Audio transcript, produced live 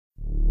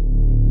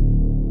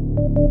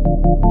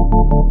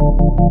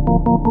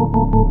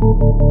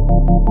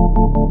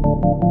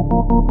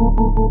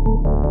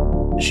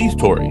She's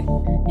Tori.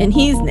 And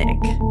he's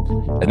Nick.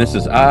 And this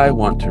is I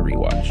Want to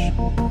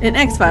Rewatch, an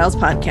X-Files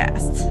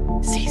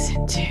podcast,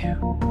 Season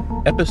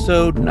 2.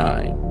 Episode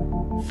 9.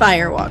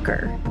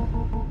 Firewalker.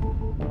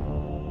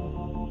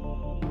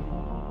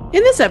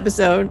 In this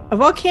episode, a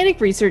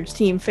volcanic research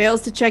team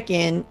fails to check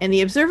in, and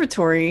the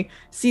observatory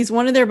sees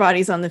one of their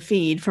bodies on the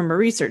feed from a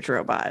research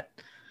robot.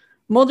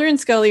 Mulder and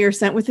Scully are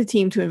sent with the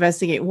team to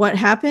investigate what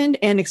happened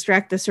and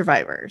extract the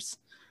survivors.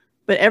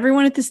 But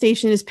everyone at the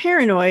station is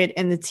paranoid,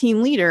 and the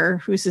team leader,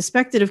 who's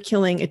suspected of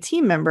killing a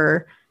team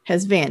member,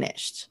 has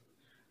vanished.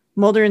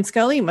 Mulder and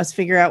Scully must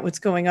figure out what's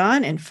going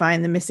on and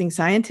find the missing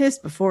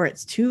scientist before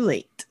it's too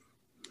late.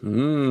 I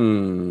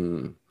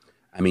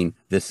mean,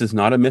 this is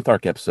not a Myth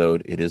Arc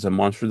episode. It is a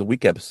Monster of the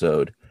Week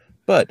episode.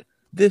 But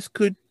this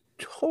could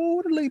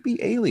totally be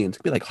aliens. It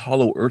could be like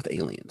Hollow Earth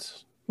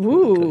aliens.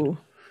 Ooh.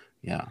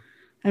 Yeah.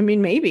 I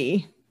mean,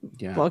 maybe.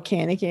 Yeah.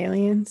 Volcanic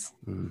aliens.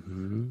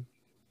 Mm-hmm.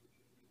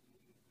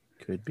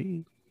 Could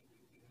be.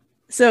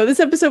 So this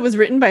episode was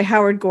written by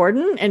Howard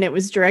Gordon, and it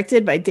was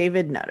directed by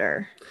David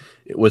Nutter.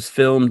 It was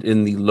filmed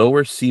in the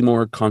Lower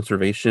Seymour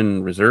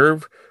Conservation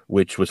Reserve,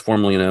 which was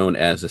formerly known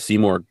as the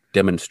Seymour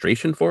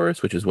Demonstration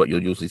Forest, which is what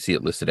you'll usually see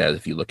it listed as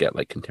if you look at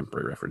like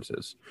contemporary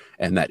references.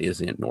 And that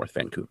is in North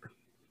Vancouver.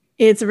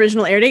 Its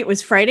original air date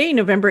was Friday,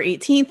 November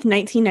 18th,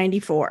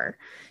 1994.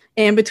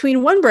 And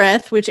between One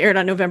Breath, which aired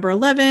on November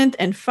 11th,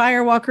 and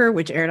Firewalker,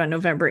 which aired on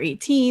November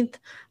 18th,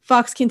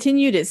 Fox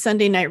continued its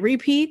Sunday night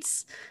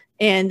repeats,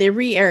 and they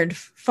re-aired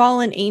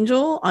Fallen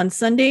Angel on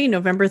Sunday,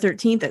 November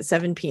 13th at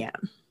 7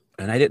 p.m.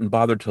 And I didn't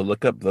bother to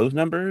look up those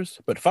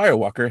numbers, but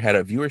Firewalker had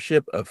a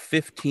viewership of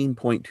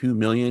 15.2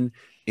 million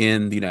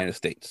in the United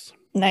States.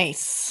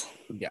 Nice.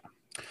 Yeah.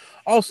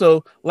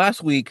 Also,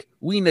 last week,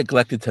 we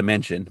neglected to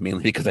mention,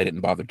 mainly because I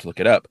didn't bother to look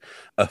it up,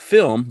 a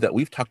film that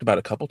we've talked about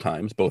a couple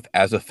times, both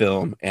as a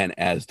film and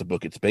as the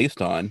book it's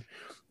based on,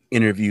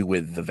 Interview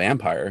with the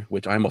Vampire,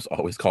 which I almost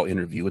always call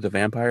Interview with the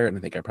Vampire, and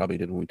I think I probably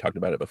did when we talked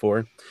about it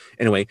before.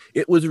 Anyway,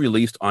 it was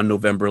released on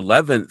November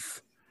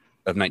 11th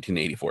of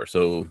 1984,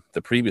 so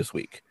the previous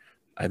week.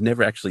 I've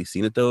never actually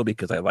seen it, though,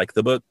 because I like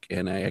the book,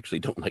 and I actually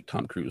don't like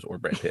Tom Cruise or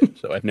Brad Pitt,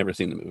 so I've never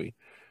seen the movie.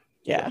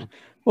 Yeah.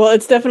 Well,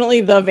 it's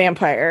definitely the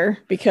vampire,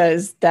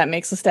 because that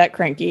makes Lestat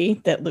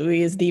cranky that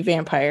Louis is the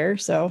vampire,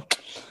 so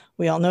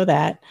we all know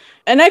that.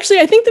 And actually,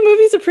 I think the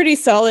movie's a pretty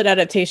solid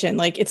adaptation.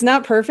 Like, it's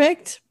not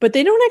perfect, but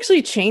they don't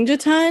actually change a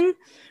ton,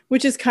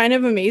 which is kind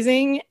of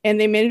amazing, and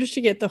they managed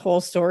to get the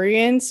whole story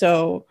in,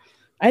 so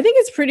I think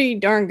it's pretty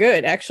darn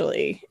good,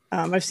 actually.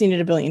 I've seen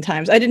it a billion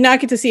times. I did not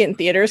get to see it in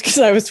theaters because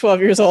I was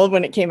 12 years old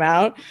when it came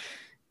out.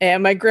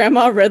 And my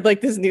grandma read like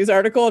this news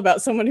article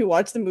about someone who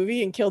watched the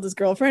movie and killed his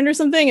girlfriend or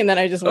something. And then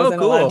I just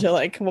wasn't allowed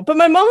to but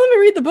my mom let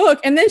me read the book.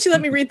 And then she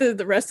let me read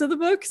the rest of the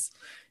books.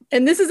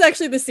 And this is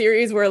actually the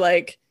series where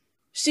like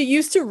she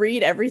used to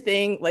read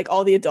everything, like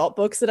all the adult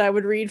books that I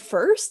would read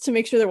first to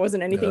make sure there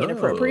wasn't anything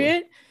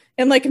inappropriate.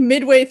 And like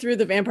midway through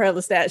the Vampire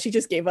Lestat, she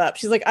just gave up.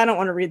 She's like, I don't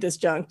want to read this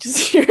junk. Just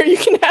here, you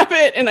can have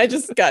it. And I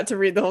just got to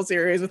read the whole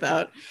series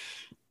without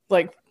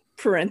like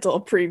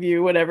parental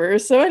preview, whatever.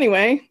 So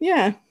anyway,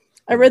 yeah,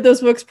 I read those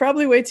books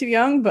probably way too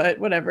young, but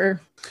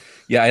whatever.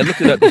 Yeah, I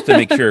looked it up just to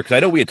make sure because I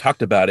know we had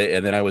talked about it,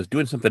 and then I was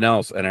doing something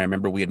else, and I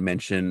remember we had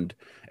mentioned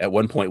at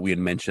one point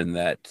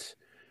that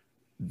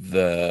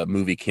the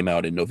movie came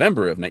out in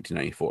November of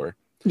 1994.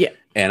 Yeah.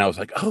 And I was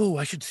like, oh,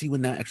 I should see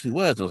when that actually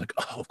was. And I was like,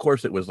 oh, of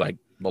course it was like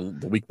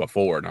the week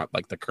before, not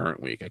like the current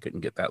week. I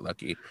couldn't get that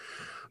lucky.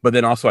 But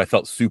then also I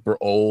felt super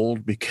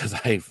old because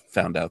I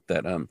found out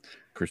that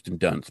Kirsten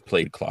Dunst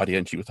played Claudia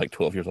and she was like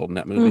 12 years old in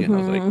that movie. And I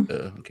was like,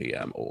 okay,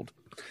 yeah, I'm old.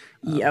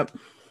 Yep.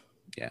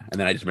 Yeah. And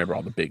then I just remember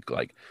all the big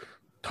like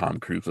Tom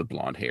Cruise with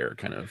blonde hair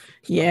kind of stuff.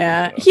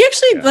 Yeah. He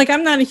actually, like,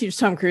 I'm not a huge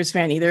Tom Cruise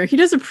fan either. He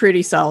does a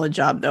pretty solid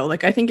job, though.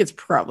 Like, I think it's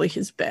probably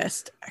his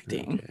best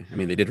acting. Okay. I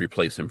mean, they did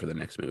replace him for the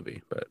next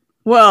movie, but.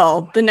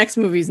 Well, the next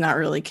movie's not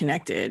really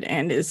connected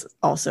and is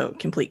also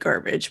complete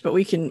garbage, but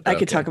I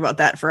could talk about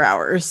that for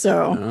hours.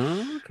 So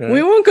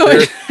we won't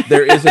go.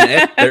 There is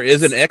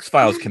an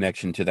X-Files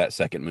connection to that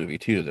second movie,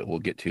 too, that we'll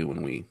get to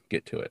when we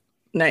get to it.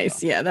 Nice.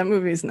 So. Yeah, that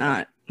movie's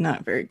not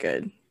very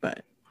good,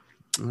 but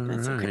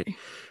that's okay.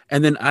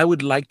 And then I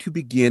would like to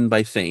begin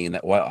by saying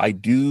that while I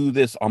do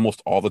this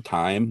almost all the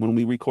time when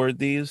we record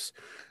these,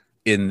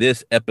 in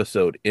this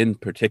episode in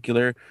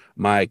particular,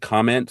 my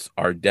comments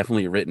are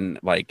definitely written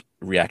like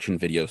reaction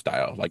video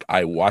style. Like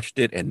I watched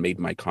it and made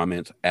my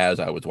comments as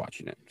I was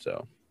watching it.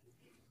 So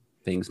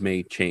things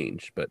may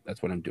change, but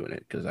that's what I'm doing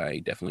it because I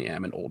definitely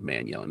am an old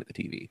man yelling at the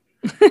TV.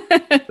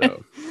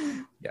 So,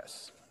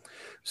 yes.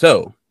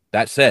 So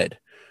that said,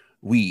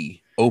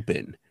 we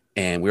open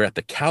and we're at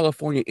the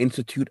California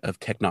Institute of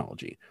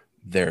Technology,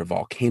 their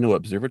volcano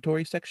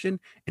observatory section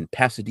in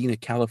Pasadena,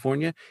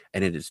 California,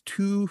 and it is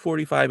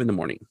 2:45 in the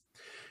morning.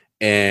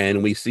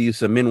 And we see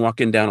some men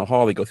walking down a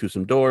hall. They go through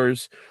some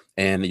doors,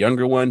 and the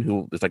younger one,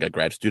 who is like a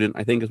grad student,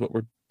 I think is what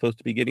we're supposed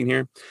to be getting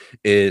here,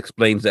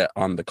 explains that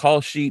on the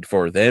call sheet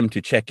for them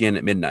to check in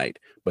at midnight,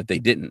 but they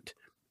didn't.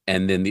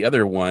 And then the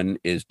other one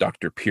is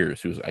Dr.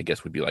 Pierce, who's, I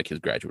guess, would be like his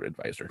graduate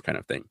advisor kind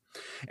of thing.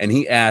 And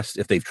he asked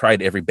if they've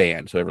tried every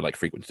band, so every like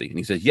frequency. And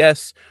he says,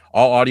 yes,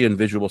 all audio and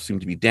visual seem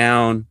to be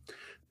down.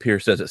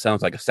 Pierce says it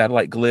sounds like a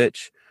satellite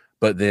glitch.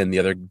 But then the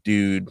other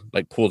dude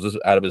like pulls this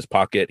out of his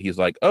pocket. He's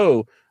like,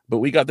 oh, but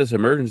we got this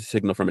emergency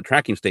signal from a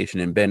tracking station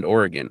in Bend,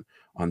 Oregon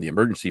on the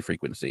emergency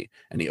frequency.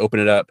 And he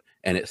opened it up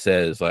and it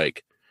says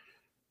like,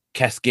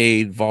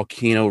 Cascade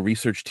Volcano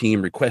Research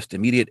Team request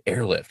immediate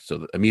airlift. So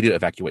the immediate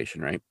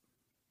evacuation, right?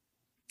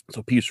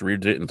 So Pierce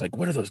reads it and it's like,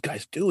 what are those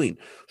guys doing?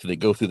 So they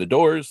go through the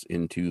doors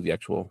into the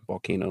actual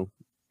volcano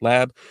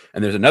lab.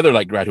 And there's another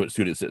like graduate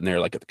student sitting there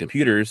like at the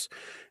computers.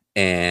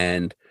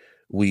 And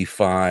we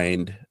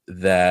find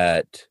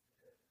that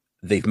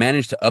they've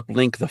managed to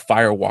uplink the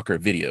Firewalker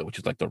video, which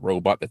is like the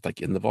robot that's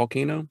like in the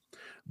volcano,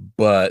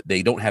 but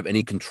they don't have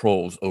any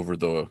controls over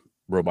the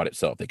robot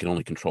itself. They can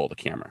only control the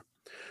camera.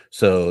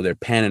 So they're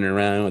panning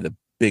around with a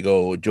big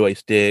old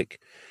joystick,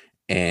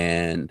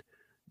 and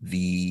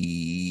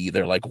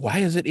they're like, why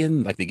is it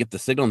in, like, they get the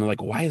signal and they're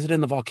like, why is it in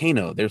the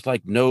volcano? There's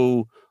like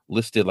no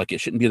listed, like it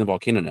shouldn't be in the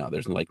volcano now.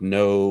 There's like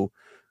there's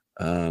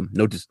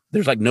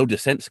like no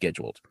descent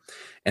scheduled.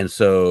 And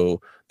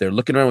so they're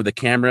looking around with the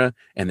camera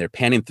and they're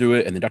panning through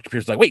it. And then Dr.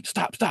 Pierce is like, wait,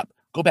 stop,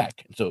 go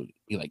back. And so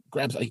he like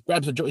grabs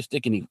a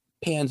joystick and he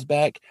pans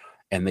back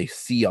and they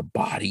see a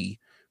body,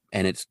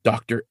 and it's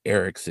Dr.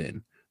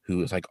 Erickson,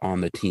 who is like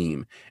on the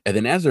team. And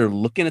then as they're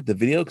looking at the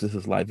video, because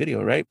this is live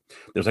video, right?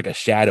 There's like a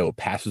shadow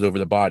passes over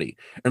the body.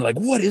 And like,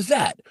 what is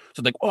that?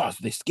 So like, oh, so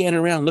they scan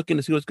around looking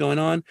to see what's going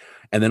on.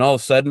 And then all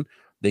of a sudden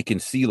they can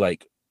see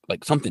like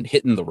something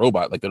hitting the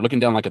robot. Like they're looking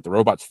down like at the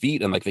robot's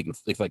feet, and like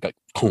it's like a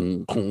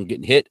kong, kong,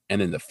 getting hit,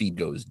 and then the feed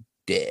goes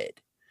dead.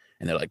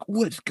 And they're like,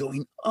 what's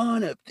going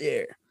on up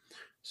there?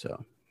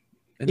 So,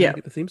 and then you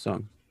get the theme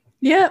song.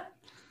 Yeah.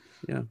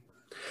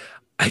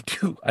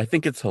 I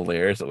think it's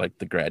hilarious that like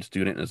the grad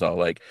student is all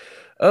like,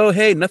 oh,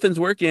 hey, nothing's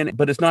working,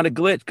 but it's not a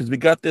glitch because we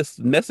got this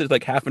message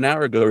like half an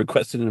hour ago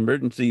requesting an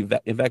emergency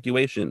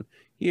evacuation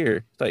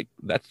here. It's like,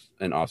 that's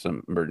an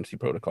awesome emergency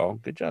protocol.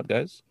 Good job,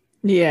 guys.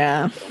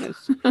 Yeah.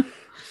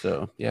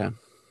 So, yeah.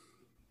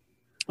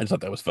 I just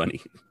thought that was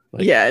funny.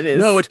 Like, yeah, it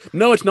is.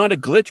 No, it's not a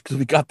glitch because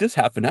we got this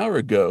half an hour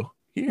ago.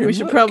 Here, we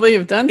should probably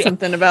have done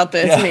something about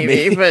this,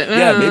 maybe. But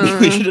maybe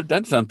we should have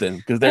done something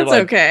because they're that's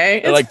like,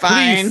 okay. It's like,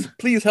 fine.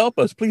 Please help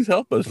us. Please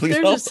help us. Please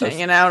they're help just us.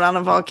 hanging out on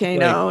a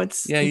volcano. Like,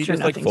 it's you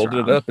just like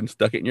folded it up and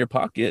stuck it in your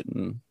pocket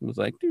and was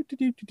like,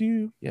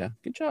 do. Yeah,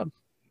 good job.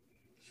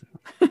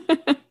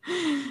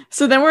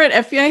 So then we're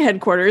at FBI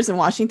headquarters in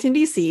Washington,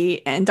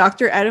 D.C., and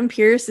Dr. Adam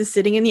Pierce is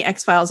sitting in the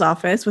X-Files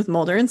office with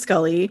Mulder and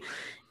Scully,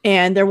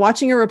 and they're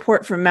watching a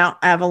report from Mount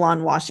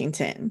Avalon,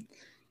 Washington.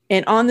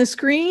 And on the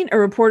screen, a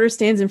reporter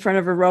stands in front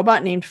of a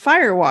robot named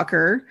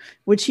Firewalker,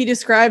 which he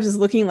describes as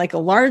looking like a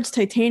large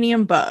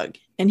titanium bug.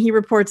 And he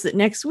reports that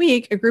next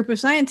week, a group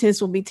of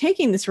scientists will be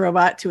taking this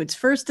robot to its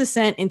first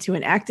descent into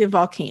an active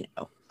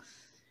volcano.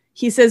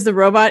 He says the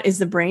robot is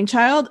the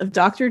brainchild of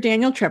Dr.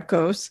 Daniel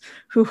Trepkos,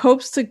 who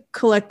hopes to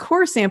collect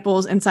core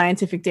samples and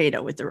scientific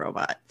data with the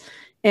robot.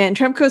 And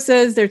Trepkos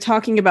says they're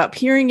talking about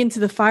peering into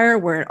the fire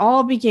where it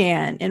all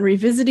began and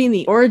revisiting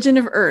the origin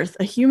of Earth,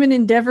 a human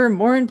endeavor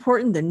more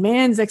important than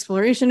man's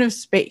exploration of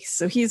space.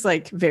 So he's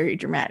like very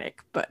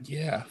dramatic, but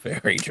yeah,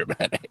 very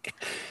dramatic.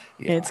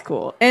 Yeah. It's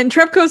cool. And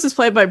Trepkos is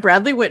played by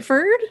Bradley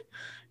Whitford,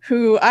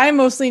 who I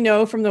mostly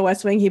know from The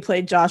West Wing. He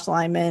played Josh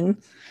Lyman,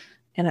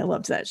 and I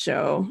loved that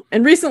show.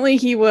 And recently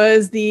he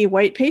was the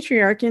white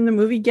patriarch in the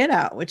movie Get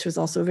Out, which was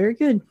also very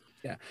good.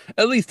 Yeah,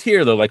 at least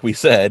here, though, like we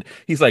said,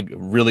 he's like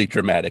really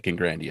dramatic and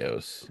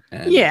grandiose.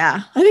 And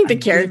yeah, I think the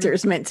character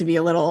is meant to be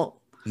a little.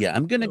 Yeah,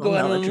 I'm going to go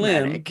out on a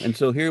limb. And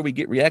so here we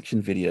get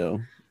reaction video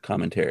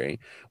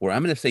commentary where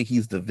I'm going to say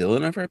he's the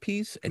villain of our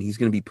piece, and he's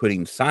going to be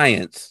putting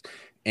science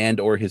and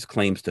or his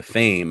claims to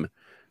fame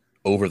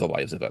over the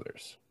lives of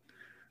others.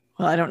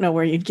 Well, I don't know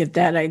where you'd get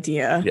that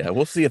idea. Yeah,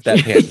 we'll see if that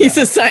pans He's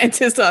out. a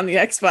scientist on the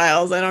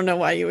X-Files. I don't know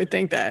why you would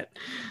think that.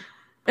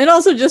 And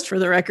also, just for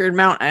the record,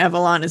 Mount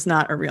Avalon is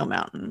not a real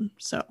mountain.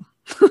 So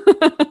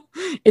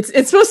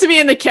it's supposed to be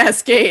in the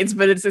Cascades,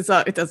 but it's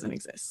not, it doesn't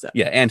exist. So.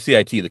 Yeah, and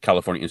CIT, the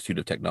California Institute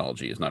of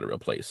Technology, is not a real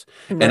place.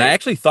 Right. And I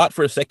actually thought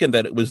for a second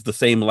that it was the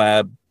same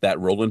lab that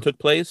Roland took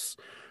place,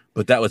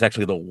 but that was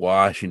actually the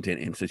Washington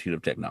Institute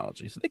of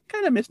Technology. So they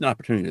kind of missed an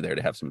opportunity there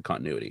to have some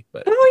continuity.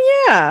 But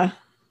oh, yeah.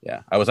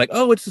 Yeah, I was like,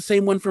 oh, it's the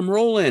same one from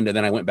Roland. And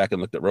then I went back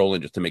and looked at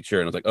Roland just to make sure.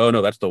 And I was like, oh,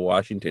 no, that's the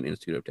Washington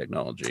Institute of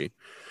Technology.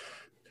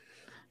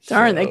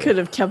 Darn, they could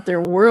have kept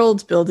their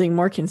world building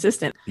more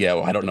consistent. Yeah,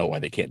 well, I don't know why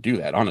they can't do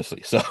that,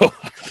 honestly. So,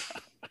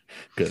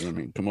 because, I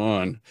mean, come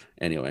on.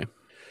 Anyway,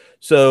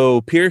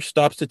 so Pierce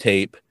stops the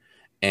tape,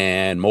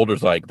 and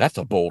Mulder's like, that's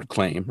a bold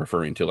claim,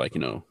 referring to, like, you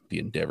know, the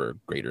endeavor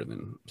greater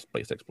than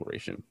space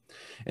exploration.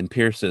 And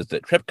Pierce says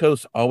that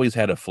Trepkos always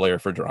had a flair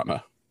for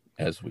drama,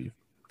 as we've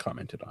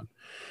commented on.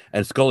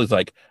 And Scully's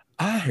like,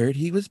 I heard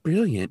he was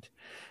brilliant.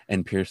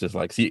 And Pierce is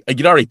like, see, you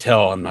can already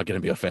tell I'm not going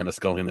to be a fan of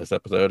Scully in this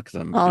episode because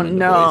I'm. Oh,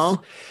 no.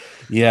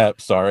 Yeah,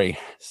 sorry,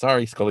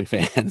 Scully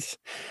fans.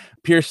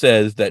 Pierce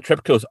says that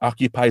Trepkos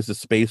occupies the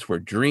space where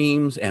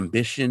dreams,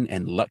 ambition,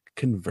 and luck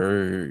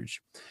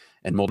converge.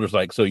 And Mulder's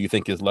like, so you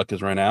think his luck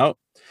has run out?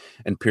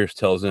 And Pierce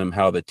tells him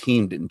how the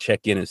team didn't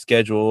check in as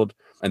scheduled,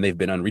 and they've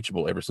been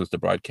unreachable ever since the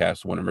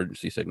broadcast one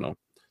emergency signal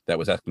that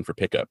was asking for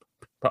pickup,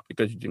 probably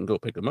because you didn't go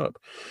pick them up.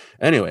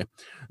 Anyway,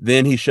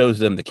 then he shows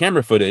them the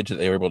camera footage that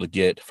they were able to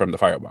get from the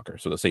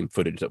Firewalker, so the same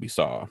footage that we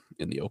saw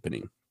in the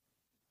opening.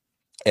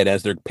 And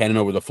as they're panning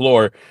over the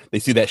floor, they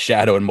see that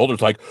shadow, and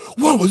Mulder's like,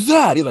 what was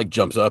that? He like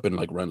jumps up and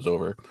like runs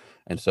over.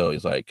 And so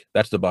he's like,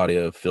 that's the body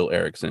of Phil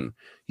Erickson.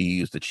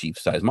 He was the chief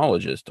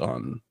seismologist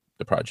on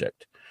the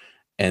project.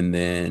 And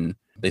then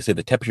they say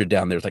the temperature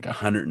down there is like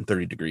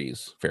 130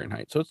 degrees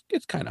Fahrenheit. So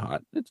it's kind of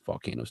hot. It's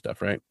volcano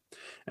stuff, right?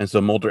 And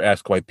so Mulder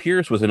asks why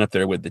Pierce wasn't up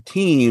there with the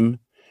team.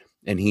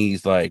 And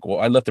he's like, well,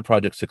 I left the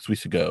project 6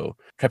 weeks ago.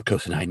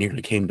 Trepkos and I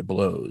nearly came to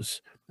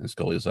blows. And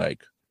Scully's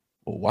like,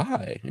 well,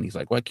 why? And he's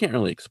like, well, I can't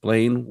really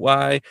explain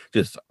why.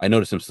 Just, I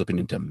noticed him slipping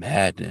into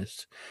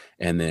madness.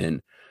 And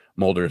then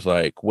Mulder's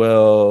like,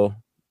 well,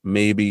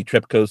 maybe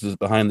Trepkos is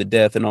behind the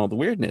death and all the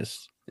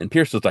weirdness. And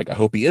Pierce was like, I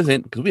hope he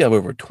isn't, because we have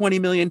over 20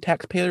 million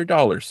taxpayer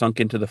dollars sunk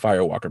into the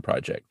Firewalker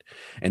project.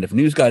 And if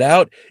news got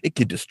out, it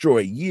could destroy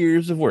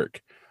years of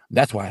work.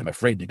 That's why I'm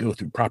afraid to go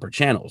through proper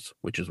channels,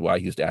 which is why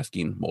he was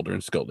asking Mulder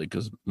and Scully,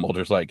 because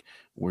Mulder's like,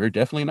 we're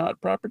definitely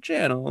not proper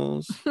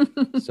channels.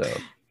 So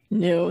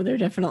no, they're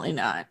definitely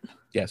not.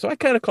 Yeah, so I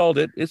kind of called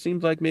it. It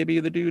seems like maybe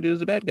the dude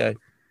is a bad guy.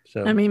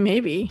 So I mean,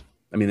 maybe.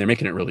 I mean, they're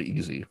making it really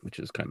easy, which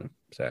is kind of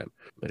sad.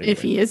 But anyway,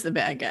 if he is the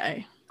bad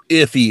guy.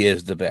 If he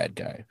is the bad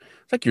guy.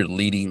 It's like you're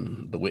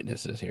leading the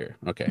witnesses here.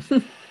 Okay.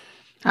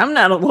 I'm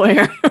not a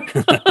lawyer.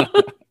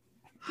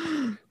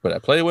 But I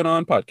play one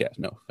on podcast.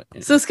 No.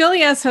 Anyway. So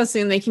Scully asks how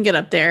soon they can get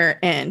up there,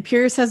 and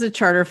Pierce has a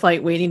charter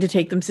flight waiting to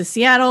take them to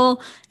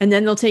Seattle, and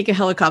then they'll take a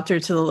helicopter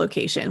to the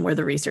location where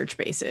the research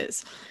base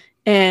is.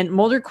 And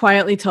Mulder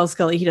quietly tells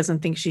Scully he doesn't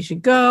think she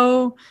should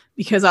go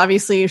because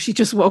obviously she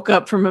just woke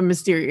up from a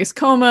mysterious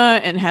coma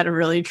and had a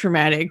really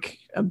traumatic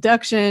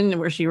abduction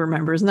where she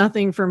remembers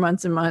nothing for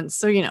months and months.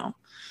 So, you know,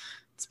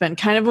 it's been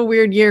kind of a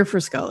weird year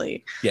for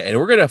Scully. Yeah, and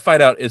we're going to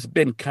find out it's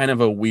been kind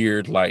of a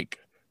weird, like,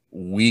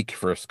 week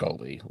for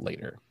Scully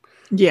later.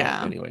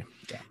 Yeah. Anyway.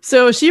 Yeah.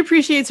 So she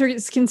appreciates her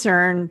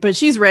concern, but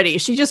she's ready.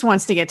 She just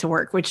wants to get to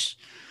work, which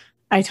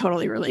I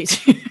totally relate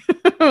to.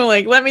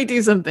 Like, let me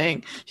do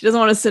something. She doesn't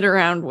want to sit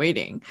around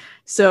waiting.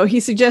 So he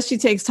suggests she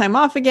takes time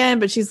off again,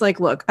 but she's like,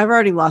 look, I've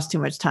already lost too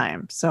much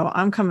time, so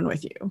I'm coming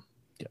with you.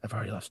 Yeah, I've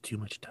already lost too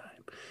much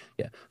time.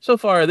 Yeah. So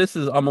far, this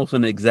is almost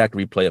an exact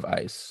replay of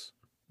ICE.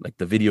 Like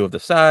the video of the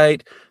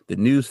site, the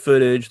news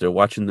footage, they're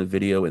watching the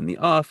video in the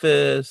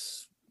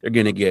office. They're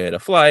going to get a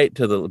flight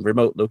to the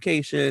remote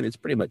location. It's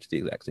pretty much the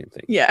exact same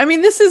thing. Yeah, I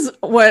mean, this is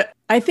what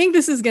I think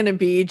this is going to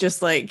be,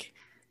 just like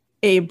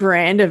a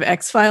brand of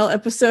X-File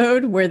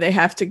episode where they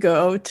have to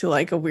go to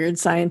like a weird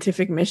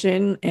scientific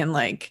mission and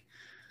like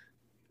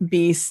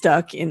be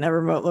stuck in a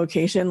remote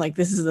location. Like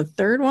this is the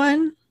third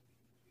one,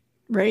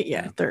 right?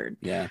 Yeah, third.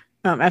 Yeah.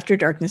 After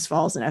Darkness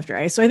Falls and after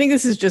Ice. So I think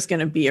this is just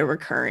going to be a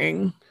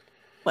recurring,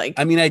 like,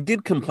 I mean, I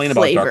did complain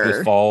flavor. about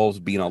Darkness Falls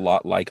being a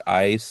lot like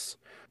Ice.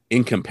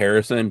 In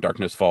comparison,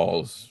 Darkness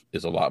Falls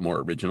is a lot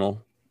more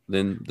original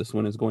than this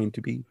one is going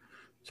to be.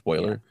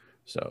 Spoiler. Yeah.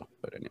 So,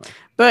 but anyway.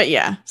 But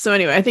yeah. So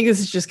anyway, I think this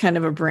is just kind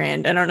of a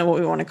brand. I don't know what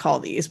we want to call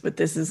these, but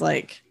this is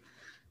like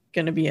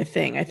going to be a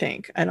thing, I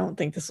think. I don't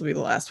think this will be the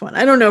last one.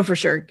 I don't know for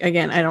sure.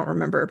 Again, I don't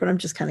remember, but I'm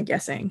just kind of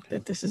guessing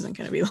that this isn't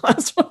going to be the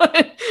last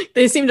one.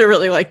 They seem to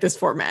really like this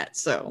format.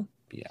 So,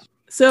 yeah.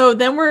 So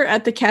then we're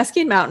at the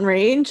Cascade Mountain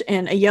Range,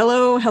 and a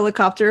yellow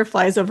helicopter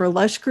flies over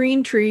lush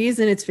green trees,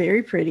 and it's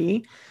very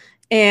pretty.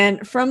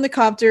 And from the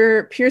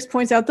copter, Pierce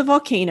points out the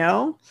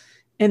volcano,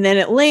 and then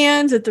it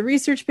lands at the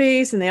research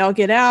base, and they all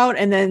get out,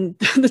 and then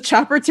the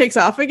chopper takes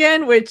off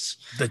again, which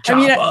the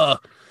chopper. I mean,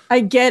 I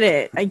get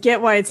it. I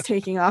get why it's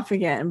taking off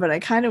again, but I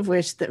kind of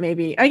wish that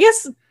maybe, I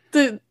guess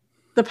the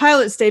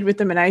pilot stayed with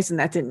them in ice, and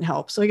that didn't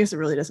help. So I guess it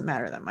really doesn't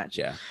matter that much.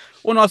 Yeah.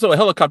 Well, and also a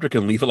helicopter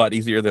can leave a lot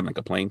easier than like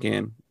a plane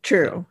can.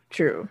 True.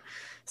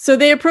 So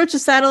they approach a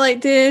satellite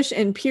dish,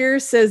 and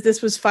Pierce says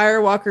this was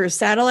Firewalker's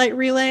satellite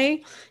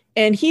relay,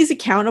 and he's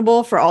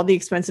accountable for all the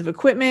expensive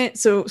equipment.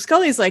 So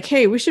Scully's like,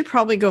 hey, we should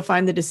probably go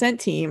find the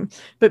descent team.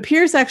 But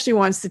Pierce actually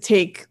wants to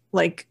take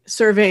like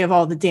survey of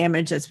all the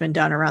damage that's been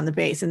done around the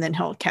base, and then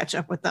he'll catch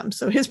up with them.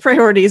 So his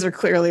priorities are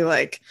clearly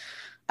like,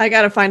 I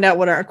got to find out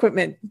what our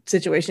equipment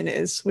situation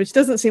is, which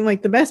doesn't seem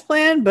like the best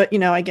plan, but, you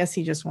know, I guess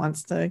he just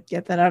wants to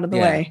get that out of the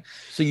way.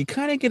 So you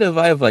kind of get a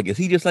vibe like, is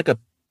he just like a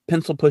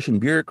pencil pushing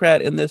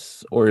bureaucrat in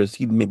this, or is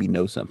he maybe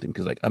know something?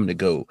 Because like, I'm going to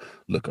go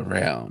look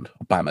around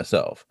by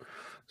myself.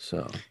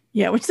 So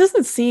yeah, which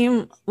doesn't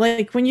seem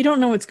like, when you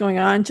don't know what's going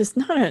on, just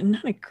not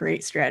a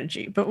great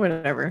strategy, but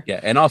whatever. Yeah,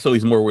 and also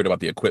he's more worried about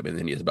the equipment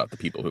than he is about the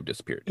people who've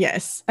disappeared.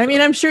 Yes. I mean,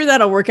 I'm sure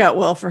that'll work out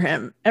well for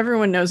him.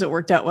 Everyone knows it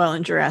worked out well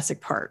in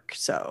Jurassic Park,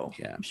 so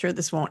yeah. I'm sure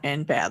this won't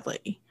end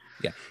badly.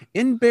 Yeah.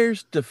 In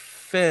Bear's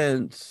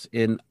defense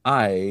in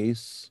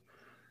Ice,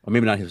 or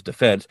maybe not his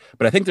defense,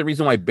 but I think the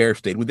reason why Bear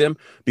stayed with him,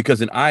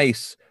 because in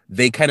Ice,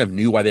 they kind of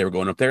knew why they were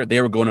going up there.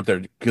 They were going up there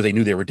because they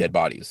knew they were dead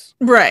bodies.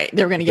 Right.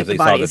 They were going to Because get the they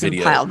saw the bodies and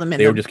video. pile them in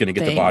They were the just going to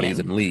get the thing bodies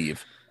and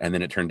leave. And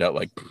then it turned out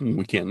like,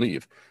 we can't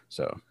leave.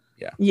 So,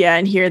 yeah. Yeah,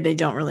 and here they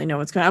don't really know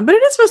what's going on. But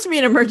it is supposed to be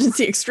an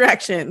emergency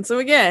extraction. So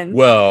again.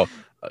 Well,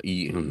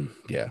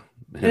 yeah.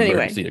 Anyway.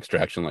 Emergency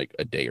extraction like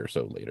a day or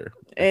so later.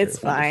 It's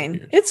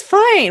fine. It's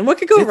fine. What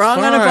could go wrong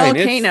on a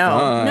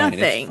volcano?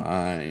 Nothing. It's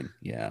fine.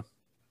 Yeah.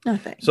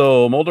 Nothing.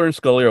 So Mulder and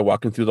Scully are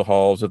walking through the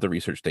halls of the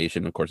research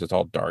station. Of course, it's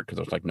all dark because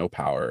there's like no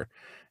power.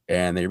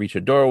 And they reach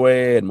a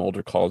doorway and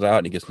Mulder calls out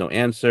and he gets no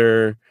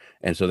answer.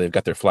 And so they've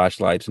got their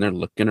flashlights and they're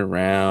looking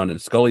around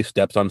and Scully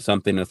steps on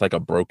something. It's like a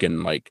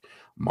broken like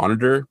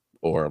monitor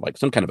or like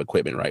some kind of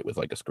equipment, right? With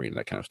like a screen and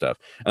that kind of stuff.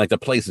 And like the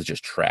place is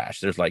just trash.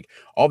 There's like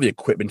all the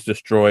equipment's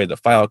destroyed. The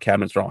file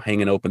cabinets are all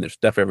hanging open. There's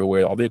stuff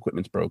everywhere. All the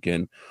equipment's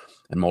broken.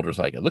 And Mulder's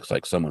like, it looks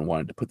like someone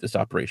wanted to put this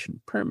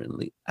operation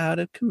permanently out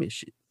of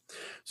commission.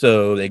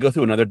 So they go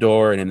through another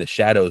door, and in the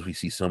shadows, we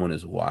see someone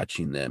is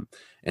watching them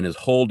and is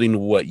holding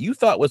what you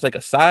thought was like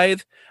a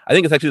scythe. I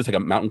think it's actually just like a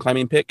mountain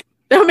climbing pick.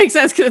 That makes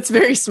sense because it's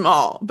very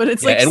small, but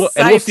it's like and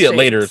we'll see it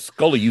later.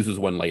 Scully uses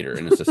one later,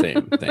 and it's the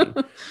same thing.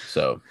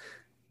 So,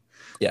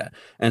 yeah.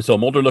 And so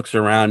Mulder looks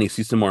around, he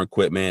sees some more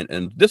equipment,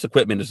 and this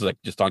equipment is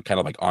like just on kind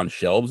of like on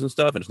shelves and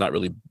stuff, and it's not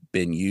really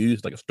been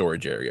used, like a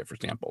storage area for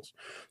samples.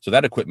 So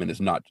that equipment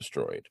is not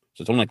destroyed.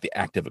 So it's only like the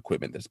active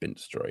equipment that's been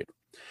destroyed.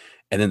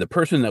 And then the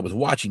person that was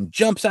watching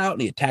jumps out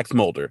and he attacks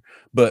Mulder.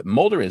 But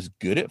Mulder is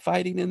good at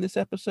fighting in this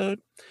episode.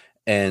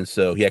 And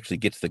so he actually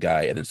gets the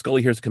guy. And then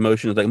Scully hears a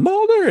commotion. Is like,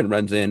 Mulder! And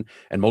runs in.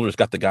 And Mulder's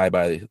got the guy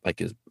by like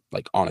his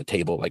like on a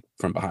table, like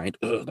from behind,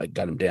 like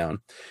got him down.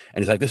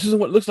 And he's like, this isn't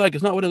what it looks like.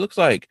 It's not what it looks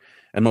like.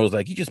 And Mulder's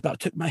like, you just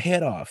about took my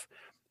head off.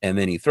 And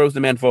then he throws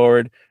the man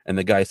forward. And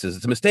the guy says,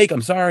 it's a mistake.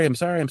 I'm sorry.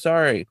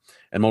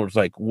 And Mulder's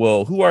like,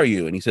 well, who are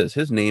you? And he says,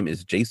 his name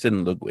is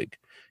Jason Ludwig.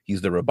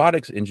 He's the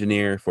robotics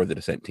engineer for the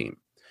descent team.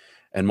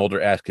 And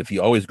Mulder asks if he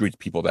always greets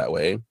people that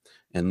way.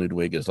 And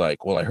Ludwig is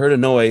like, well, I heard a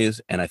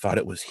noise and I thought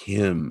it was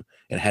him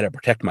and I had to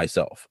protect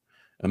myself.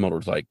 And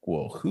Mulder's like,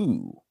 well,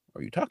 who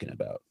are you talking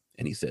about?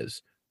 And he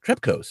says,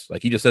 Trepkos.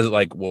 Like he just says it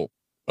like, well,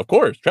 of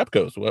course,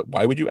 Trepkos.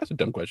 Why would you ask a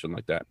dumb question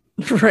like that?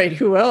 Right.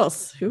 Who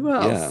else?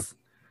 Yeah.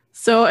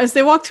 So as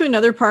they walk to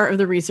another part of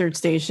the research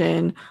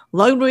station,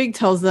 Ludwig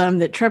tells them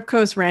that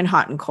Trepkos ran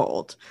hot and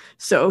cold.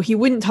 So he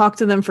wouldn't talk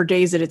to them for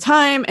days at a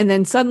time. And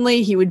then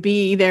suddenly he would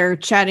be there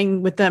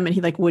chatting with them and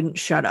he like wouldn't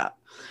shut up.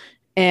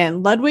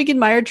 And Ludwig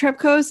admired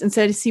Trepkos and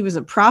said he was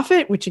a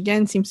prophet, which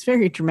again seems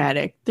very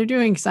dramatic. They're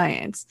doing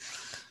science.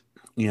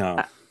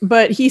 Yeah.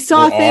 But he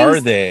saw things.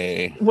 Are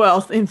they?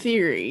 Well, in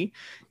theory.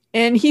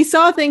 And he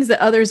saw things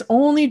that others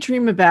only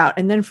dream about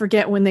and then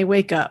forget when they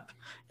wake up.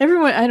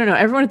 Everyone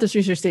at this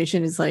research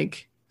station is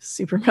like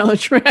super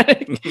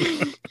melodramatic.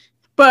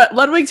 But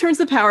Ludwig turns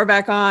the power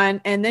back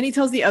on, and then he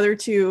tells the other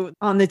two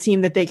on the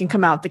team that they can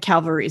come out. The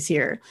cavalry's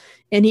here.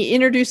 And he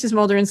introduces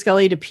Mulder and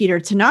Scully to Peter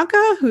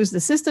Tanaka, who's the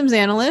systems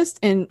analyst,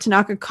 and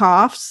Tanaka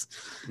coughs.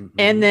 Mm-hmm.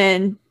 And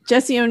then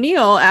Jesse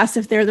O'Neill asks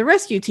if they're the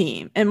rescue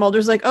team. And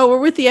Mulder's like, oh,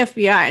 we're with the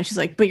FBI. And she's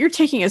like, but you're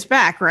taking us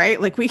back,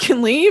 right? Like, we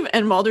can leave?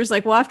 And Mulder's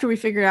like, well, after we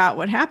figure out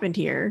what happened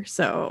here.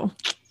 So,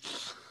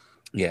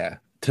 yeah.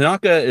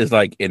 Tanaka is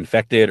like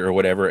infected or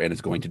whatever and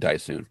is going to die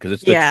soon because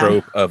it's the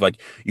trope of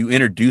like you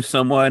introduce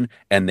someone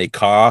and they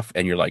cough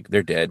and you're like,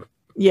 they're dead.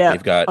 Yeah.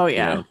 They've got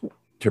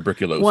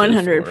tuberculosis.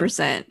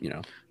 100%.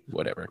 Or,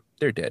 whatever.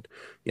 They're dead.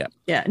 Yeah.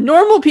 Yeah.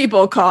 Normal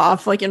people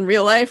cough like in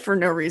real life for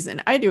no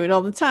reason. I do it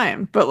all the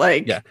time. But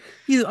like, yeah,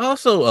 he's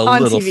also a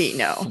on little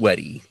TV,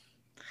 sweaty.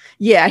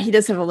 Yeah, he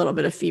does have a little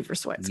bit of fever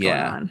sweats going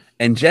on.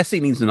 And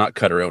Jessie needs to not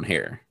cut her own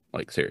hair.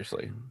 Like,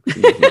 seriously.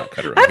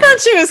 I thought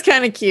she was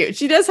kind of cute.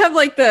 She does have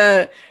like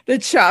the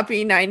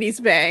choppy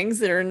 90s bangs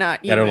that are not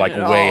even that are like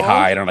way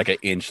high and are like an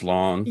inch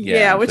long.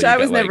 Yeah, which I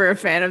was never a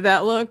fan of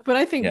that look, but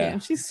I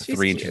think she's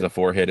 3 inches of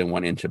forehead and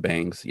 1 inch of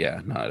bangs. Yeah,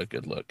 not a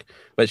good look.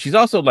 But she's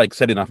also like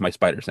setting off my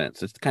spider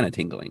sense. It's kind of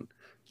tingling.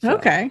 So,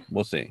 okay.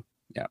 We'll see.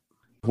 Yeah.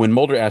 When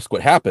Mulder asks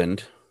what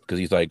happened, because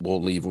he's like, we'll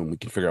leave when we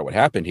can figure out what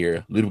happened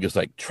here. Ludwig is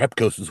like,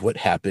 Trepkos is what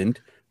happened.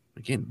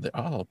 Again, they're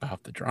all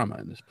about the drama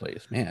in this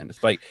place, man.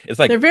 It's like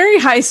they're very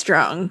high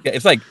strung. Yeah,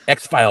 it's like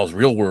X-Files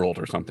Real World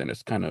or something.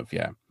 It's kind of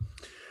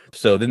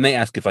So then they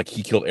ask if like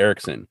he killed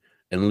Erickson,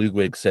 and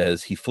Ludwig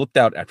says he flipped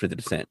out after the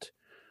descent.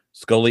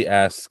 Scully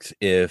asks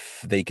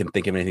if they can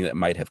think of anything that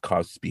might have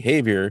caused his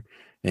behavior,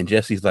 and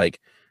Jesse's like,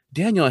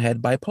 Daniel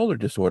had bipolar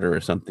disorder or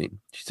something.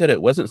 She said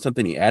it wasn't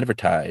something he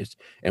advertised,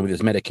 and with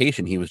his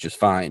medication he was just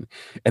fine.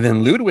 And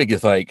then Ludwig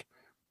is like,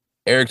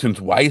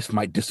 Erickson's wife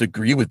might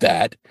disagree with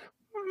that.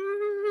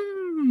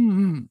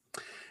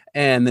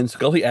 And then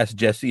Scully asks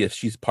Jessie if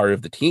she's part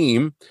of the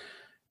team,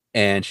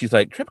 and she's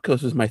like,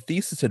 Trepkos is my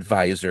thesis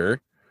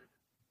advisor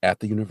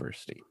at the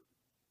university.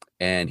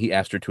 and he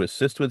asked her to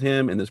assist with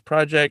him in this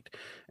project.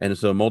 And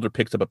so Mulder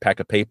picks up a pack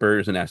of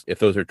papers and asks if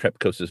those are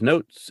Trepkos's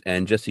notes,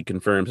 and Jesse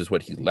confirms is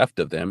what he left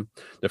of them.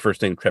 The first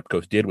thing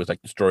Trepkos did was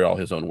like destroy all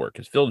his own work,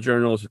 his field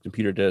journals, his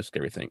computer disk,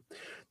 everything.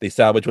 They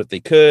salvage what they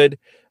could,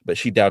 but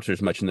she doubts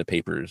there's much in the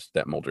papers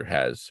that Mulder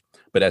has.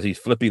 But as he's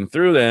flipping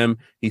through them,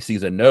 he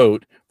sees a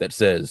note that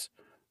says,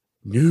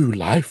 "New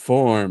life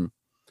form."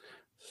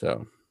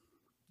 So,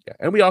 yeah.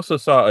 And we also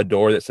saw a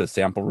door that says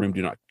sample room,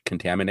 do not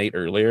contaminate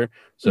earlier.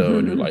 So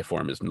a new life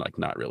form is like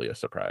not really a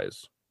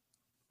surprise.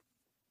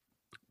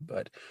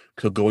 But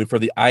so going for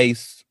the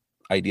ice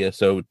idea.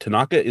 So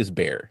Tanaka is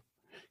bare.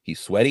 He's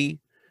sweaty.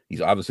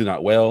 He's obviously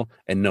not well,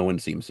 and no one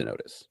seems to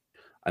notice.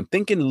 I'm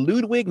thinking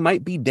Ludwig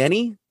might be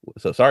Denny.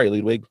 So sorry,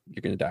 Ludwig,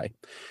 you're going to die.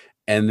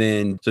 And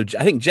then, so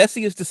I think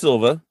Jesse is De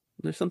Silva.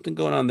 There's something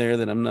going on there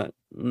that I'm not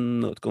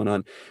know what's going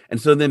on. And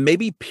so then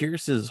maybe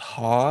Pierce is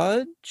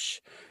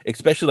Hodge,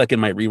 especially like in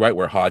my rewrite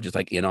where Hodge is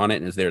like in on it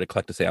and is there to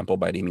collect a sample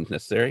by any means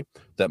necessary.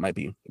 That might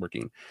be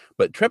working.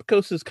 But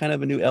Trepkos is kind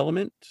of a new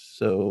element.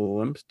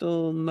 So I'm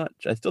still not,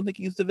 I still think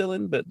he's the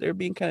villain, but they're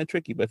being kind of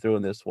tricky by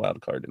throwing this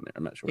wild card in there.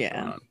 I'm not sure what's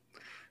going on.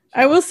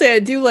 I will say I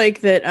do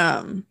like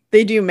that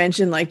they do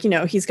mention like, you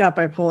know, he's got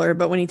bipolar,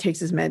 but when he takes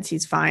his meds,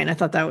 he's fine. I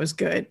thought that was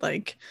good.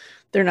 Like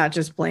they're not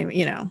just blaming,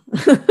 you know.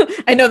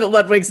 I know that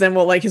Ludwig's then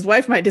will like his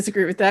wife might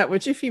disagree with that,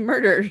 which if he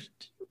murdered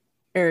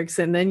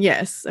Erickson, then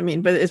yes. I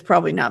mean, but it's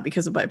probably not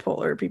because of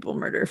bipolar. People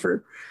murder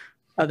for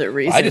other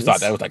reasons. I just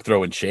thought that was like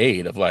throwing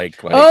shade of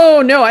like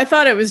oh no, I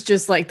thought it was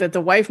just like that the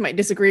wife might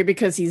disagree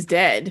because he's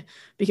dead,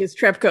 because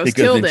Trepkos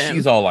killed him.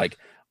 She's all like,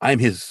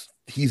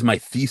 he's my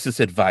thesis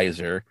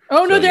advisor.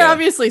 Oh no, they're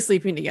obviously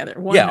sleeping together.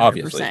 100%. Yeah,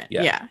 obviously.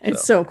 Yeah,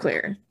 it's so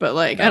clear. But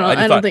like, no,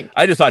 I don't think.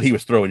 I just thought he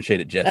was throwing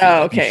shade at Jesse.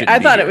 Oh, okay. I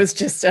thought it was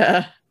just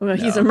well,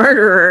 he's a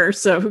murderer,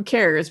 so who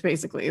cares?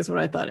 Basically, is what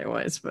I thought it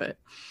was. But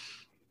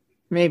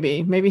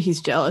maybe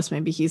he's jealous.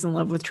 Maybe he's in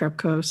love with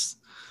Trepkos.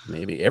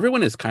 Maybe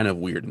everyone is kind of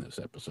weird in this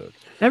episode.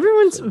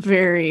 Everyone's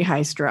very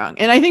high strung,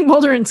 and I think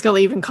Mulder and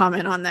Scully even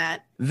comment on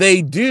that.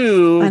 They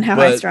do, on how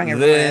high strung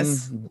everyone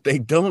is. They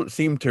don't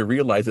seem to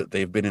realize that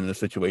they've been in a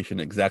situation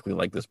exactly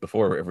like this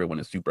before, where everyone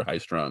is super high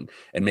strung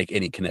and make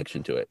any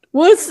connection to it.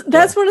 Well,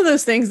 that's one of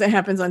those things that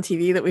happens on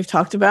TV that we've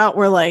talked about,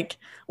 where like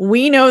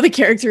we know the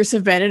characters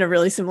have been in a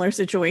really similar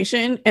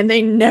situation and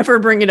they never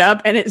bring it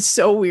up, and it's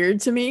so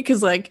weird to me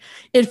because like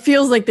it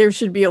feels like there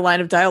should be a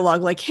line of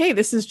dialogue like, hey,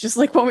 this is just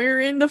like when we were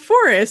in the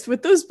forest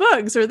with those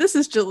bugs, or this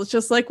is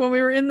just like when we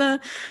were in the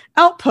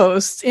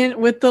outpost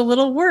with the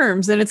little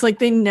worms, and it's like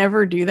they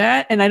never do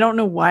that, and I don't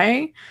know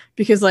why,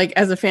 because like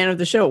as a fan of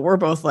the show, we're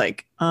both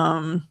like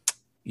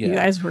you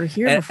guys were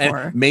here before.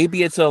 And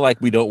maybe it's like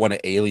we don't want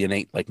to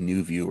alienate like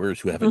new viewers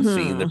who haven't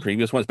seen the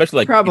previous one, especially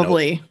like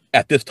probably, you know,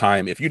 at this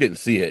time. If you didn't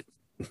see it,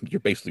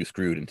 you're basically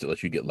screwed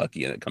unless you get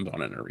lucky and it comes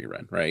on in a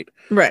rerun, right?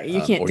 Right,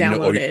 you can't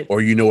download it,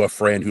 or you know a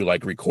friend who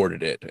like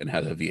recorded it and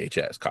has a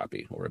VHS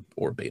copy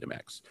or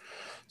Betamax.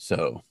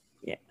 So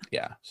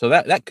yeah. So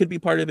that could be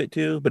part of it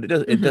too, but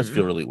it does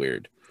feel really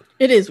weird.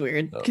 It is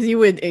weird because you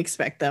would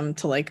expect them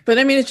to like, but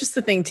I mean, it's just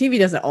the thing. TV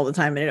does it all the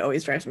time, and it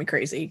always drives me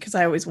crazy because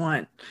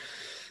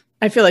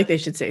I feel like they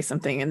should say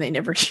something, and they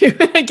never do.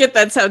 I get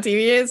that's how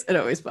TV is. It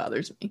always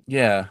bothers me.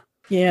 Yeah.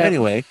 Yeah.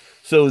 Anyway,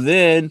 so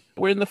then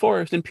we're in the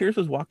forest, and Pierce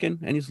is walking,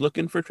 and he's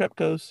looking for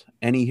Trepkos,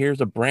 and he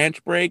hears a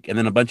branch break, and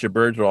then a bunch of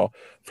birds are all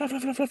fly, fly,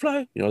 fly, fly,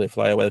 fly. You know, they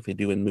fly away like they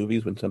do in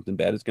movies when something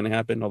bad is going to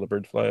happen. All the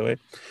birds fly away,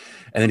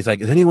 and then he's like,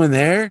 "Is anyone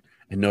there?"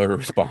 And no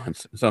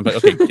response. So I'm like,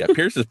 okay, yeah,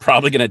 Pierce is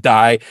probably going to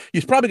die.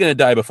 He's probably going to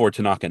die before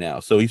Tanaka now.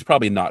 So he's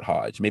probably not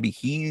Hodge. Maybe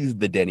he's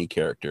the Denny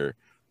character,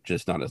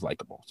 just not as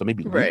likable. So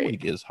maybe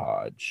Ludwig is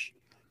Hodge,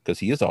 because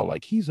he is all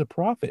like, he's a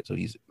prophet. So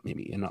he's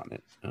maybe in on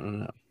it. I don't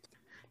know.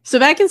 So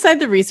back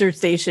inside the research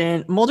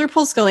station, Mulder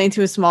pulls Scully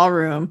into a small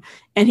room,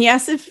 and he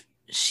asks if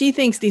she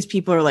thinks these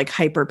people are like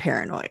hyper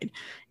paranoid.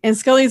 And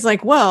Scully's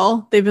like,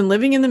 well, they've been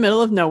living in the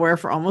middle of nowhere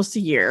for almost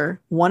a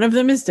year. One of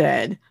them is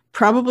dead,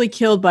 probably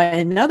killed by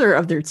another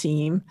of their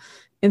team.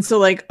 And so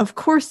like, of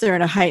course they're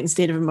in a heightened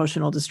state of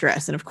emotional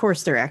distress. And of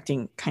course they're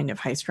acting kind of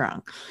high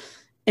strung.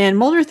 And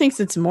Mulder thinks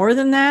it's more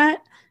than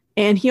that.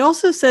 And he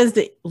also says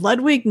that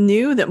Ludwig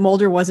knew that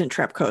Mulder wasn't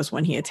Trepkos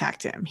when he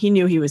attacked him. He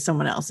knew he was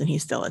someone else, and he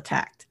still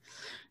attacked.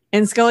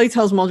 And Scully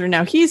tells Mulder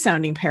now he's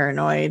sounding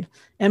paranoid.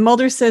 And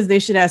Mulder says they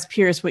should ask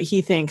Pierce what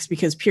he thinks,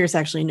 because Pierce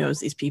actually knows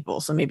these people.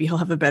 So maybe he'll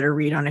have a better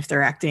read on if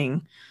they're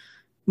acting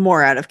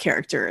more out of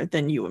character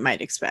than you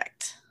might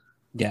expect.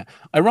 Yeah.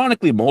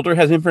 Ironically, Mulder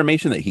has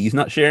information that he's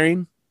not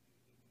sharing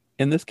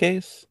in this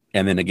case.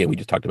 And then again, we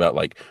just talked about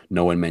like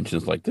no one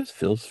mentions like this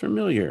feels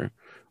familiar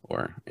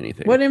or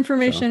anything. What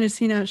information is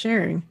he not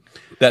sharing?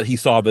 That he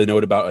saw the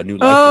note about a new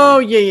life. Oh,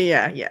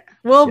 yeah.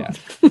 Well,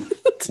 yeah.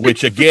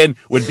 Which again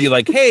would be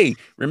like, hey,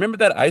 remember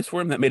that ice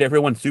worm that made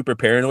everyone super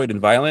paranoid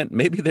and violent?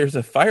 Maybe there's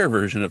a fire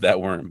version of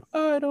that worm.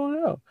 I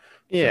don't know.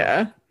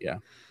 Yeah.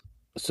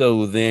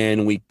 So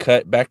then we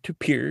cut back to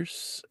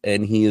Pierce,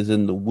 and he is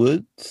in the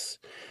woods,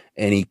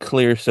 and he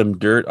clears some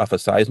dirt off a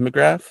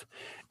seismograph.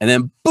 And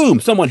then, boom,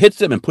 someone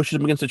hits him and pushes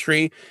him against a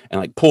tree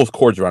and like pulls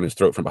cords around his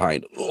throat from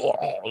behind,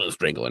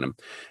 strangling him.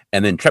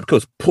 And then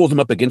Trepkos pulls him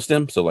up against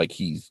him. So like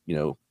he's,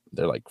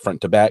 they're like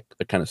front to back.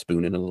 They're kind of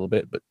spooning a little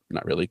bit, but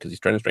not really because he's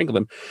trying to strangle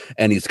him.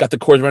 And he's got the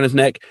cords around his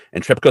neck,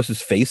 and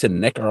Trepkos' face and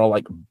neck are all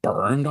like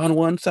burned on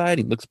one side.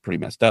 He looks pretty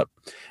messed up.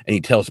 And he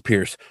tells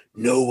Pierce,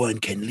 "No one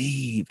can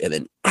leave." And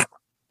then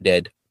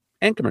dead.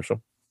 And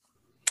commercial.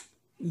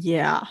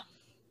 Yeah.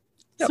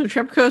 Yep. So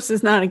Trepkos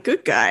is not a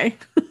good guy.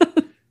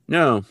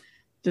 No.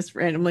 Just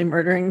randomly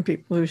murdering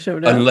people who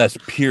showed up. Unless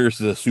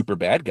Pierce is a super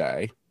bad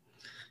guy.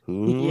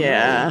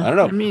 Yeah. I don't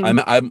know. I mean,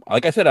 I'm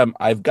like I said,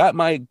 I've got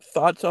my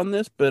thoughts on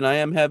this, but I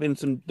am having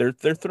some. They're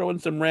throwing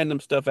some random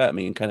stuff at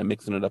me and kind of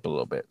mixing it up a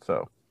little bit.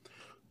 So,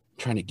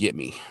 trying to get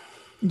me.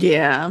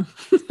 Yeah.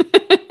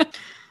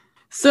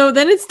 So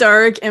then it's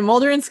dark, and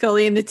Mulder and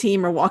Scully and the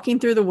team are walking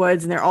through the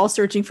woods, and they're all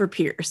searching for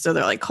Pierce. So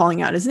they're like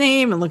calling out his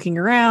name and looking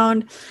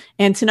around.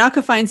 And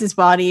Tanaka finds his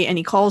body, and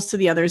he calls to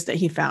the others that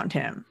he found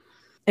him.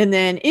 And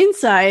then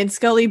inside,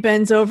 Scully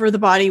bends over the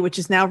body, which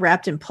is now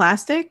wrapped in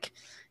plastic.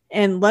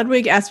 And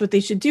Ludwig asks what they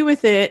should do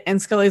with it.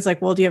 And Scully's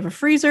like, "Well, do you have a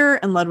freezer?"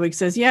 And Ludwig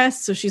says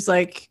yes. So she's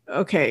like,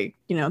 "Okay,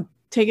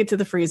 take it to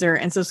the freezer."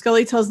 And so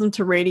Scully tells them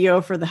to radio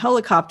for the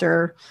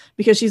helicopter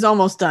because she's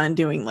almost done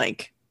doing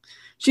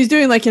she's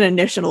doing an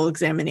initial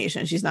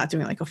examination. She's not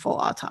doing a full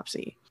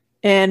autopsy.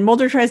 And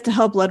Mulder tries to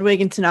help Ludwig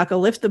and Tanaka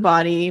lift the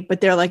body,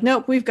 but they're like,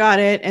 "Nope, we've got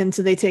it." And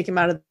so they take him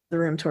out of the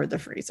room toward the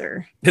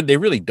freezer. They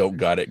really don't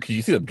got it because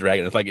you see them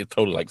dragging. It's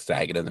totally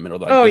sagging in the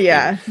middle. Oh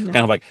yeah, kind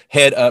of like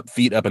head up,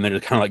 feet up, and they're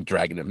just kind of like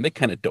dragging him. They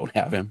kind of don't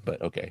have him,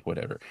 but okay,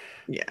 whatever.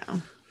 Yeah.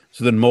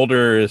 So then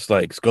Mulder is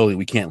like, "Scully,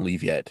 we can't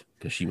leave yet,"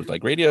 because she was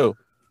like, "Radio."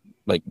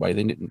 Like why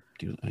they didn't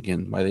do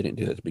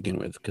that to begin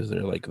with? Because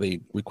they're like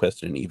they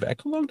requested an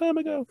evac a long time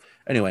ago.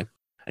 Anyway, and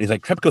he's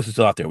like, "Trepkos is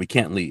still out there. We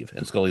can't leave."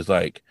 And Scully's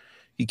like,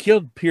 "He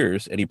killed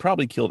Pierce, and he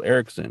probably killed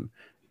Erickson,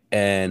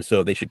 and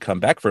so they should come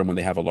back for him when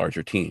they have a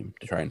larger team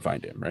to try and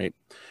find him, right?"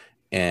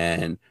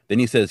 And then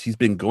he says he's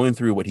been going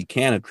through what he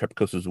can of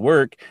Trepkos'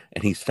 work,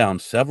 and he's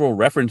found several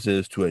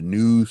references to a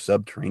new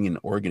subterranean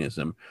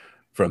organism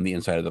from the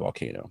inside of the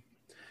volcano.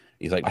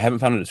 He's like, "I haven't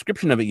found a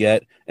description of it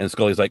yet." And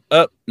Scully's like,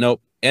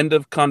 "Nope. End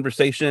of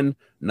conversation.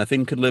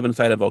 Nothing could live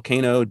inside a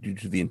volcano due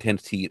to the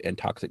intense heat and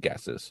toxic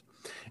gases."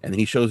 And then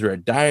he shows her a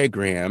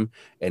diagram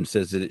and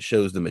says that it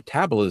shows the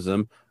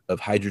metabolism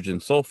of hydrogen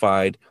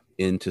sulfide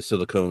into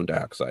silicon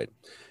dioxide.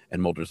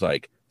 And Mulder's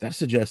like, "That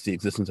suggests the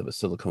existence of a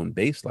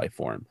silicone-based life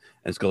form."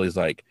 And Scully's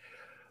like,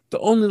 "The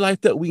only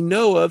life that we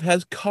know of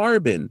has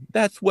carbon.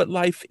 That's what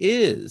life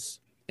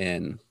is."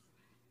 And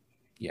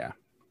yeah,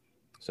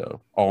 so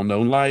all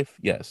known life,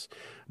 yes.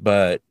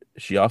 But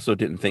she also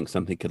didn't think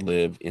something could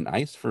live in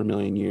ice for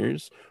 1,000,000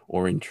 years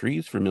or in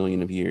trees for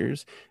 1,000,000 of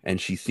years.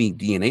 And she's seen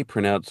DNA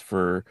printouts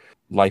for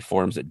life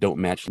forms that don't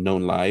match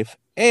known life.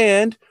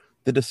 And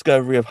the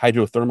discovery of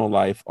hydrothermal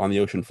life on the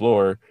ocean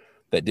floor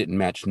that didn't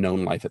match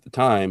known life at the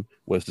time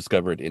was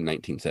discovered in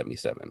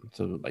 1977.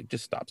 So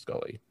just stop,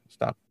 Scully.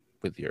 Stop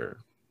with your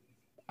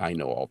 "I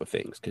know all the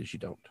things," because you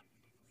don't.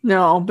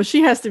 No, but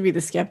she has to be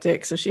the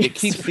skeptic. So it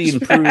keeps being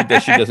proved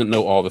that she doesn't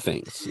know all the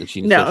things. And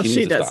she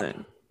doesn't.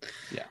 Stop.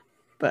 Yeah.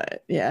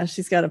 But yeah,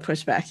 she's got to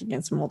push back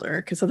against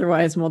Mulder because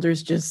otherwise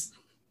Mulder's just,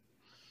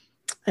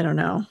 I don't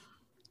know,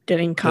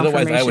 getting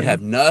confirmation. Otherwise I would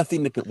have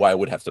nothing to, I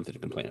would have something to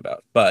complain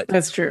about. But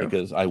that's true.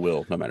 Because I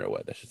will, no matter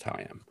what. That's just how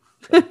I am.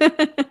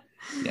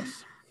 So,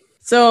 yes.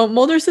 So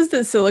Mulder says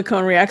that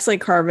silicone reacts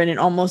like carbon in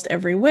almost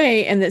every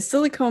way, and that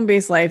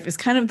silicone-based life is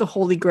kind of the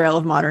holy grail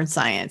of modern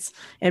science,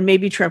 and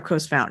maybe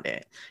Trepkos found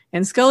it.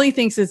 And Scully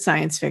thinks it's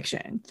science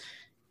fiction.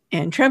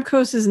 And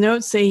Trepkos'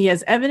 notes say he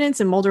has evidence,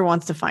 and Mulder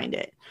wants to find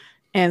it.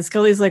 And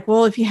Scully's like,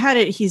 "Well, if he had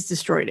it, he's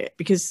destroyed it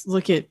because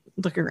look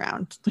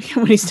around, look at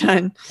what he's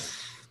done."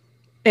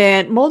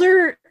 And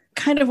Mulder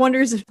kind of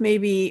wonders if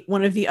maybe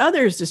one of the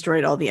others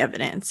destroyed all the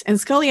evidence. And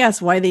Scully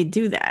asks why they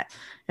do that.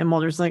 And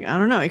Mulder's like, "I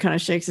don't know." He kind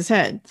of shakes his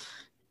head.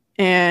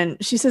 And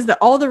she says that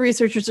all the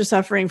researchers are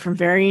suffering from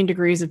varying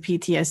degrees of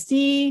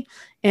PTSD.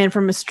 And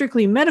from a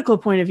strictly medical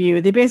point of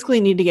view, they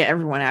basically need to get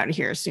everyone out of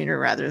here sooner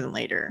rather than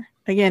later.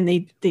 Again,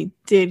 they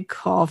did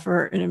call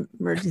for an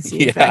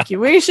emergency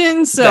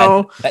evacuation.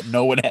 So that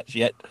no one has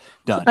yet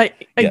done.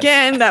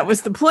 Again, that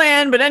was the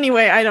plan. But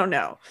anyway, I don't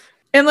know.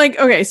 And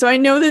okay, so I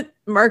know that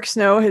Mark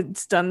Snow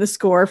has done the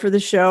score for the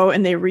show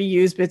and they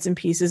reuse bits and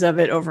pieces of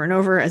it over and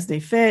over as they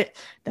fit.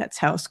 That's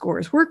how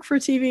scores work for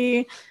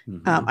TV.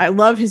 Mm-hmm. I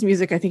love his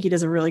music. I think he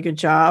does a really good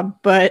job.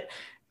 But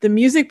the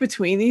music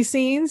between these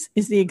scenes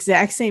is the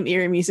exact same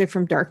eerie music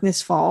from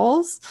Darkness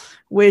Falls,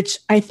 which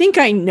I think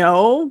I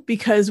know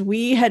because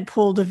we had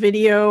pulled a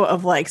video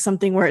of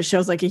something where it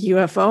shows a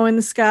UFO in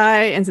the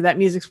sky. And so that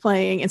music's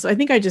playing. And so I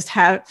think I just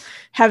have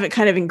it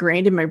kind of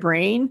ingrained in my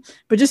brain.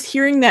 But just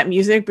hearing that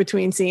music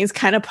between scenes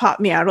kind of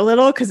popped me out a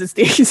little because it's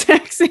the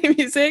exact same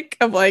music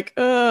of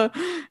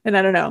and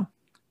I don't know,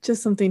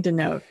 just something to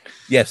note.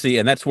 Yeah, see,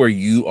 and that's where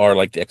you are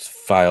the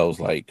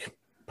X-Files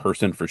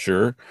person for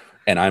sure.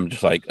 And I'm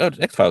just oh, it's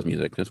X-Files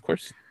music. Of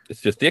course,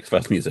 it's just the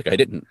X-Files music. I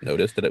didn't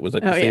notice that it was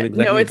like Oh the same yeah,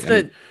 exact no, it's music.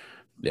 I mean,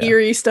 the yeah,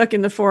 eerie stuck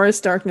in the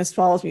forest darkness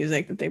falls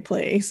music that they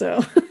play.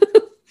 So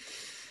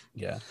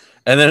yeah.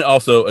 And then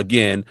also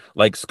again,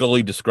 like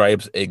Scully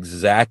describes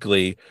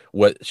exactly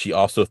what she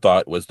also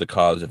thought was the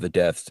cause of the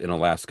deaths in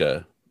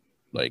Alaska,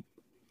 like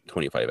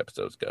 25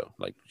 episodes ago.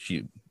 Like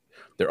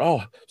they're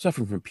all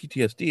suffering from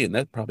PTSD, and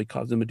that probably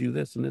caused them to do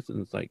this and this,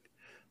 and it's like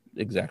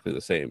exactly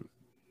the same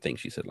thing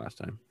she said last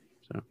time.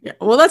 So yeah,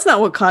 well, that's not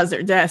what caused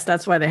their deaths.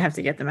 That's why they have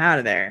to get them out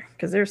of there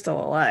because they're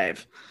still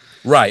alive.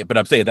 right, but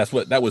I'm saying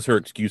that was her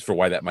excuse for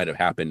why that might have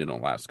happened in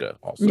Alaska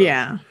also.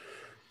 Yeah,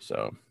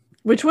 So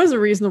which was a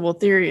reasonable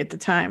theory at the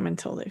time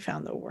until they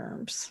found the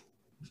worms.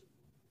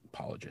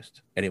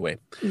 apologist. Anyway,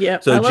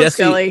 Yep, so I love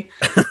Jesse, Scully.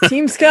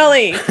 Team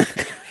Scully.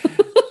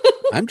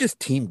 I'm just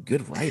team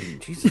good writing.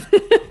 Jesus.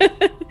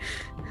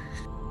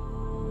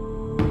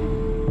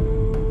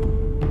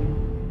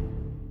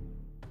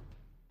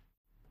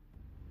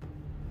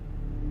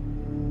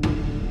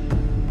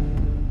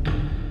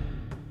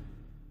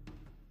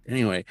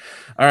 Anyway,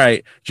 all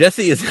right.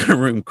 Jesse is in a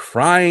room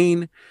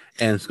crying,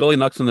 and Scully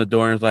knocks on the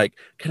door and is like,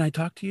 "Can I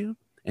talk to you?"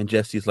 And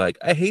Jesse's like,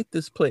 "I hate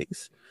this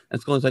place." And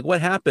Scully's like,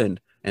 "What happened?"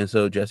 And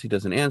so Jesse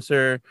doesn't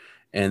answer.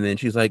 And then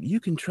she's like, "You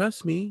can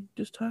trust me.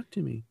 Just talk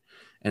to me."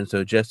 And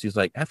so Jesse's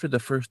like, "After the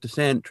first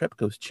descent,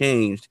 Trepkos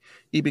changed.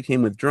 He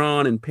became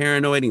withdrawn and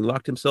paranoid. He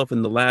locked himself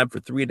in the lab for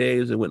 3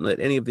 days and wouldn't let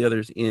any of the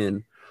others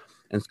in."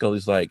 And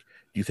Scully's like,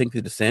 "Do you think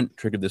the descent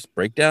triggered this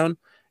breakdown?"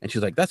 And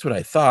she's like, "That's what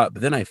I thought.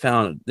 But then I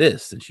found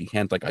this." And she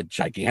hands like a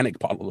gigantic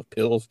bottle of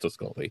pills to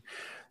Scully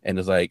and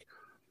is like,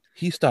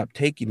 "He stopped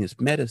taking his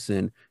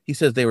medicine. He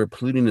says they were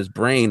polluting his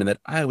brain and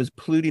that I was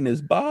polluting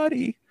his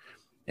body."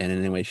 And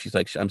anyway, she's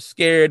like, "I'm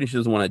scared," and she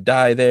doesn't want to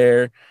die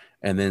there.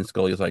 And then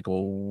Scully's like,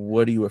 "Well,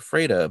 what are you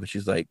afraid of?" And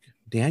she's like,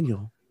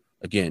 "Daniel."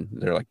 Again,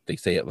 they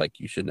say it like,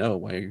 "You should know.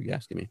 Why are you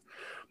asking me?"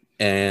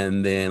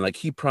 And then like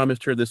he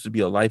promised her this would be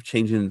a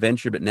life-changing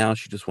adventure, but now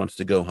she just wants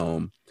to go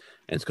home.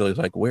 And Scully's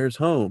like, "Where's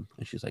home?"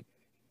 And she's like,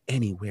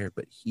 "Anywhere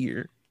but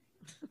here."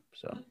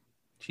 So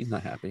she's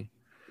not happy.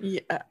 Yeah.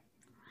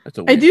 That's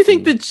a I weird do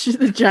think scene.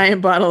 the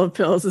giant bottle of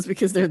pills is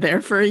because they're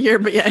there for a year,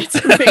 but yeah, it's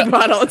a big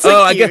bottle. It's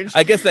Oh, like huge.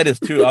 I guess that is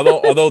too.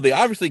 Although they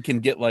obviously can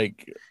get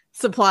like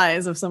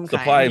Supplies of some kind.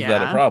 supplies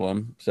without a Yeah.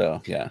 problem.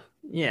 So yeah,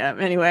 Yeah.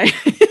 Anyway,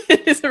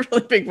 it's a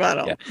really big yeah.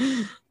 bottle.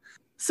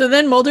 So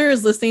then Mulder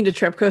is listening to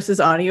Trepkos's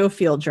audio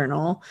field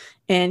journal,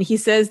 and he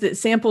says that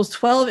samples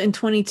 12 and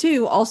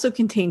 22 also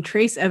contain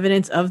trace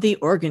evidence of the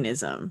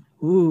organism.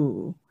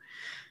 Ooh.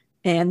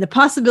 And the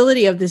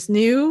possibility of this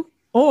new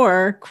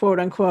or quote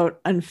unquote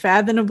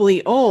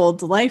unfathomably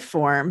old life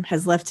form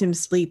has left him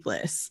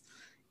sleepless.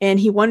 And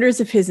he wonders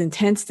if his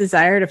intense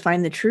desire to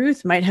find the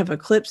truth might have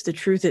eclipsed the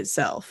truth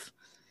itself.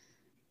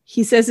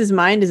 He says his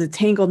mind is a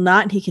tangled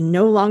knot he can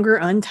no longer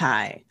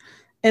untie.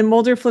 And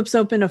Mulder flips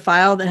open a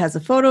file that has a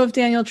photo of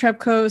Daniel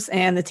Trepkos,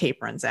 and the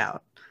tape runs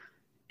out.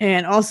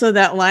 And also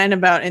that line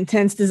about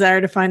intense desire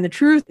to find the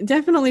truth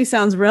definitely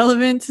sounds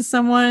relevant to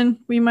someone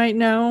we might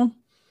know.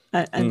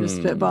 I'm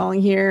just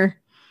spitballing here.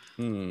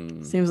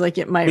 Seems like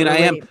it I might mean,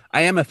 relate.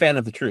 I am a fan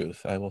of the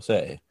truth, I will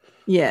say.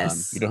 You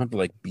Yes. don't have to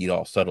like be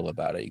all subtle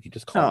about it. You can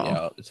just call me Oh,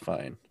 out. It's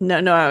fine. no,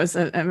 I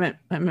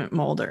meant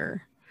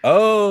Mulder.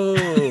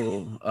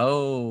 Okay.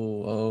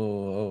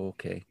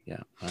 Yeah.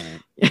 All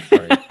right.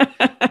 Sorry.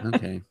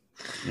 Okay.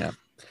 Yeah.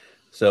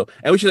 So,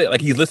 and we should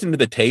like he's listening to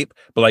the tape,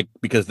 but like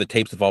because the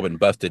tapes have all been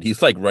busted,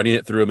 he's like running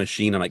it through a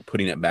machine and like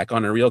putting it back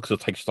on a reel because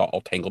it's like just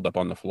all tangled up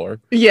on the floor.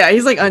 Yeah,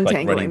 he's like It's like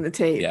untangling running, the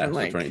tape yeah, and so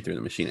it's running like through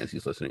the machine as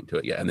he's listening to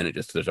it. Yeah, and then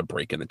there's a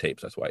break in the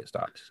tapes. That's why it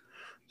stops.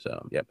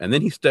 So yeah, and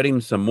then he's studying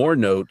some more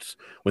notes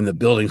when the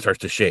building starts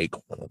to shake.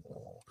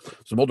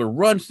 So Mulder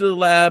runs to the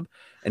lab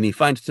and he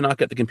finds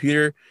Tanaka at the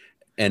computer.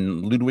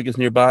 And Ludwig is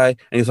nearby, and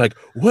he's like,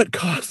 "What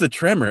caused the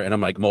tremor?" And I'm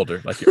like,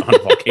 "Mulder, like you're on a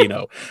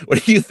volcano.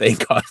 What do you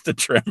think caused the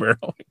tremor?"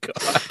 Oh my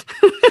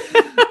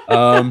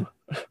god.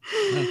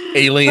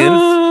 Aliens.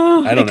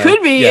 I don't it know.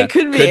 could be. Yeah, It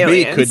could be could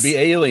aliens. be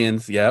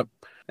aliens. Yep.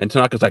 And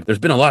Tanaka's like, "There's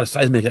been a lot of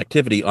seismic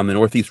activity on the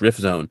Northeast Rift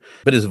Zone,"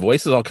 but his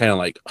voice is all kind of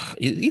like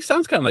he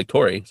sounds kind of like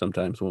Tori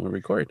sometimes when we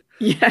record.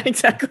 Yeah,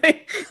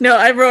 exactly. No,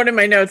 I wrote in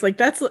my notes like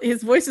that's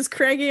his voice is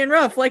craggy and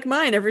rough, like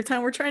mine every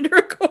time we're trying to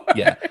record.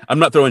 Yeah, I'm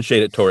not throwing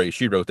shade at Tori.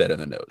 She wrote that in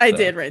the notes. I So,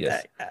 did write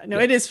yes. that. Yeah, no,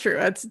 Yeah. it is true.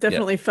 It's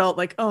definitely felt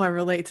like, oh, I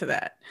relate to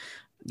that.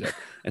 Yeah.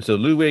 And so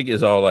Ludwig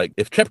is all like,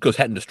 if Trepkos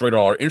hadn't destroyed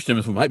all our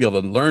instruments, we might be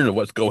able to learn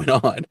what's going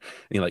on. And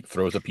he like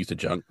throws a piece of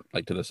junk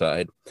like to the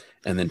side.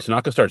 And then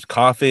Tanaka starts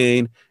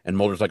coughing, and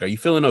Mulder's like, "Are you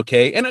feeling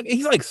okay?" And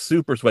he's like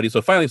super sweaty.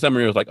 So finally,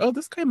 somebody was like, "Oh,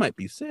 this guy might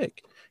be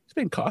sick. He's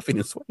been coughing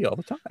and sweaty all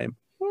the time."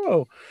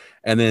 Whoa.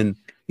 And then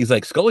he's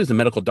like, "Scully's a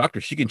medical doctor.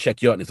 She can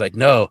check you out." And he's like,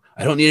 "No,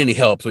 I don't need any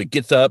help." So he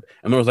gets up,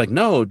 and Mulder's like,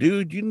 "No,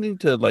 dude, you need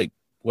to like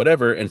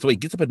whatever." And so he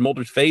gets up in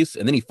Mulder's face,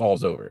 and then he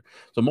falls over.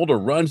 So Mulder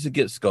runs to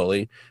get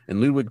Scully,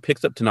 and Ludwig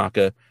picks up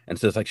Tanaka and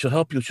says, like, "She'll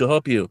help you, she'll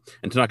help you."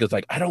 And Tanaka's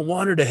like, "I don't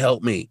want her to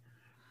help me."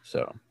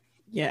 So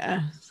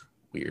Yeah.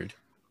 weird.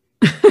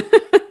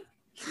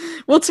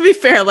 Well, to be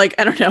fair, like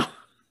I don't know.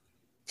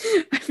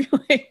 I feel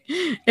like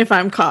if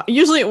I'm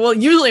usually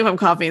if I'm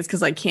coughing, it's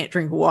because I can't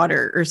drink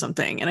water or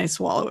something and I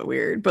swallow it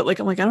weird. But like,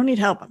 I'm like, I don't need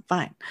help. I'm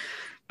fine.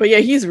 But yeah,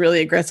 he's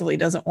really aggressively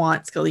doesn't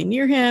want Scully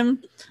near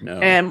him. No.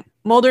 And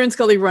Mulder and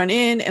Scully run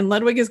in, and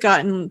Ludwig has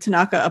gotten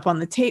Tanaka up on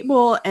the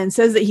table and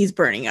says that he's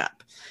burning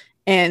up.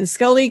 And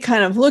Scully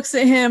kind of looks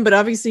at him, but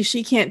obviously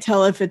she can't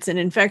tell if it's an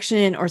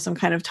infection or some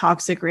kind of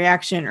toxic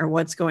reaction or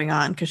what's going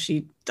on because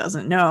she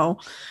doesn't know.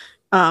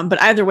 But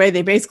either way,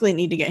 they basically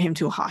need to get him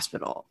to a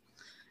hospital.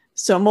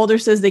 So Mulder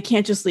says they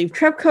can't just leave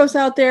Trepkos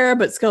out there,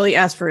 but Scully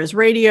asks for his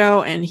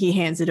radio and he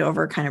hands it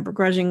over kind of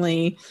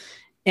begrudgingly.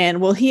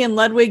 And while he and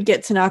Ludwig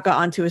get Tanaka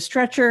onto a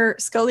stretcher,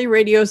 Scully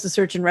radios the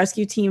search and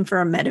rescue team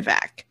for a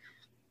medevac.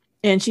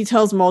 And she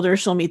tells Mulder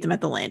she'll meet them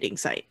at the landing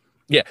site.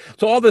 Yeah.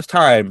 So all this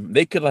time,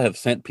 they could have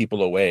sent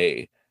people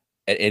away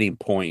at any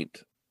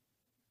point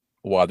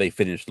while they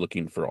finished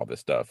looking for all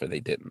this stuff, and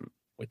they didn't,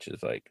 which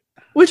is like...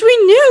 Which we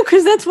knew,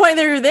 because that's why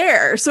they're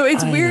there. So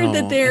it's weird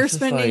that they're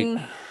spending...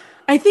 Like...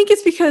 I think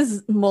it's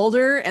because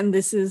Mulder, and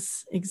this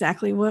is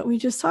exactly what we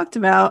just talked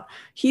about,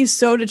 he's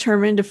so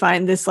determined to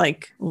find this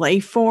like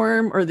life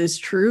form or this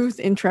truth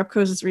in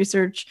Trepkos'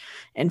 research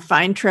and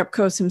find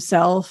Trepkos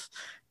himself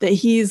that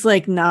he's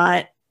like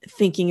not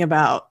thinking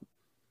about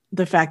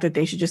the fact that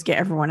they should just get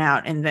everyone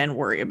out and then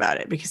worry about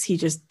it, because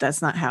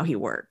that's not how he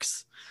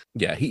works.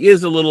 Yeah, he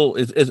is a little.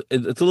 It's a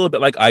little bit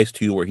like Ice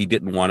too, where he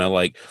didn't want to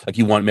like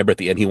he wanted. Remember at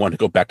the end, he wanted to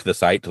go back to the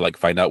site to like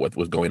find out what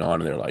was going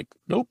on, and they're like,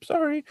 "Nope,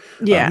 sorry."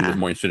 Yeah, he was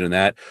more interested in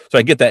that. So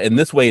I get that. In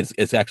this way,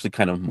 it's actually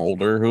kind of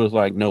Mulder who was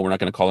like, "No, we're not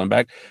going to call him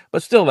back."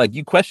 But still, like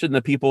you question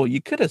the people,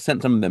 you could have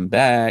sent some of them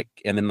back,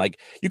 and then like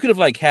you could have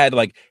like had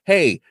like,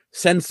 "Hey,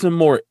 send some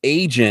more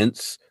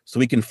agents so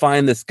we can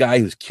find this guy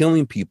who's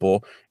killing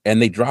people,"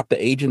 and they drop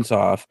the agents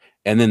off,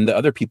 and then the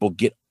other people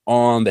get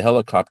on the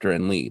helicopter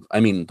and leave. I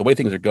mean, the way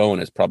things are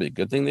going is probably a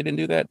good thing they didn't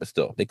do that, but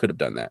still, they could have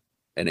done that.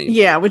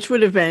 Yeah, which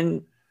would have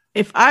been,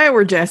 if I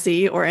were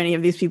Jesse or any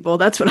of these people,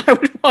 that's what I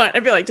would want.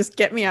 I'd be like, just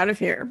get me out of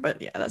here.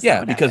 But yeah, that's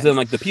because happens. Then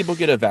like the people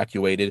get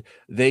evacuated,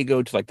 they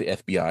go to like the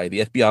FBI.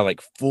 The FBI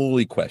like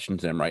fully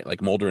questions them, right?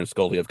 Like Mulder and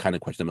Scully have kind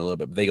of questioned them a little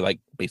bit, but they like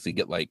basically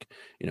get like,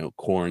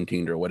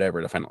 quarantined or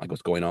whatever to find out like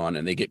what's going on,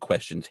 and they get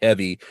questions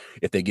heavy.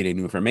 If they get any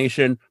new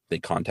information, they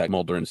contact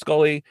Mulder and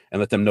Scully and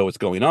let them know what's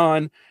going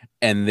on.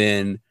 And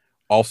then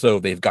also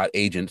they've got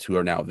agents who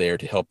are now there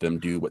to help them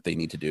do what they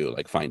need to do,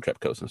 like find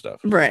Trepkos and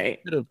stuff. Right.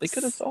 They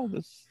could have solved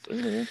this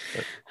earlier.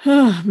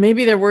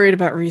 Maybe they're worried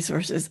about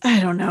resources. I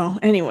don't know.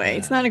 Anyway,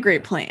 it's not a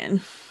great plan.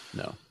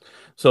 No.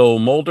 So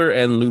Mulder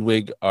and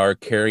Ludwig are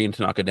carrying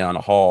Tanaka down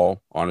a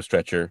hall on a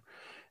stretcher,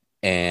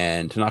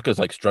 and Tanaka's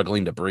like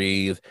struggling to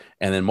breathe.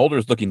 And then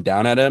Mulder's looking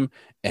down at him,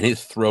 and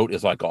his throat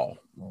is like all,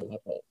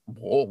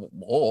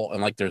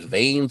 and like there's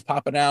veins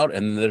popping out,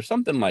 and there's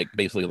something like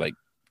basically like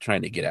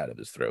trying to get out of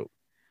his throat.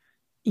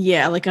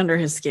 Yeah, like under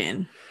his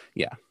skin.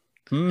 Yeah.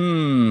 I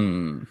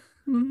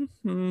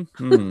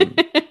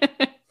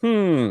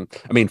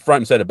mean,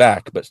 front instead of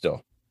back, but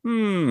still.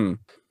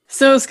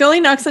 So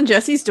Scully knocks on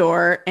Jesse's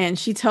door, and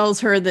she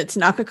tells her that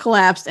Tanaka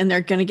collapsed and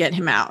they're going to get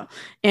him out.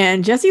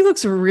 And Jesse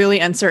looks really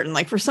uncertain.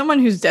 Like, for someone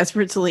who's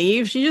desperate to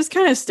leave, she just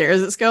kind of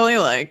stares at Scully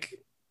like,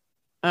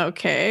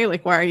 okay,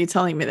 like, why are you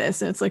telling me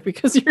this? And it's like,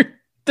 because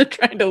they're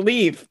trying to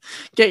leave.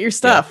 Get your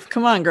stuff. Yeah.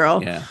 Come on,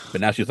 girl. Yeah. But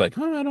now she's like,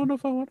 I don't know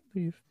if I want to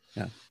leave.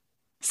 Yeah.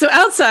 So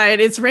outside,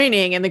 it's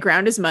raining and the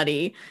ground is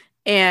muddy,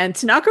 and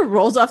Tanaka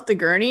rolls off the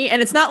gurney,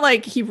 and it's not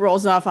like he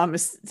rolls off on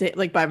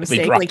by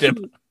mistake. Like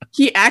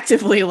he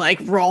actively like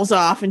rolls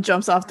off and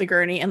jumps off the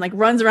gurney and like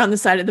runs around the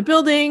side of the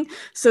building.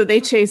 So they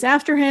chase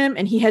after him,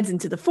 and he heads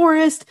into the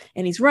forest,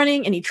 and he's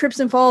running, and he trips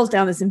and falls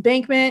down this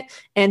embankment,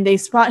 and they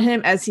spot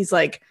him as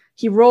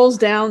he rolls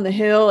down the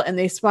hill, and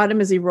they spot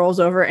him as he rolls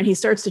over, and he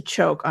starts to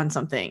choke on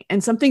something,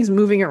 and something's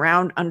moving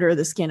around under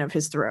the skin of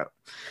his throat.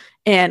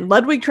 And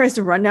Ludwig tries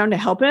to run down to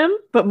help him,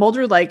 but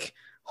Mulder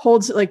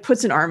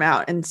puts an arm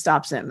out and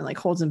stops him and like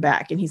holds him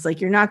back. And he's like,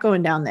 "You're not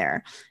going down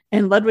there."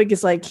 And Ludwig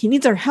is like, "He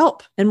needs our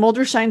help." And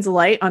Mulder shines a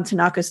light on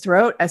Tanaka's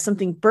throat as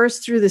something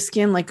bursts through the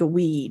skin like a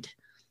weed.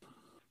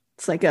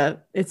 It's like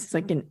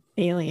an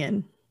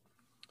alien.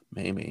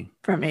 Maybe.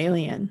 From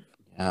Alien.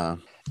 Yeah.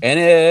 And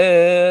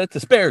it's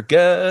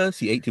asparagus.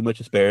 He ate too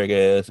much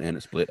asparagus and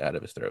it split out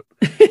of his throat.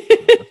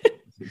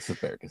 It's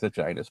asparagus, a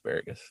giant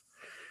asparagus.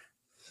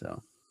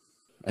 So.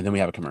 And then we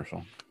have a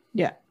commercial.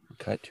 Yeah.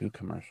 Cut to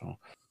commercial.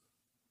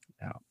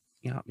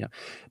 Yeah.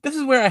 This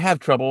is where I have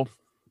trouble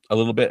a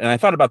little bit. And I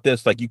thought about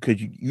this, like you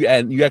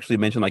actually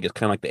mentioned like it's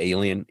kind of like the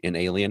alien in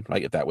Alien,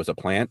 like if that was a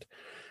plant.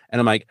 And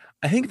I'm like,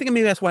 I think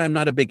maybe that's why I'm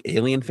not a big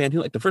Alien fan.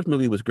 Like the first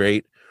movie was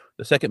great.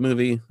 The second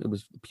movie,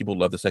 people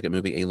love the second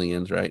movie,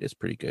 Aliens, right? It's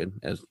pretty good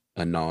it's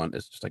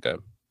just like a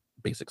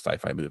basic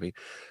sci-fi movie.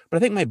 But I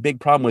think my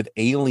big problem with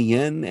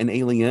Alien and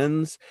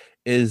Aliens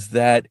is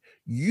that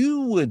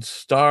you would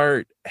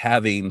start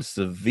having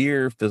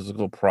severe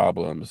physical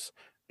problems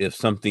if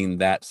something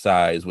that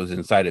size was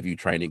inside of you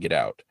trying to get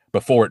out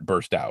before it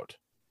burst out.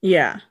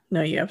 Yeah,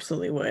 no, you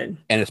absolutely would.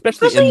 And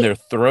especially in their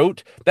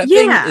throat, that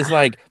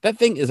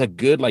thing is a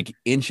good like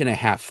inch and a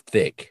half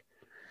thick,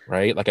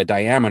 right? Like a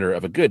diameter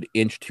of a good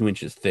inch, 2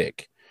 inches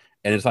thick.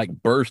 And it's like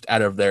burst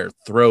out of their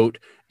throat.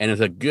 And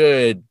it's a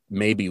good,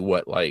 maybe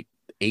what, like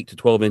 8 to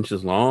 12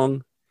 inches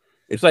long.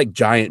 It's like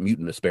giant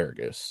mutant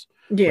asparagus.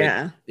 Which,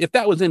 Yeah. if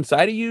that was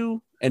inside of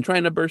you and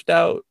trying to burst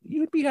out,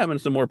 you'd be having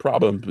some more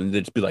problems and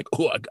they'd just be like,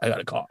 oh, I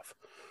got a cough.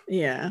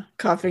 Yeah.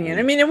 Coughing in.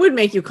 I mean, it would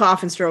make you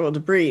cough and struggle to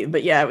breathe,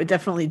 but yeah, it would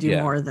definitely do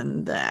Yeah. more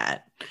than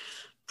that.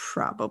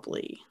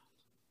 Probably.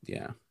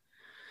 Yeah.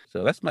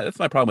 So that's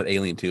my problem with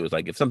Alien 2 is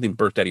like if something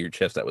burst out of your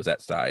chest that was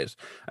that size.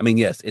 I mean,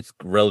 yes, it's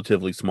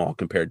relatively small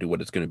compared to what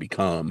it's going to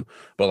become,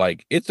 but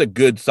like it's a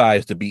good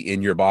size to be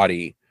in your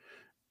body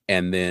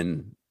and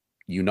then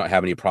you not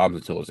have any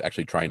problems until it's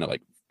actually trying to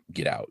like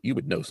get out. You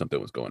would know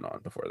something was going on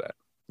before that.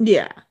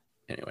 Yeah.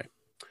 Anyway.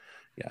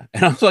 Yeah.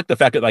 And I also like the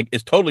fact that like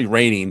it's totally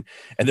raining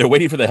and they're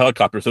waiting for the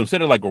helicopter. So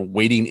instead of like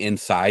waiting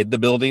inside the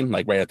building,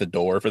 like right at the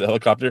door for the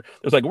helicopter, it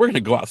was like, we're going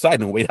to go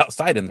outside and wait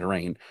outside in the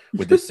rain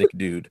with this sick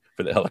dude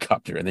for the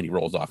helicopter. And then he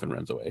rolls off and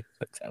runs away.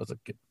 Like, that was a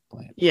good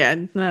plan. Yeah.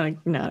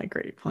 Not a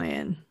great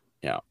plan.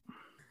 Yeah.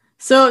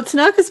 So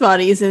Tanaka's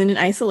body is in an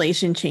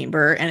isolation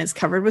chamber and it's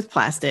covered with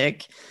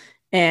plastic.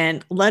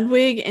 And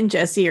Ludwig and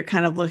Jesse are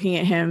kind of looking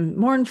at him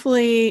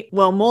mournfully.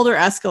 Well, Mulder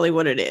asks Scully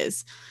what it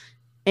is.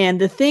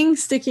 And the thing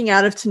sticking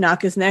out of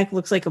Tanaka's neck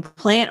looks like a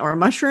plant or a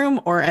mushroom,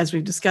 or as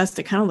we've discussed,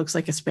 it kind of looks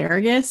like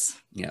asparagus.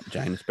 Yeah,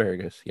 giant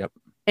asparagus. Yep.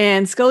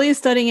 And Scully is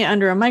studying it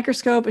under a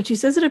microscope, and she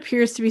says it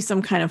appears to be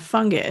some kind of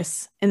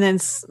fungus. And then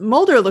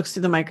Mulder looks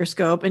through the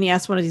microscope, and he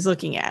asks what he's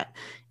looking at.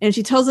 And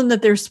she tells him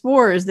that they're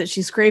spores that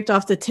she scraped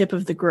off the tip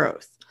of the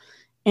growth.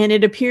 And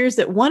it appears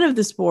that one of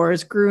the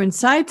spores grew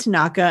inside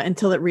Tanaka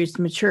until it reached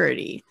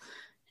maturity.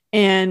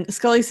 And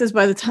Scully says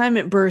by the time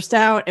it burst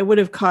out, it would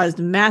have caused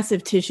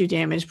massive tissue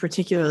damage,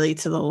 particularly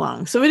to the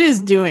lung. So it is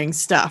doing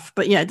stuff.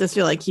 But yeah, it does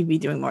feel like he'd be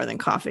doing more than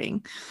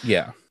coughing.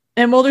 Yeah.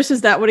 And Mulder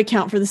says that would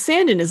account for the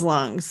sand in his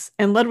lungs.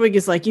 And Ludwig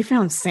is like, you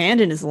found sand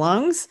in his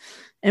lungs?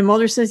 And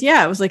Mulder says,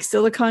 yeah, it was like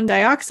silicon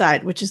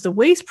dioxide, which is the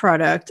waste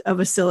product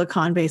of a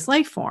silicon-based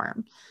life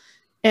form.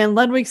 And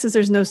Ludwig says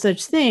there's no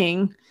such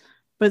thing.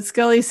 But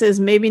Scully says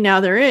maybe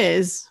now there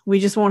is. We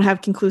just won't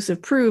have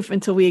conclusive proof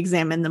until we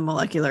examine the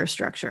molecular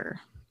structure.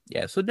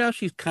 Yeah, so now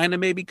she's kind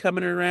of maybe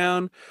coming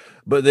around,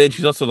 but then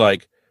she's also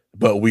like,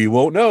 but we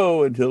won't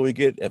know until we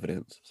get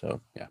evidence. So,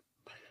 yeah.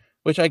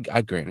 Which I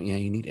grant, yeah,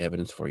 you need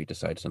evidence before you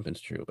decide something's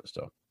true, but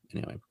still.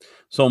 Anyway.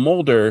 So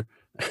Mulder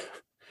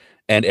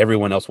and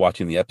everyone else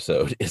watching the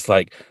episode is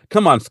like,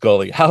 come on,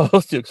 Scully, how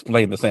else do you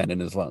explain the sand in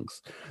his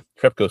lungs?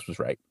 Trepkos was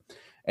right.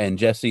 And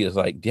Jesse is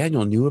like,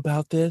 Daniel knew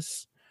about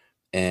this?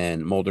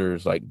 And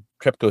Mulder's like,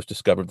 Trepkos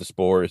discovered the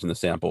spores in the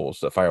samples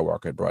that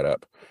Firewalker had brought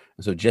up.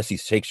 And so Jesse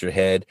shakes her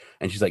head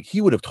and she's like, he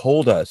would have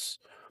told us.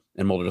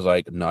 And Mulder's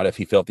like, not if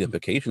he felt the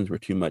implications were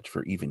too much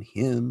for even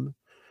him,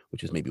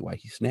 which is maybe why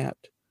he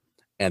snapped.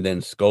 And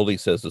then Scully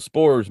says the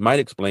spores might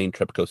explain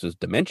Trepkos's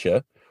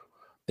dementia.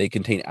 They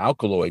contain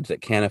alkaloids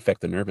that can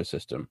affect the nervous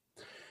system.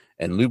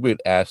 And Ludwig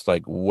asked,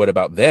 like, what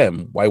about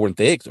them? Why weren't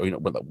they,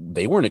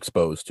 they weren't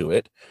exposed to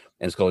it.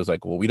 And Scully's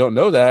like, well, we don't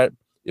know that.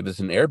 If it's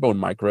an airborne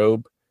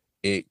microbe,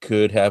 it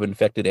could have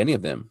infected any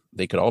of them.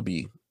 They could all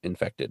be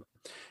infected.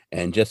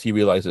 And Jesse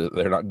realizes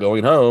they're not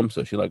going home.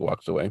 So she like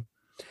walks away.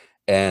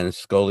 And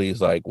Scully's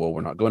like, well,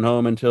 we're not going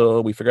home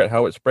until we figure out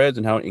how it spreads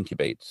and how it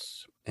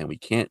incubates. And we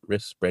can't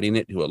risk spreading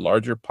it to a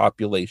larger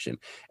population.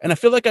 And I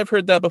feel like I've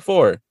heard that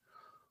before.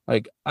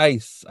 Like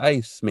ice,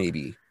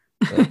 maybe.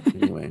 But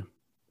anyway.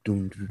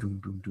 No,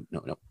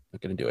 not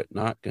going to do it.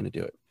 Not going to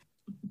do it.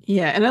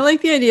 Yeah, and I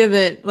like the idea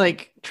that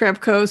like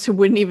Trepkos, who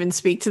wouldn't even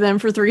speak to them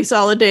for 3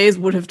 solid days,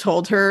 would have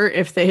told her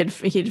if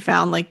he'd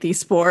found like these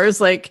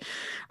spores. Like,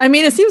 I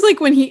mean, it seems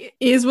like when he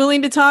is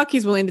willing to talk,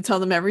 he's willing to tell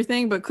them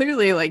everything. But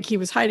clearly, like he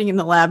was hiding in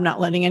the lab,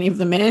 not letting any of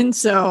them in.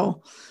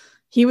 So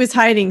he was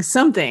hiding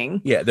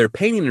something. Yeah, they're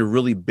painting a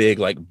really big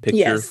like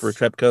picture for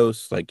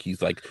Trepkos. Like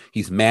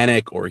he's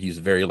manic or he's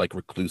very like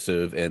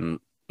reclusive and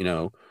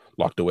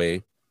locked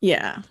away.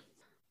 Yeah.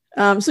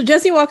 So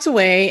Jesse walks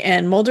away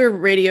and Mulder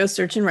radios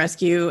search and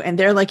rescue, and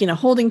they're like in a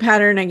holding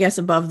pattern, I guess,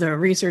 above the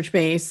research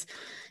base.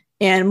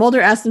 And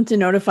Mulder asks them to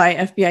notify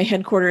FBI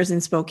headquarters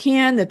in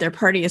Spokane that their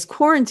party is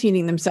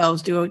quarantining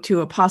themselves due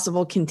to a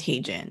possible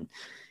contagion.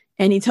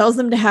 And he tells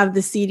them to have the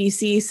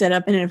CDC set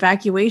up an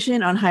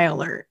evacuation on high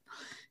alert.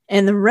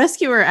 And the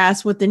rescuer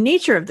asks what the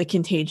nature of the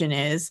contagion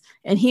is,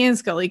 and he and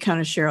Scully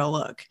kind of share a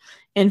look.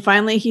 And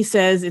finally, he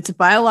says it's a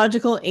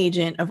biological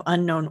agent of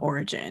unknown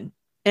origin.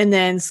 And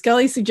then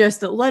Scully suggests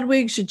that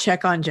Ludwig should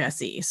check on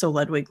Jesse, so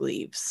Ludwig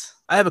leaves.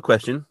 I have a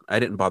question. I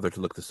didn't bother to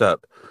look this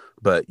up,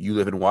 but you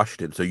live in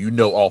Washington, so you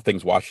know all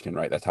things Washington,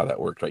 right? That's how that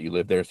works, right? You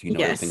live there, so you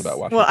know everything about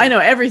Washington. Well, I know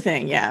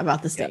everything,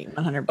 about the state,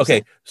 100%.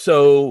 Okay,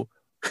 so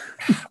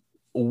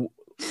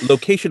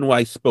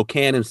location-wise,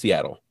 Spokane and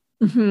Seattle.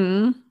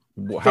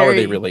 Mm-hmm. How are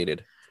they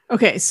related?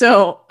 Okay,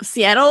 so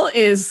Seattle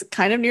is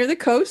kind of near the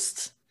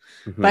coast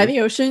by the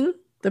ocean,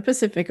 the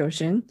Pacific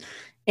Ocean.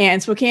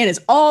 And Spokane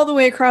is all the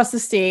way across the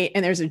state,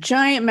 and there's a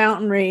giant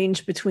mountain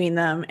range between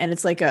them, and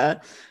it's like a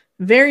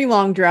very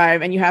long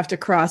drive, and you have to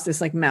cross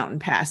this like mountain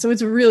pass. So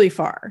it's really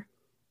far.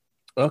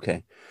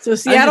 Okay. So I'm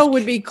Seattle just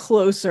would be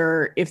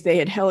closer if they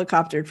had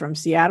helicoptered from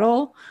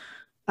Seattle.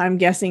 I'm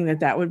guessing that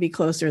that would be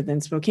closer than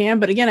Spokane.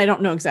 But again, I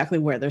don't know exactly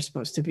where they're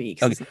supposed to be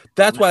because okay. it's not Google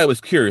That's why I Maps.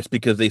 was curious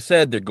because they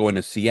said they're going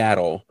to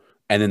Seattle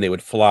and then they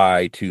would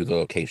fly to the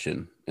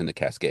location in the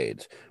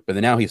Cascades. But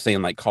then now he's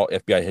saying like call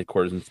FBI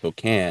headquarters in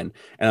Spokane,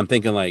 and I'm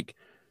thinking like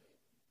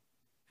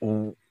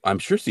I'm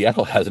sure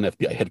Seattle has an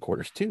FBI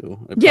headquarters too.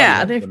 It probably Yeah,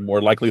 has they've one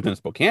more likely than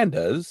Spokane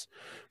does,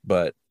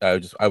 but I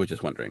was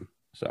just wondering.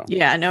 So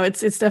yeah, no,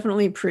 it's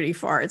definitely pretty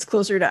far. It's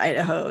closer to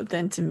Idaho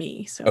than to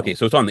me. okay, So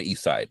so it's on the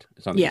east side.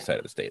 It's on the yeah. east side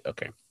of the state.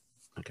 Okay,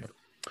 okay.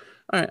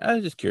 All right. I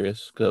was just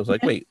curious because I was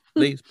like, Yeah. wait,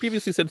 they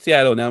previously said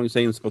Seattle, now he's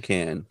saying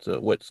Spokane. So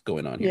what's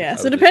going on here? Yeah. I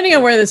So was just depending on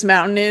curious. where this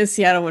mountain is,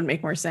 Seattle would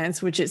make more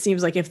sense, which it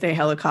seems like if they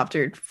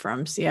helicoptered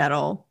from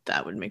Seattle,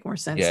 that would make more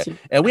sense Yeah, too.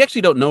 and we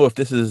actually don't know if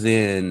this is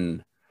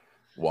in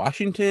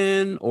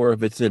Washington or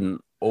if it's in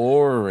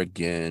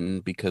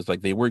Oregon because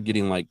like they were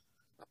getting like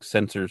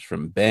sensors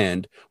from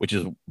Bend, which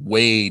is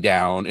way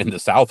down in the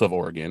south of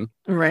Oregon.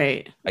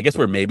 Right. I guess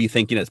we're maybe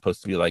thinking it's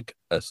supposed to be like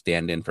a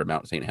stand-in for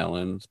Mount St.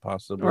 Helens, Or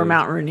possibly.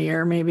 Mount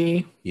Rainier,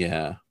 maybe.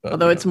 Yeah, but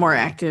Although we it's don't more know.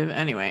 active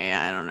anyway.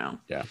 Yeah, I don't know.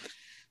 Yeah.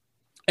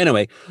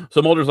 Anyway,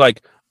 so Mulder's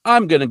like,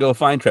 I'm gonna go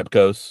find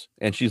Trepkos,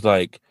 and she's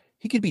like,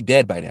 he could be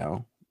dead by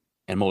now.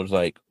 And Mulder's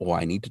like, well,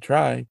 I need to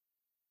try.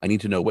 I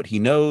need to know what he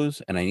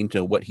knows, and I need to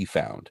know what he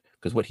found,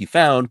 because what he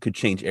found could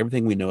change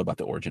everything we know about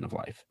the origin of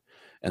life.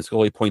 And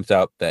Scully points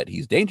out that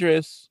he's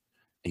dangerous.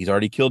 He's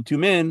already killed 2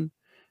 men.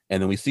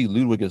 And then we see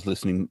Ludwig is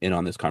listening in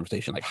on this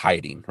conversation, like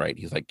hiding, right?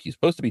 He's like, he's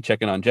supposed to be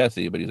checking on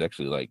Jesse, but he's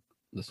actually like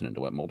listening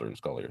to what Mulder and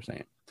Scully are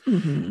saying.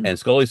 Hmm. And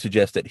Scully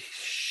suggests that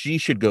she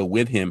should go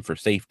with him for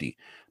safety,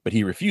 but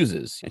he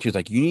refuses. And she's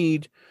like, you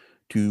need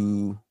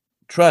to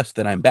trust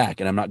that I'm back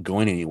and I'm not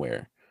going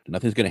anywhere.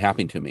 Nothing's going to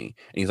happen to me.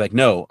 And he's like,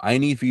 no, I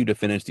need for you to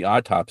finish the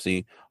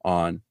autopsy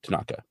on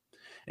Tanaka. And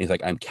he's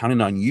like, I'm counting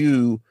on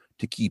you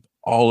to keep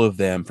all of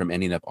them from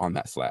ending up on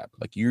that slab.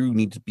 Like, you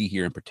need to be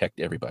here and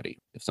protect everybody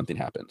if something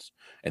happens.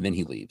 And then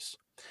he leaves.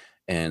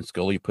 And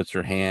Scully puts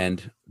her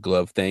hand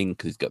glove thing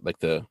because he's got like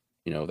the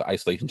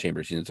isolation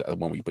chamber. She's the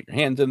one where you put your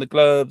hands in the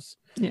gloves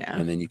Yeah.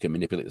 and then you can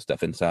manipulate the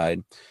stuff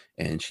inside.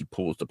 And she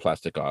pulls the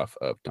plastic off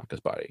of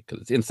Tanaka's body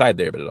because it's inside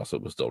there, but it also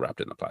was still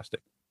wrapped in the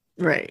plastic.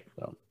 Right.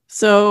 So,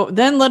 So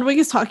then Ludwig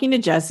is talking to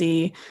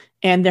Jesse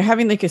and they're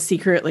having like a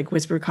secret, like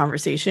whispered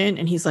conversation.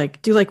 And he's like,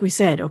 do like we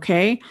said,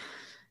 okay?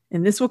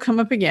 And this will come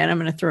up again. I'm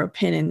going to throw a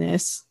pin in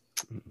this.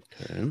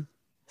 okay.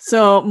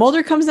 So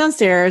Mulder comes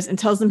downstairs and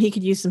tells them he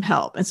could use some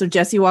help. And so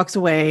Jesse walks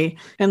away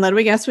and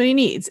Ludwig asks what he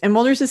needs. And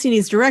Mulder says he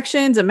needs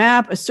directions, a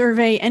map, a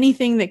survey,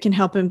 anything that can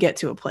help him get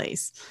to a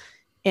place.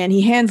 And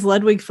he hands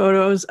Ludwig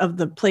photos of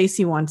the place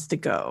he wants to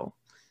go.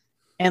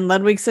 And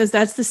Ludwig says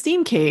that's the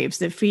steam caves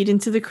that feed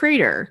into the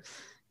crater.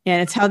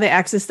 And it's how they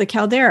access the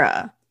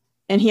caldera.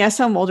 And he asks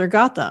how Mulder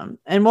got them.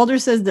 And Mulder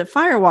says that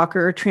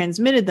Firewalker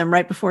transmitted them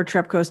right before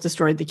Trepkos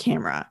destroyed the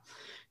camera.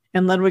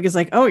 And Ludwig is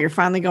like, oh, you're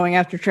finally going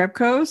after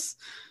Trepkos?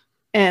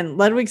 And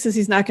Ludwig says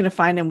he's not going to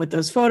find him with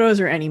those photos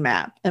or any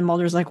map. And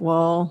Mulder's like,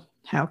 well,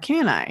 how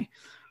can I?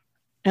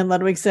 And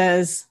Ludwig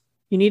says,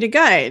 you need a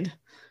guide.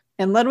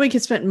 And Ludwig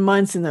has spent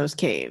months in those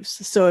caves.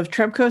 So if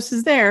Trepkos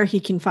is there, he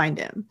can find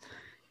him.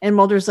 And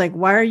Mulder's like,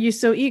 why are you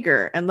so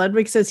eager? And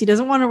Ludwig says he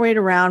doesn't want to wait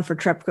around for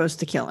Trepkos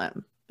to kill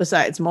him.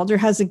 Besides, Mulder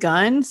has a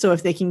gun. So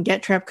if they can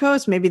get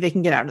Trepkos, maybe they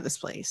can get out of this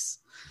place.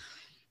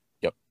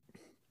 Yep.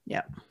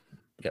 Yep.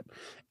 Yep.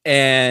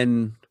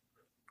 And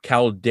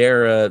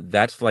caldera,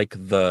 that's like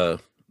the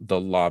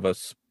lava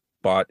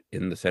spot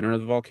in the center of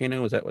the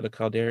volcano. Is that what a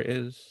caldera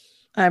is?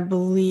 I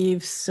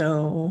believe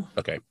so.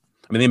 Okay.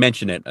 I mean, they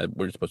mention it.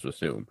 We're supposed to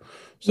assume.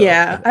 So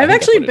Yeah, I I've think that's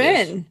actually what it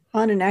is. been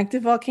on an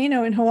active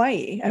volcano in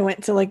Hawaii. I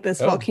went to like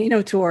this Oh,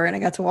 volcano tour and I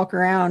got to walk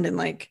around and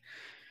like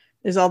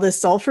there's all this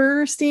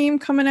sulfur steam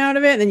coming out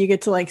of it. And then you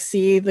get to like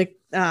see you get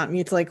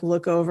to like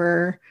look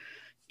over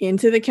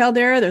into the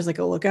caldera. There's like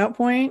a lookout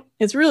point.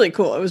 It's really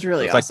cool. It was so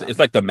really it's awesome.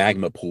 like the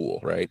magma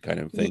pool, right? Kind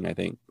of Y- thing, I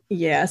think.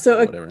 Yeah,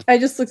 so Whatever. I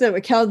just looked at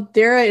a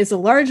caldera is a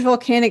large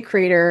volcanic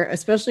crater,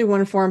 especially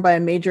one formed by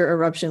a major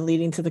eruption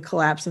leading to the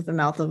collapse of the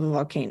mouth of a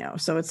volcano.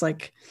 So it's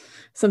like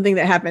something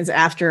that happens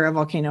after a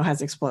volcano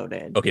has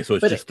exploded. Okay, so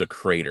it's But just the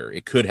crater.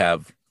 It could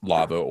have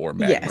lava or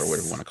magma or whatever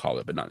you want yes. to call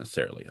it, but not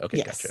necessarily. Okay,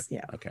 gotcha. Yes.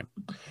 Yeah. Okay.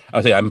 I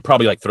would say I'm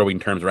probably like throwing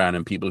terms around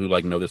and people who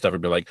like know this stuff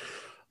would be like,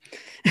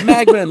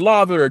 magma and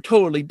lava are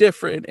totally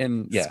different.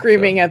 And yeah, so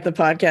Screaming at the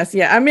podcast.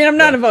 Yeah. I mean, I'm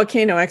not yeah. a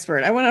volcano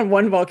expert. I went on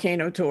one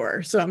volcano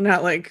tour, so I'm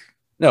not like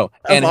No,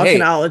 a and hey,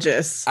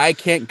 volcanologist. I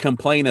can't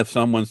complain if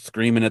someone's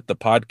screaming at the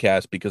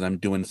podcast because I'm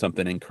doing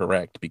something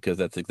incorrect because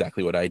that's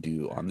exactly what I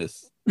do on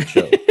this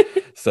show.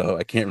 So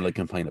I can't really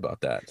complain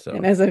about that. And So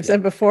as I've yeah.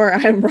 said before,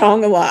 I'm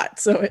wrong a lot,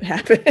 so it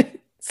happens.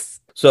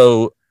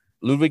 So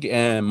Ludwig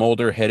and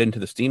Mulder head into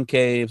the steam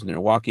caves and they're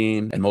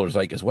walking. And Mulder's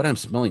like, is what I'm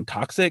smelling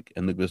toxic?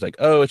 And Ludwig's like,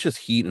 oh, it's just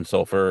heat and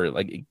sulfur.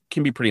 Like, it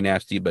can be pretty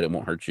nasty, but it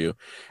won't hurt you.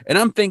 And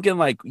I'm thinking,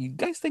 like, you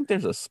guys think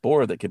there's a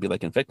spore that could be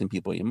like infecting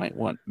people? You might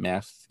want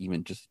masks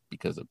even just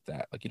because of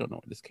that. Like, you don't know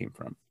where this came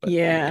from. But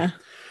anyway. Yeah.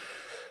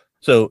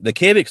 So the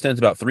cave extends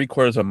about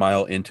 3/4 of a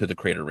mile into the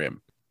crater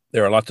rim.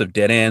 There are lots of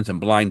dead ends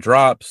and blind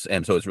drops,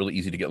 and so it's really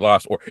easy to get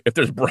lost. Or if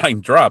there's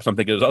blind drops, I'm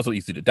thinking it's also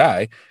easy to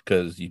die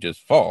because you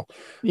just fall.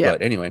 Yeah.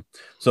 But anyway,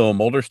 so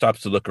Mulder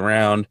stops to look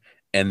around,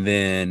 and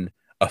then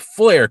a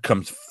flare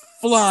comes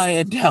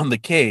flying down the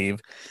cave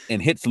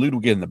and hits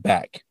Ludwig in the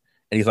back.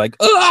 And he's like,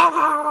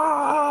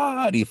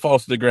 ah! And he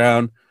falls to the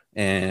ground,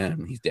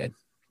 and he's dead.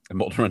 And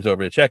Mulder runs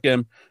over to check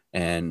him,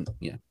 and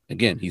yeah,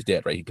 again, he's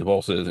dead, right? He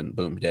convulses, and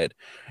boom, dead.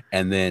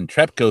 And then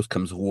Trepkos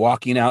comes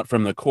walking out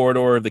from the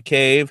corridor of the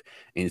cave,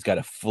 and he's got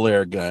a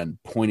flare gun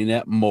pointing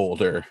at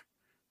Mulder.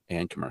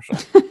 And commercial.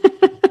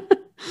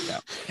 Yeah.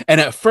 And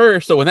at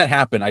first, so when that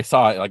happened, I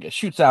saw it, like it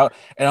shoots out,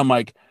 and I'm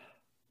like,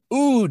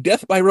 ooh,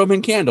 death by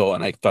Roman candle.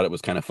 And I thought it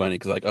was kind of funny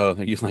because, like, oh,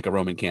 they're using like a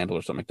Roman candle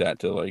or something like that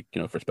to, like,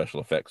 for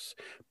special effects.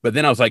 But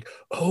then I was like,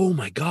 oh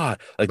my God,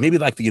 like maybe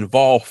like the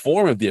involved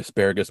form of the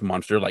asparagus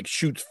monster like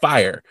shoots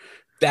fire.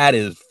 That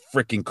is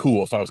freaking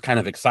cool. So I was kind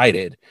of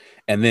excited.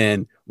 And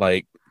then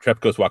like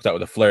Trepkos walked out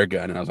with a flare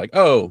gun, and I was like,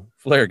 oh,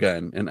 flare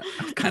gun. And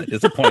I was kind of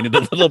disappointed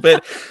a little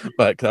bit,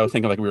 but because I was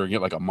thinking like we were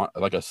getting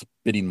like a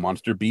spitting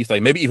monster beast,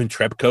 like maybe even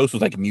Trepkos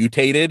was like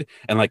mutated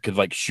and like could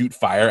like shoot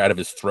fire out of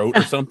his throat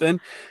or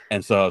something.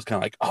 And so I was kind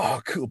of like,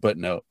 oh, cool, but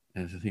no,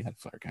 he had a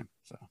flare gun.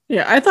 So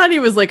Yeah, I thought he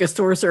was like a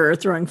sorcerer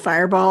throwing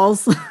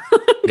fireballs.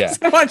 yeah,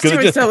 I watched too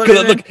much it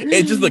television.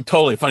 it just looked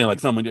totally funny.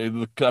 Like someone,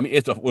 I mean,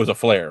 it was a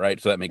flare,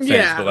 right? So that makes sense.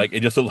 Yeah. But like it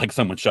just looked like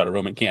someone shot a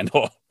Roman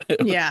candle.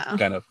 Yeah.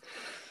 Kind of.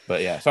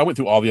 But yeah, so I went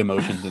through all the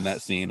emotions in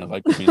that scene of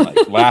like between like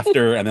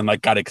laughter and then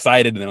like got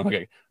excited, and then I'm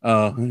like,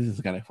 oh, this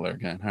is kind of flare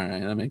gun. All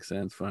right, that makes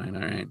sense. Fine.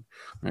 All right,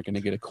 we're not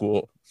gonna get a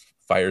cool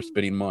fire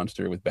spitting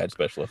monster with bad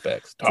special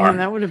effects. Damn,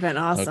 that would have been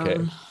awesome.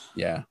 Okay.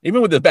 Yeah,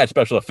 even with the bad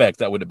special effects,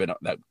 that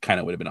kind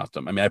of would have been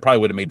awesome. I mean, I probably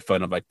would have made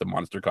fun of like the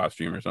monster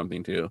costume or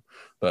something too,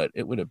 but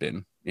it would have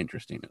been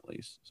interesting at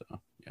least. So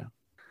yeah.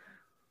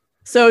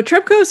 So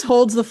Trepkos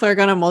holds the flare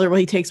gun on Mulder while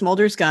he takes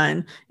Mulder's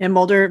gun, and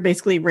Mulder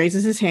basically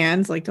raises his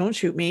hands like, don't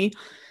shoot me.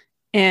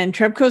 And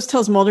Trepkos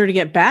tells Mulder to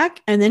get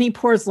back, and then he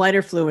pours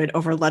lighter fluid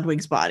over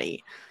Ludwig's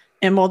body.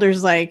 And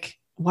Mulder's like,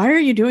 why are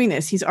you doing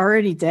this? He's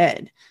already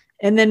dead.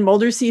 And then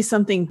Mulder sees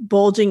something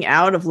bulging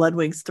out of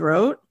Ludwig's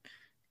throat.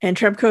 And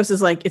Trepkos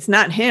is like, it's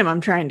not him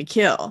I'm trying to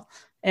kill.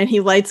 And he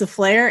lights a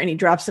flare and he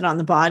drops it on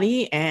the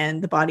body,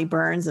 and the body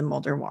burns, and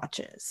Mulder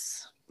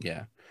watches.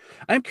 Yeah.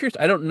 I'm curious.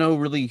 I don't know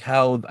really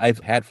how I've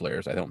had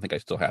flares. I don't think I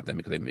still have them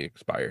because they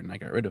expired and I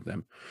got rid of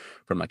them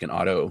from like an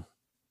auto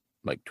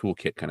like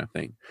toolkit kind of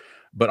thing.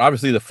 But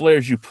obviously the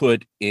flares you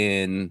put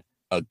in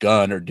a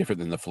gun are different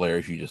than the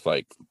flares you just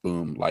like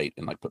boom light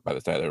and like put by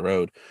the side of the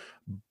road.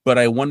 But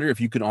I wonder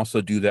if you can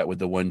also do that with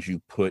the ones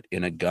you put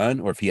in a gun,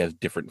 or if he has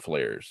different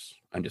flares.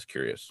 I'm just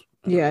curious.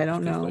 I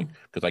don't know.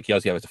 Because like he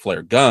also has a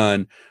flare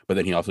gun, but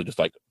then he also just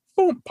like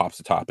boom pops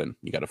the top and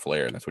you got a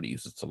flare, and that's what he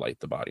uses to light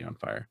the body on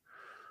fire.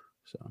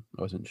 So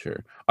I wasn't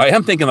sure. I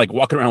am thinking like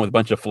walking around with a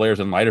bunch of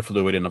flares and lighter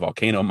fluid in a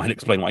volcano might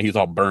explain why he's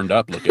all burned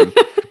up looking,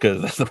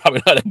 because that's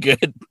probably not a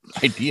good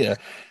idea.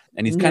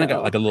 And he's kind of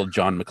got like a little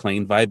John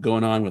McClane vibe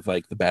going on with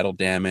like the battle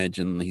damage,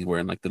 and he's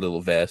wearing like the little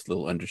vest,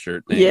 little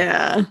undershirt thing.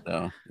 Yeah.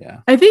 So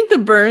yeah. I think the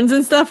burns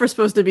and stuff are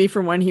supposed to be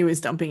from when he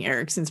was dumping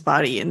Erickson's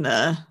body in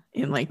the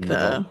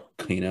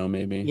volcano,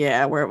 maybe.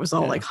 Yeah, where it was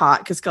all like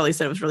hot, because Scully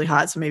said it was really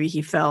hot, so maybe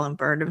he fell and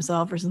burned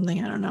himself or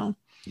something. I don't know.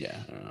 Yeah,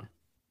 I don't know.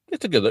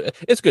 It's a good look.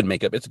 It's good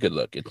makeup. It's a good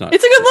look. It's a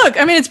good look.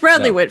 I mean, it's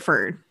Bradley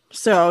Whitford,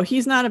 so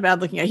he's not a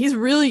bad looking guy. He's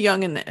really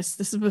young in this.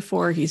 This is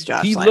before he's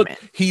Josh Lyman.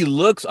 He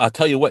looks, I'll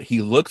tell you what,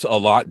 he looks a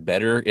lot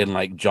better in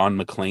like John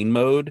McClane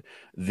mode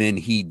than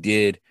he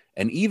did,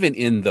 and even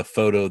in the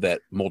photo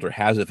that Mulder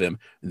has of him,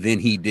 than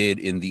he did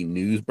in the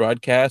news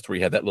broadcast where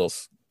he had that little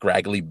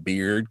scraggly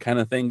beard kind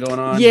of thing going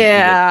on.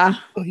 Yeah.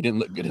 He didn't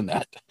look good in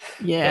that.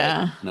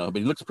 Yeah. But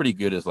he looks pretty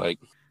good as like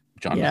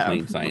John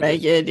McClane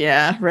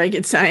scientist.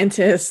 Ragged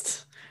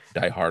scientist.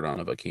 Die hard on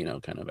a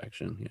volcano kind of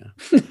action.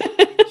 Yeah.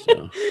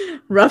 So.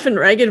 Rough and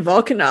ragged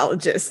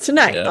volcanologist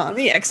tonight on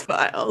the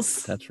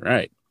X-Files. That's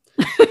right.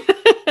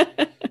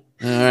 All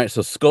right.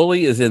 So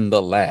Scully is in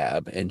the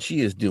lab and she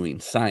is doing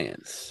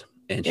science,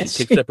 and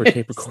she picks up her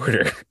tape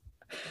recorder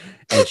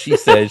and she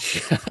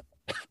says,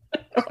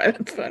 oh,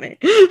 that's funny.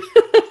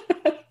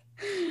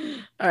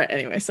 All right.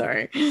 Anyway,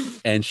 sorry.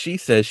 And she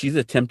says she's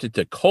attempted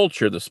to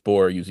culture the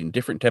spore using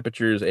different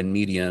temperatures and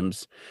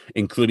mediums,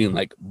 including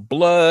like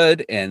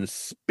blood and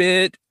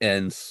spit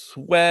and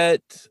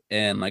sweat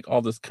and like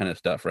all this kind of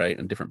stuff, right?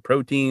 And different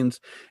proteins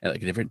and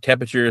like different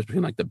temperatures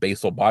between like the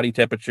basal body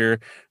temperature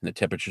and the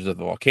temperatures of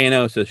the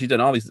volcano. So she's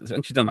done all these,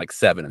 and she's done like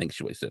 7, I think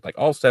she wasted like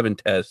all 7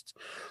 tests.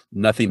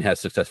 Nothing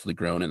has successfully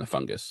grown in the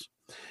fungus.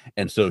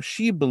 And so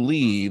she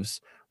believes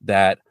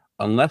that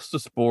unless the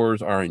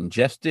spores are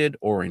ingested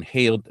or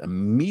inhaled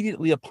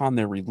immediately upon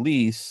their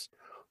release,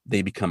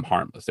 they become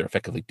harmless. They're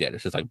effectively dead.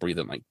 It's just like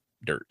breathing like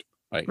dirt,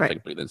 right? It's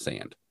like breathing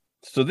sand.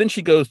 So then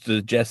she goes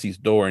to Jesse's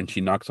door and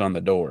she knocks on the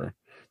door,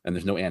 and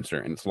there's no answer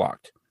and it's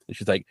locked. And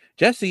she's like,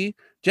 Jesse.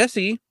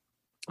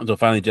 And so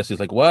finally Jesse's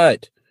like,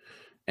 what?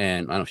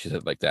 And I don't know if she said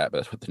it like that, but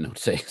that's what the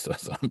notes say. So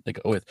that's what I'm going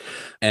to go with.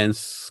 And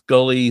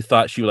Scully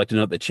thought she would like to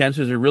know the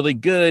chances are really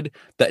good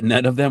that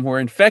none of them were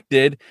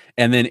infected.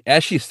 And then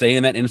as she's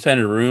saying that inside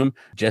of the room,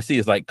 Jessie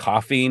is like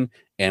coughing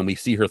and we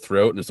see her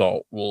throat and it's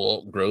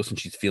all gross and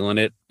she's feeling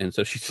it. And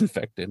so she's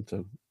infected.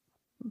 So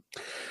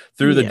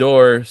through the Yeah.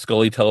 door,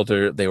 Scully tells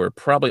her they were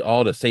probably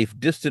all at a safe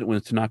distance when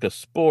Tanaka's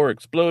spore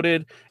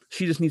exploded.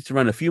 She just needs to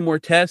run a few more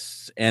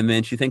tests, and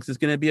then she thinks it's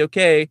going to be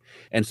okay.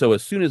 And so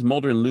as soon as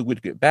Mulder and Lou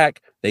would get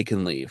back, they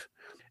can leave.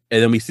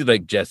 And then we see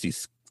like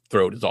Jesse's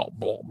throat is all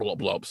blah, blah,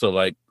 blah. So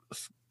like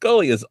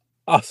Scully is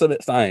awesome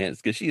at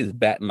science because she is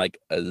batting like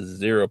a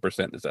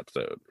 0% this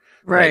episode.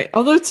 Right. Like,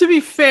 Although to be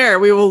fair,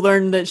 we will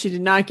learn that she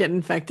did not get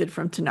infected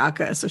from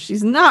Tanaka, so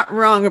she's not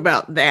wrong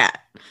about that.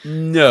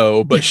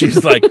 no, but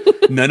she's like,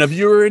 none of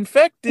you are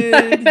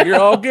infected. You're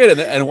all good.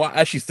 And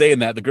as she's saying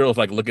that, the girl's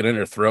like looking in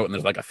her throat and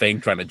there's like a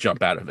thing trying to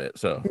jump out of it.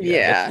 So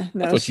Yeah, that's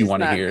no, what you she's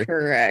want to not hear.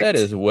 correct. That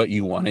is what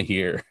you want to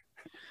hear.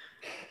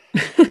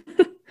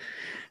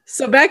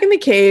 So back in the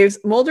caves,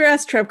 Mulder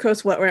asks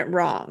Trepkos what went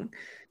wrong.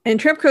 And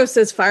Trepkos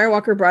says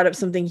Firewalker brought up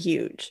something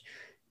huge.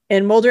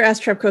 And Mulder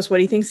asks Trepkos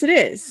what he thinks it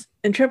is.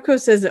 And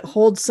Trepkos says it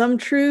holds some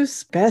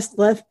truths best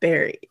left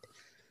buried.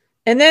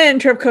 And then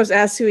Trepkos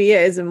asks who he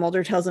is, and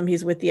Mulder tells him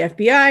he's with the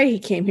FBI. He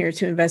came here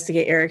to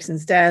investigate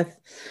Erickson's death.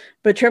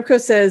 But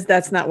Trepkos says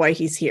that's not why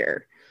he's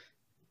here.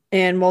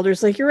 And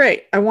Mulder's like, you're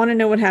right. I want to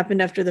know what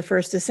happened after the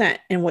first descent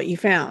and what you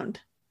found.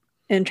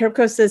 And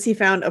Trepkos says he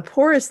found a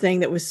porous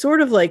thing that was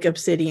sort of like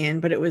obsidian,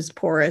 but it was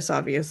porous,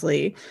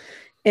 obviously.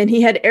 And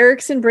he had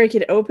Erickson break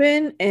it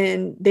open,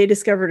 and they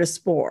discovered a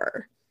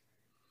spore.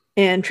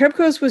 And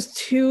Trepkos was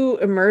too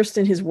immersed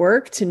in his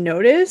work to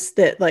notice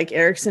that, like,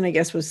 Erickson, I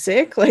guess, was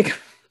sick. Like,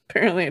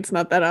 apparently it's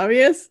not that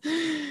obvious.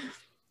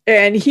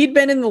 And he'd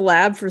been in the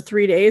lab for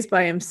 3 days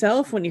by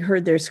himself when he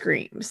heard their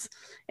screams.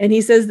 And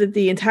he says that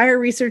the entire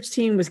research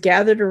team was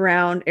gathered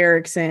around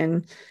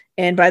Erickson.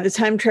 And by the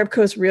time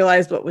Trepkos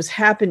realized what was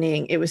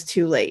happening, it was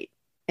too late.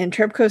 And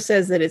Trepkos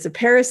says that it's a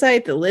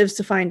parasite that lives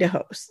to find a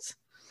host.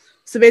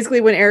 So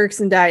basically, when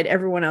Erickson died,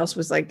 everyone else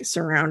was like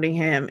surrounding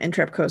him, and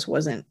Trepkos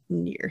wasn't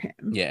near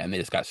him. Yeah, and they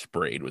just got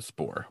sprayed with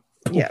spore.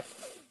 Yeah.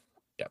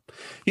 Yeah.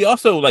 He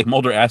also, like,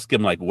 Mulder asked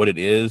him like what it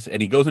is,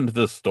 and he goes into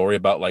this story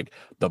about like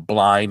the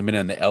blind man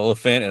and the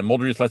elephant, and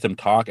Mulder just lets him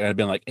talk, and I've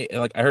been like, hey,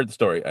 like, I heard the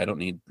story. I don't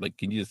need, like,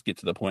 can you just get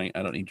to the point?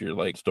 I don't need your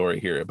like story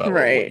here about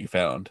what you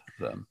found.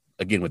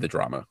 Again, with the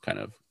drama kind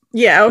of.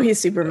 Yeah. Oh, he's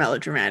super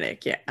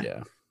melodramatic. Yeah.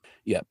 Yeah.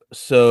 Yep.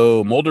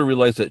 So Mulder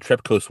realized that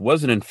Trepkos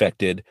wasn't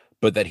infected,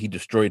 but that he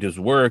destroyed his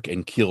work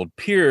and killed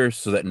Pierce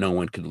so that no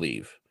one could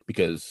leave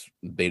because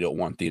they don't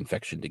want the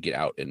infection to get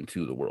out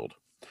into the world.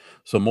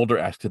 So Mulder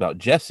asked about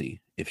Jessie,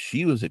 if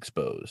she was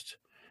exposed.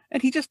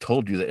 And he just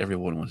told you that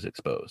everyone was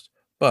exposed.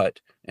 But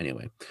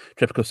anyway,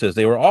 Trepkos says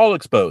they were all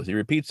exposed. He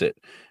repeats it.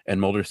 And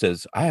Mulder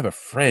says, I have a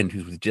friend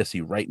who's with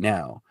Jessie right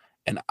now,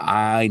 and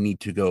I need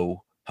to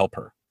go help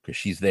her because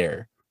she's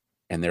there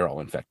and they're all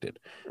infected.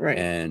 Right.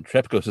 And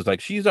Trepkos is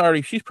like, she's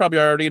probably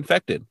already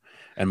infected.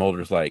 And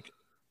Mulder's like,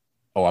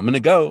 oh, I'm going to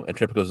go. And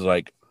Trepkos is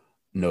like,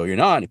 no, you're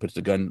not. And he puts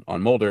the gun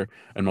on Mulder.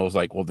 And Mulder's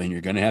like, well, then you're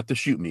going to have to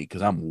shoot me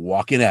because I'm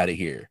walking out of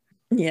here.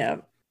 Yeah.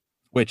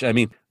 Which, I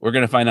mean, we're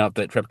going to find out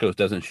that Trepkos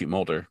doesn't shoot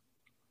Mulder.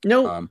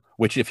 Nope.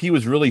 Which, if he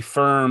was really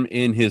firm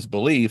in his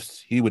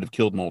beliefs, he would have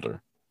killed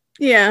Mulder.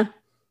 Yeah.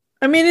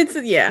 I mean,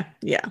 yeah.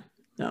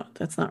 No,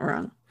 that's not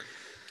wrong.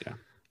 Yeah.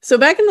 So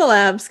back in the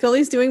lab,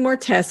 Scully's doing more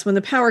tests when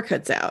the power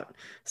cuts out.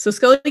 So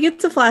Scully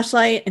gets a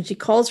flashlight and she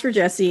calls for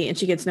Jessie and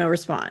she gets no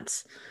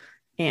response.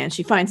 And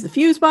she finds the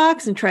fuse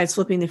box and tries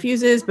flipping the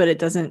fuses, but it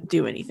doesn't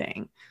do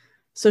anything.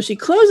 So she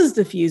closes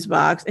the fuse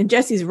box and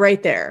Jessie's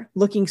right there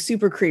looking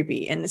super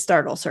creepy and it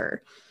startles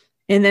her.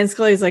 And then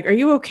Scully's like, are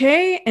you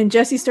okay? And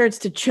Jessie starts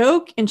to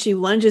choke and she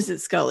lunges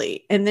at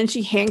Scully and then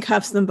she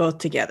handcuffs them both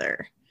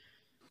together.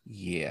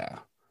 Yeah.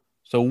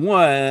 So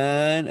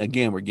one,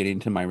 again, we're getting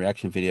to my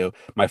reaction video.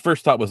 My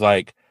first thought was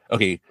like,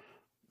 okay,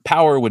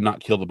 power would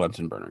not kill the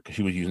Bunsen burner because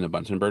she was using the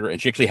Bunsen burner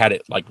and she actually had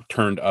it like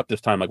turned up this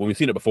time. Like when we've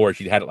seen it before,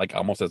 she had it like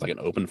almost as like an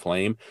open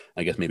flame.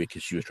 I guess maybe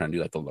because she was trying to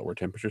do like the lower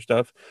temperature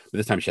stuff. But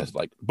this time she has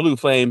like blue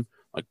flame,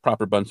 like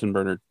proper Bunsen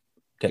burner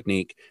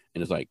technique,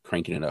 and is like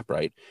cranking it up,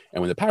 right?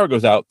 And when the power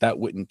goes out, that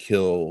wouldn't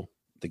kill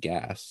the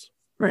gas.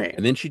 Right.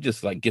 And then she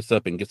just like gets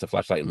up and gets a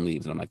flashlight and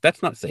leaves. And I'm like,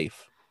 that's not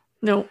safe.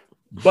 No.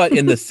 But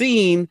in the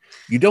scene,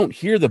 you don't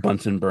hear the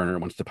Bunsen burner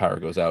once the power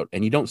goes out,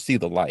 and you don't see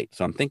the light.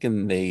 So I'm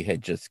thinking they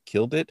had just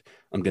killed it.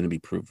 I'm going to be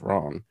proved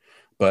wrong.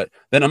 But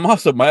then my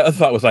other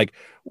thought was like,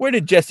 where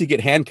did Jessie get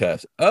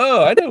handcuffs?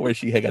 Oh, I know where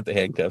she had got the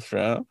handcuffs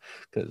from,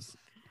 because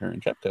her and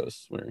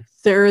Trepkos were.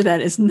 Sir, that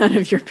is none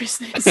of your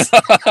business.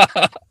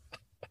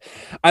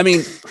 I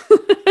mean,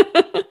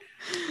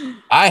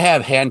 I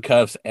have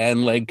handcuffs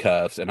and leg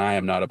cuffs, and I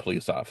am not a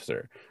police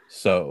officer.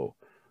 So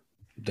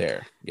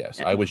there,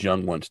 yes, I was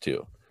young once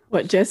too.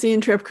 What Jessie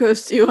and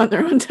Trepkos do on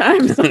their own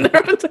time is on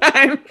their own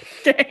time.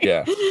 Okay.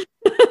 Yeah.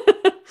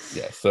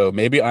 Yeah. So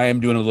maybe I am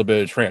doing a little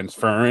bit of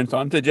transference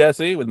onto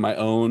Jessie with my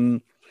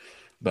own.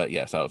 But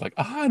yes, I was like,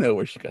 I know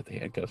where she got the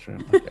handcuffs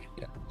from. Okay.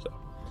 Yeah. So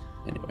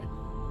anyway.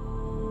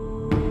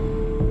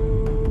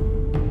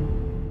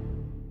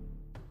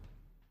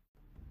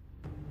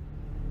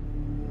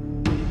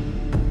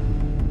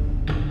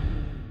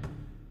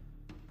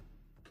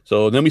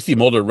 So then we see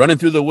Mulder running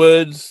through the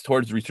woods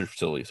towards the research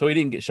facility. So he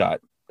didn't get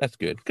shot. That's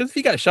good. Because if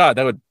he got shot,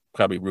 that would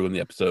probably ruin the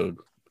episode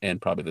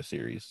and probably the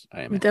series.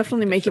 I imagine.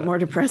 Definitely make it more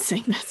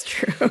depressing. That's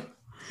true.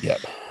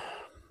 Yep.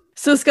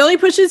 So Scully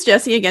pushes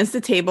Jesse against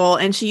the table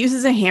and she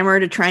uses a hammer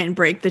to try and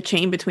break the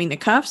chain between the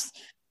cuffs.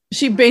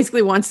 She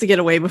basically wants to get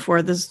away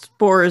before the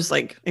spores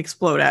like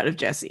explode out of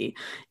Jesse,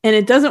 and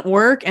it doesn't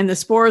work. And the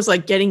spores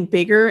like getting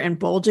bigger and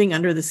bulging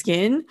under the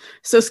skin.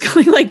 So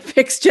Scully like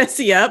picks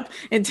Jesse up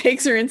and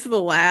takes her into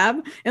the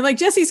lab. And like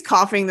Jesse's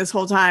coughing this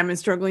whole time and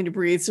struggling to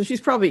breathe. So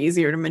she's probably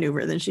easier to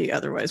maneuver than she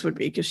otherwise would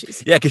be because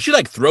she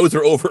like throws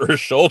her over her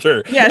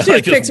shoulder. Yeah, she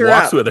like, picks her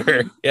walks up with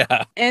her.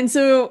 Yeah. And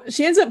so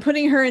she ends up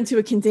putting her into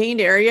a contained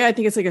area. I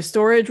think it's like a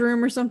storage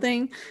room or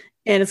something.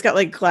 And it's got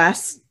like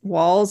glass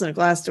walls and a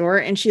glass door.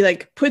 And she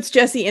like puts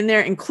Jesse in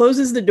there and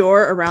closes the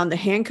door around the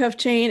handcuff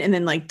chain and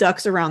then like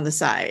ducks around the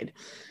side.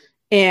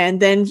 And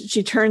then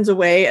she turns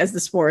away as the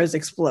spores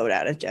explode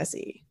out of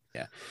Jesse.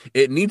 Yeah.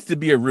 It needs to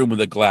be a room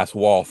with a glass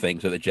wall thing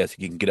so that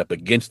Jesse can get up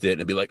against it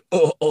and be like,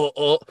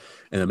 oh.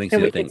 And then we see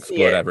the thing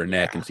explode out of her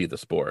neck and see the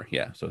spore.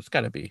 Yeah. So it's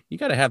got to be, you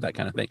got to have that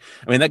kind of thing.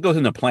 I mean, that goes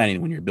into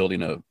planning when you're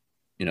building an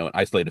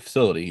isolated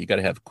facility. You got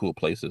to have cool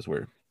places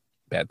where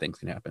bad things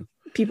can happen.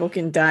 People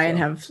can die and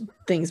have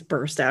things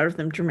burst out of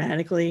them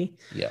dramatically.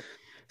 Yeah.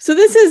 So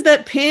this is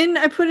that pin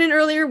I put in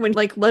earlier when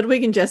like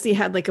Ludwig and Jesse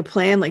had like a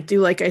plan, like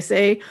do like I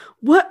say.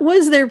 What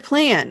was their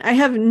plan? I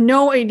have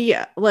no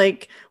idea.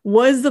 Like,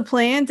 was the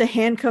plan to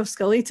handcuff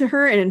Scully to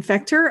her and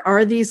infect her?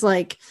 Are these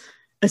like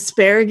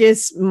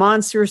asparagus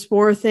monster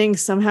spore things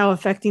somehow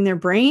affecting their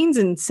brains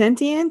and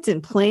sentient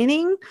and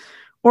planning?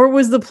 Or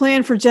was the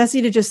plan for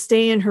Jesse to just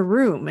stay in her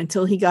room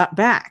until he got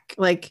back?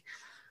 Like,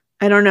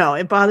 I don't know.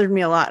 It bothered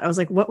me a lot. I was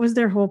like, what was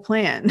their whole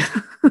plan?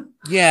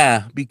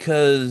 Yeah,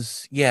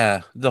 because,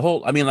 there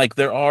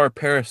are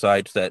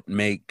parasites that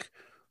make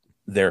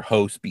their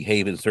hosts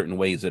behave in certain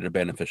ways that are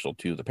beneficial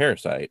to the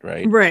parasite,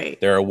 right? Right.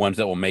 There are ones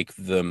that will make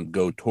them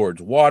go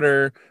towards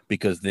water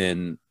because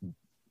then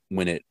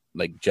when it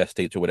like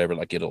gestates or whatever,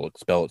 like it'll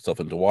expel itself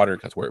into water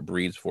because where it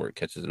breathes before it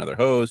catches another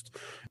host.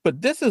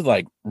 But this is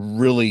like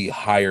really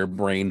higher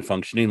brain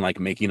functioning, like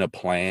making a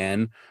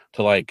plan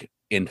to like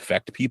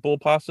infect people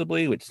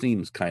possibly, which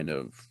seems kind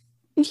of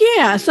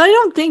so I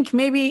don't think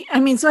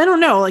so I don't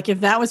know like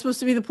if that was supposed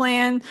to be the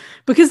plan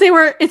because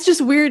it's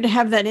just weird to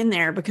have that in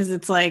there because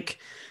it's like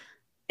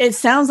it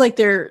sounds like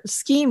they're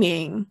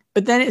scheming,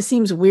 but then it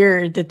seems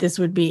weird that this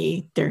would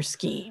be their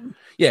scheme.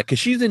 Yeah, because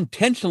she's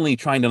intentionally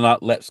trying to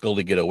not let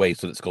Scully get away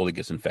so that Scully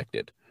gets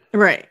infected.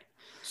 Right.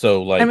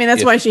 So like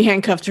that's why she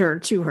handcuffed her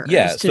to her.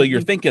 Yeah, so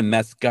you're thinking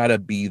that's gotta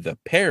be the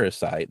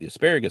parasite, the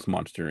asparagus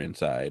monster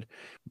inside.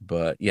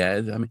 But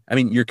yeah, I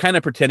mean you're kind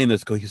of pretending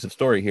there's a cohesive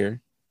story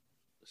here.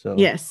 So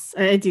yes,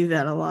 I do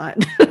that a lot.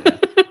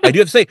 I do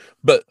have to say,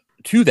 but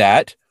to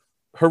that,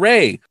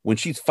 hooray, when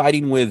she's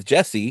fighting with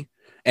Jesse,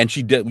 and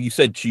you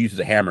said she uses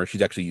a hammer,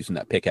 she's actually using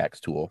that pickaxe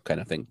tool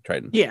kind of thing to try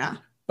and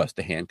bust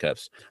the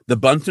handcuffs. The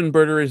Bunsen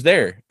burner is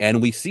there,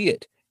 and we see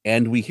it,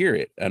 and we hear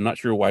it. I'm not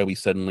sure why we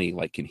suddenly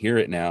like can hear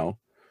it now,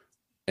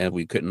 and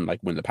we couldn't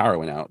like when the power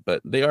went out,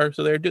 but they're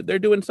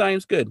doing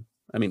science good.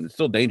 I mean, it's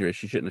still dangerous.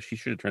 She should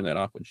have turned that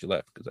off when she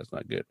left because that's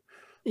not good.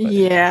 But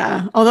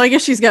yeah, although I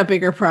guess she's got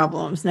bigger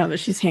problems now that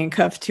she's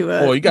handcuffed to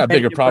a. Oh, you got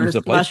bigger problems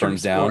if the place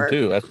burns down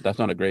too. That's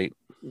not a great.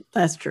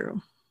 That's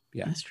true.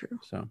 Yeah, that's true.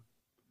 So,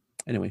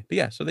 anyway, but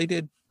yeah, so they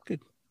did good.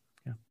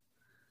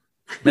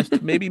 Yeah,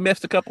 maybe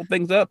messed a couple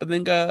things up and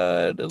then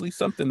got at least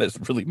something that's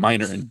really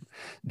minor and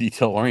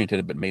detail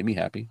oriented, but made me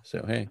happy.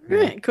 So hey,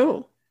 right,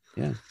 cool.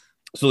 Yeah.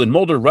 So then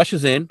Mulder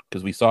rushes in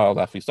because we saw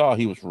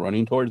he was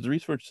running towards the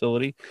research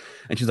facility,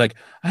 and she's like,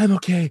 I'm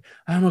okay.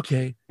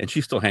 And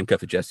she's still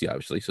handcuffed to Jesse,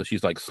 obviously. So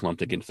she's like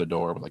slumped against the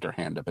door with like her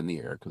hand up in the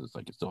air because it's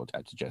like it's still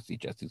attached to Jesse.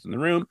 Jesse's in the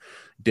room,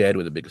 dead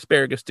with a big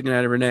asparagus sticking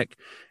out of her neck.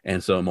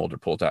 And so Mulder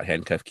pulls out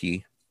handcuff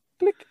key,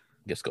 click,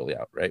 gets Scully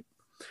out, right?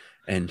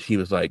 And he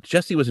was like,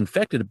 Jesse was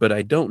infected, but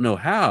I don't know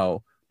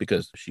how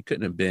because she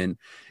couldn't have been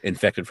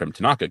infected from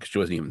Tanaka because she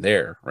wasn't even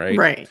there, right?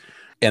 Right.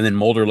 And then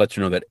Mulder lets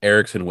her know that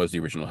Erickson was the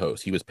original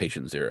host. He was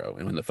patient 0.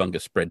 And when the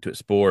fungus spread to its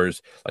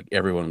spores, like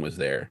everyone was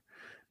there,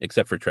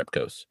 except for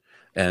Trepkos.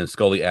 And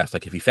Scully asks,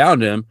 like, if he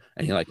found him,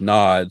 and he like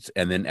nods.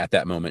 And then at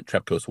that moment,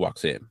 Trepkos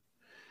walks in.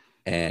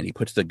 And he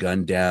puts the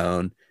gun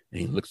down, and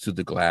he looks through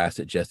the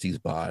glass at Jesse's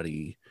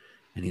body.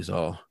 And he's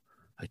all,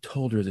 I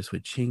told her this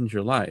would change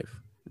your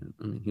life.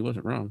 I mean, he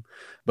wasn't wrong.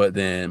 But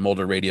then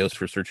Mulder radios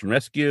for search and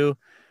rescue.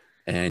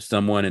 And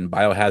someone in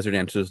Biohazard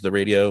answers the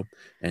radio.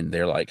 And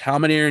they're like, how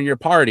many are in your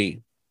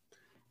party?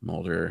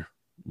 Mulder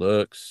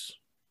looks,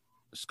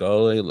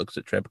 Scully looks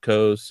at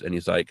Trepkos, and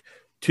he's like,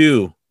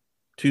 two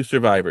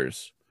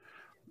survivors.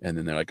 And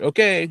then they're like,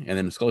 okay. And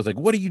then Scully's like,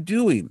 what are you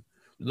doing?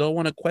 They'll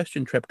want to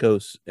question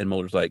Trepkos. And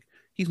Mulder's like,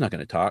 he's not going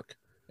to talk.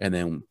 And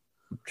then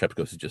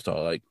Trepkos is just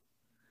all like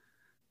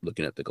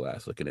looking at the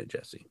glass, looking at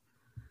Jesse.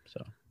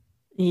 So,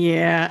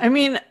 yeah, I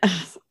mean,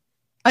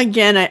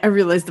 Again, I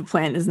realize the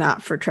plan is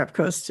not for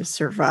Trepkos to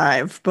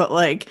survive, but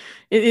like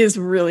it is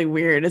really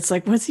weird. It's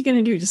like, what's he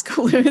gonna do? Just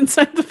go live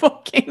inside the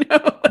volcano?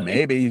 Like,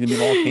 Maybe he's gonna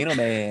be Volcano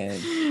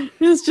Man.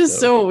 it's just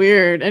So so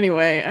weird.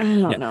 Anyway, I yeah,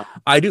 don't know.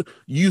 I do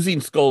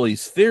using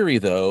Scully's theory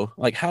though.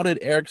 Like, how did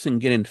Erickson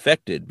get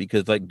infected?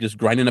 Because like just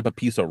grinding up a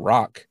piece of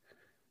rock,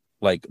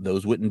 like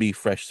those wouldn't be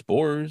fresh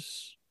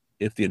spores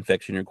if the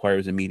infection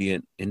requires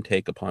immediate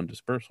intake upon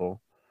dispersal.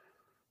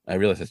 I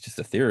realize that's just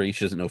a theory.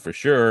 She doesn't know for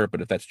sure,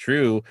 but if that's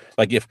true,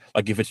 like if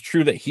it's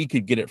true that he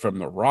could get it from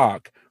the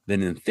rock,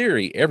 then in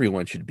theory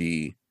everyone should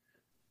be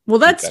Well,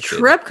 that's infected.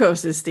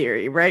 Trepkos'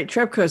 theory, right?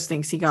 Trepkos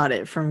thinks he got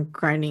it from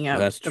grinding up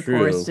That's the true.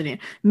 porosity.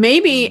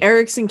 Maybe Mm.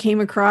 Erickson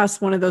came across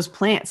one of those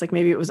plants, like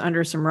maybe it was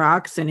under some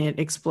rocks and it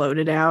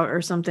exploded out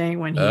or something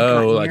when he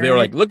got Oh, like near they were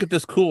like, it. look at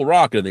this cool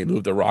rock, and they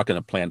moved the rock, and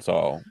the plants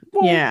all.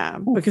 Whoa, Yeah,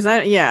 woof. because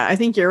I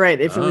think you're right.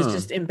 If it was Oh,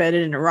 just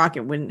embedded in a rock,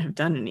 it wouldn't have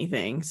done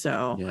anything.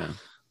 So, yeah.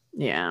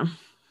 yeah,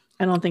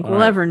 I don't think All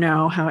we'll right. ever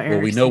know how Well,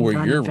 we know Erickson where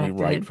got your rewrite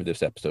infected. for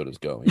this episode is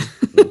going.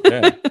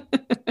 Okay.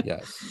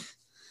 Yes.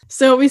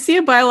 So we see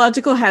a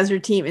biological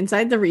hazard team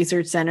inside the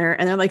research center,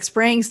 and they're like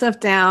spraying stuff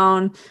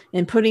down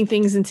and putting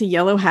things into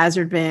yellow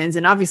hazard bins.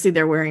 And obviously,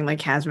 they're wearing like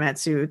hazmat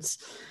suits.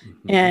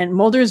 Mhm. And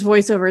Mulder's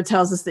voiceover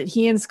tells us that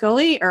he and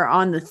Scully are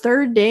on the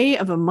third day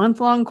of a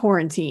month-long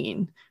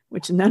quarantine,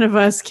 which none of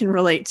us can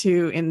relate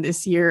to in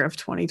this year of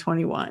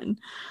 2021.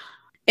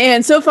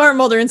 And so far,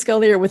 Mulder and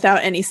Scully are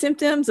without any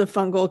symptoms of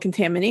fungal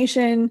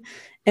contamination.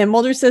 And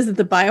Mulder says that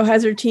the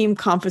biohazard team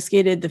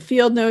confiscated the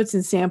field notes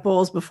and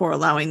samples before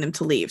allowing them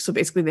to leave. So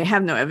basically, they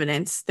have no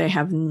evidence, they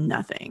have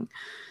nothing.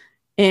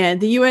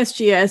 And the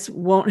USGS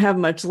won't have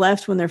much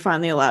left when they're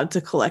finally allowed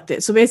to collect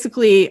it. So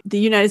basically, the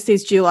United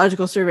States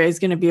Geological Survey is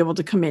going to be able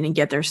to come in and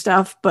get their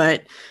stuff.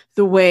 But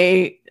the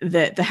way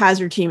that the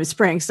hazard team is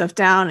spraying stuff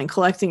down and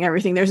collecting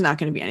everything, there's not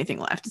going to be anything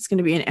left. It's going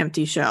to be an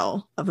empty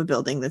shell of a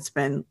building that's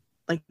been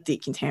like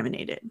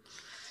decontaminated.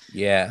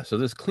 Yeah. So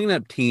this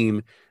cleanup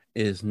team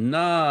is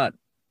not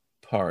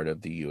part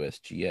of the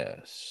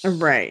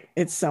USGS. Right.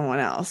 It's someone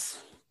else.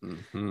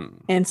 Hmm.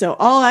 And so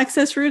all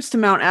access routes to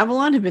Mount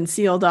Avalon have been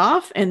sealed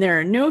off, and there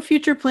are no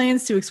future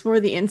plans to explore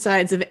the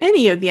insides of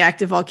any of the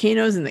active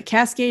volcanoes in the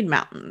Cascade Yeah,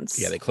 Mountains.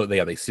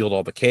 they sealed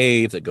all the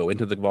caves that go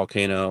into the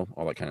volcano,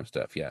 all that kind of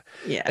stuff. Yeah,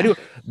 I Yeah. do.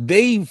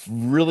 They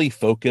really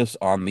focus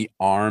on the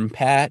arm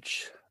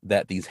patch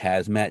that these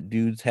hazmat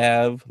dudes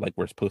have. Like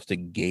we're supposed to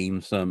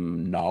gain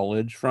some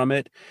knowledge from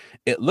it.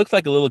 It looks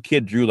like a little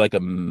kid drew like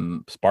a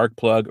spark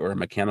plug or a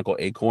mechanical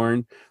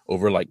acorn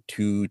over like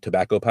two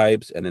tobacco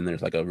pipes, and then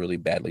there's like a really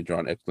badly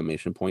drawn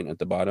exclamation point at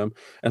the bottom.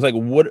 And it's like,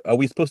 what are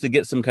we supposed to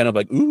get some kind of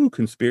like ooh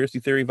conspiracy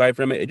theory vibe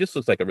from it? It just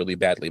looks like a really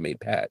badly made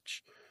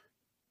patch.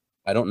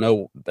 I don't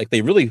know. Like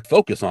they really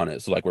focus on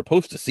it, so like we're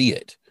supposed to see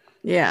it.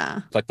 Yeah.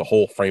 It's like the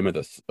whole frame of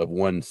of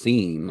one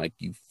scene. Like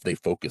they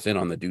focus in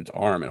on the dude's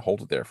arm and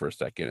hold it there for a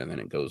second, and then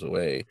it goes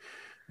away.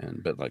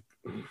 And but like,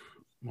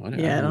 what? I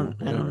Yeah, don't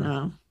know. I don't Whatever.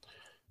 know.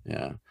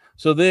 Yeah.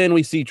 So then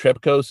we see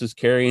Trepkos is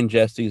carrying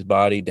Jesse's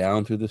body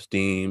down through the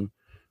steam,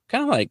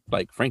 kind of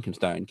like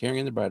Frankenstein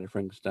carrying the bride of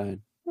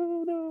Frankenstein.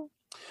 Oh no.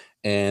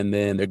 And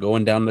then they're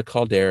going down the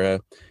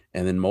caldera.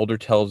 And then Mulder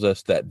tells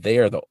us that they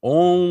are the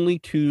only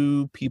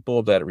two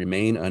people that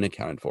remain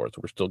unaccounted for.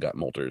 So we're still got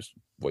Mulder's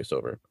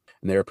voiceover.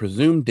 And they are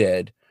presumed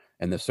dead,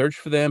 and the search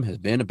for them has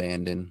been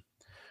abandoned.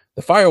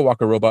 The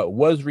Firewalker robot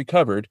was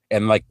recovered,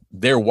 and like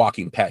they're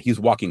walking past, he's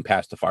walking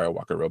past the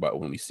Firewalker robot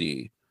when we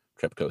see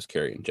Trepkos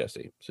carrying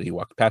Jesse. So he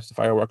walked past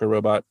the Firewalker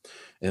robot,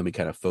 and then we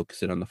kind of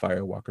focus in on the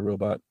Firewalker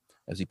robot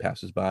as he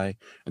passes by.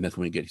 And that's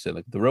when he said,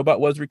 like, the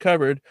robot was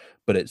recovered,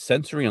 but its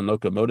sensory and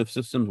locomotive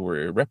systems were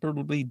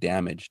irreparably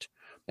damaged,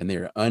 and they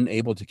are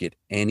unable to get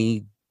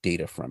any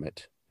data from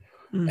it.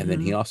 And then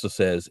he Mm-hmm. also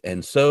says,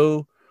 and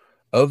so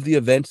of the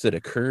events that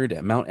occurred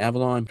at Mount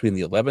Avalon between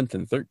the 11th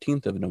and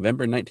 13th of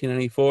November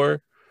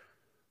 1994,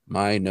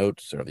 my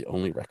notes are the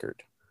only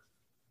record.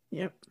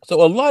 Yep.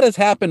 So a lot has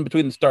happened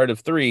between the start of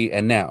 3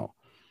 and now,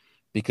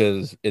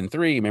 because in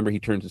 3, remember, he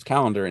turns his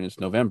calendar and it's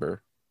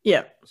November.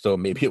 Yep. So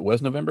maybe it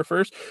was November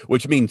 1st,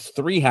 which means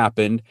 3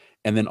 happened,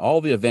 and then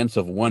all the events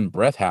of one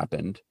breath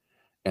happened,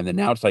 and then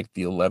now it's like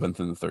the 11th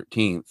and the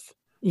 13th,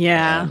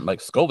 Yeah. and like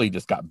Scully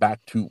just got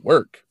back to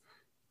work.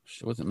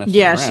 She wasn't messing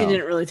Yeah, she around.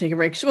 didn't really take a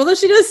break. Although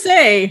she does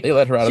say They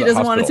let her out she of the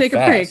doesn't want to hospital take a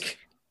fast. break.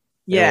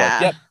 They were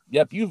like, Yeah.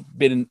 yep, you've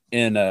been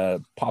in a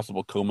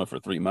possible coma for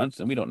 3 months,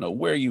 and we don't know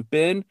where you've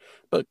been,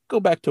 but go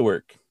back to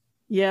work.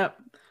 Yep.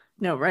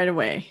 No, right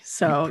away. You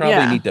So probably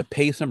yeah. need to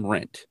pay some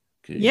rent,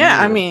 because Yeah,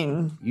 I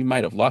mean, you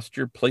might have lost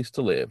your place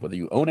to live, whether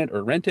you own it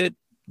or rent it.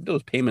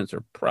 Those payments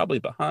are probably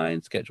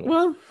behind schedule.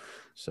 well,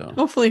 So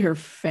hopefully her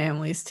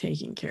family's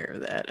taking care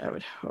of that, I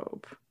would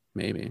hope.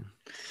 maybe.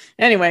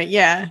 Anyway,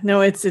 yeah, no,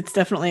 it's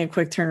definitely a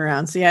quick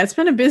turnaround. So yeah, it's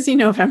been a busy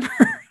November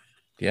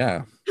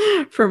Yeah.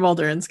 for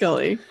Mulder and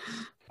Scully.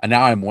 And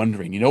now I'm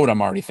wondering, you know what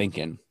I'm already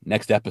thinking?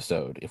 Next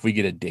episode, if we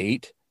get a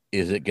date,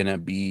 is it going to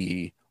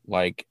be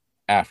like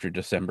after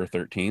December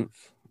 13th?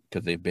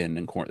 Because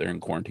they're in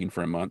quarantine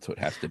for a month, so it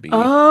has to be.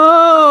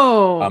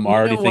 Oh, I'm you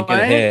already know thinking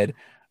what? ahead.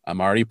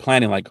 I'm already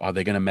planning, like, are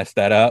they going to mess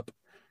that up?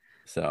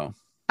 So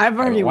I've I haven't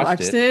already watched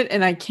watched it. it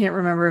and I can't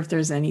remember if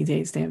there's any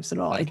date stamps at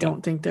all. I Okay.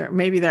 don't think there,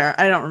 maybe there,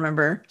 I don't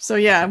remember. So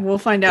yeah, Okay. we'll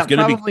find out.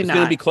 Probably It's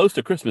gonna be not. close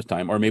to Christmas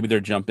time, or maybe they're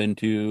jump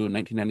into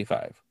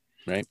 1995,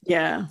 right?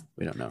 Yeah.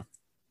 We don't know.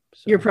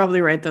 You're So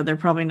probably right, though. They're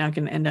probably not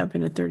going to end up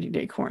in a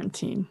 30-day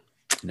quarantine.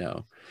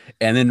 no.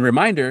 And then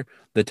reminder,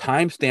 the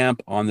timestamp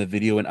on the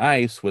video in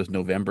ice was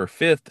November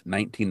 5th,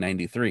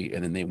 1993,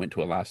 and then they went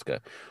to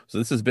Alaska. So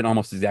this has been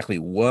almost exactly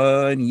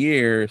 1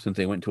 year since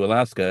they went to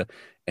Alaska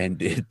and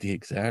did the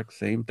exact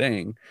same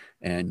thing,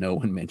 and no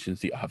one mentions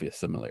the obvious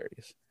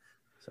similarities.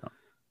 So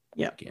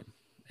Yep. again,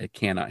 I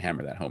cannot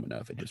hammer that home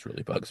enough. It just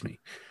really bugs me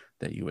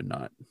that you would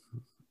not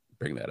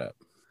bring that up,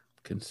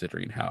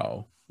 considering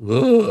how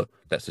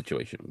that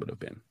situation would have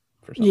been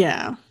for some.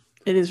 Yeah.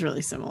 It is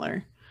really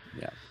similar.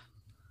 Yeah.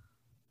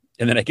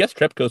 And then I guess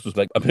Trepkos was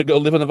like, I'm going to go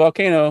live on the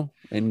volcano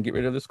and get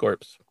rid of this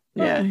corpse.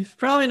 Yeah. Oh, He's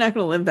probably not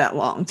going to live that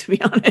long, to be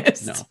no.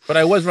 honest. But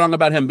I was wrong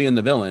about him being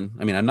the villain.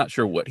 I mean, I'm not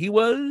sure what he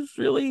was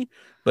really,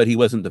 but he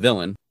wasn't the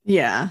villain.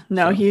 Yeah.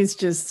 No, So, he's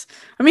just,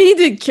 I mean, he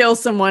did kill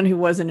someone who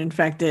wasn't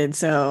infected.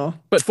 So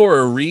but for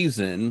a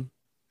reason.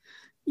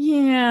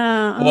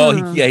 yeah. Well,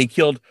 he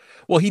killed.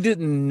 Well, he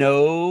didn't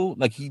know.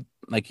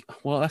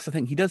 Well, that's the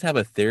thing. He does have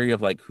a theory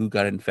of like who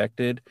got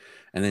infected,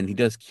 and then he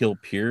does kill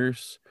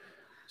Pierce.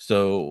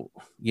 So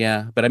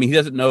yeah, but I mean, he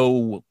doesn't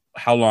know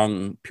how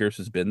long Pierce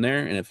has been there,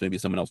 and if maybe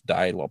someone else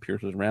died while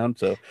Pierce was around.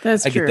 So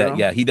That's I get that. true.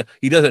 Yeah,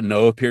 he doesn't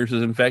know if Pierce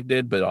is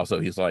infected, but also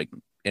he's like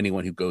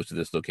anyone who goes to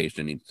this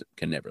location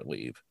can never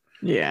leave.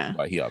 Yeah.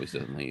 Why he always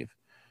doesn't leave.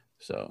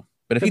 So,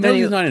 but if he But then knows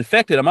he, he's not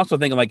infected, I'm also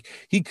thinking like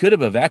he could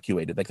have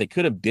evacuated. Like they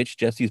could have ditched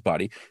Jesse's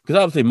body because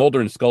obviously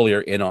Mulder and Scully are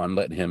in on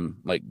letting him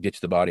like ditch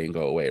the body and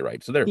go away,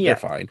 right? So they're yeah.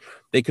 fine.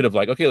 They could have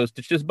like, okay, let's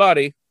ditch this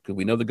body because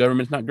we know the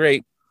government's not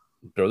great.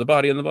 Throw the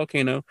body in the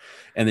volcano,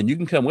 and then you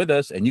can come with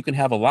us and you can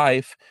have a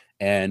life.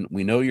 And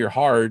we know you're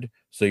hard,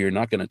 so you're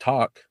not going to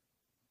talk.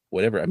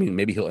 Whatever. I mean,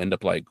 maybe he'll end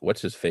up like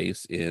what's his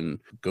face in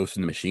Ghost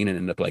in the Machine and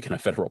end up like in a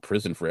federal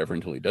prison forever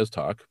until he does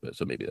talk. But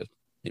so maybe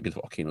maybe the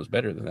volcano's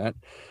better than that.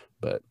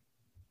 But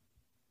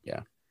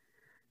yeah,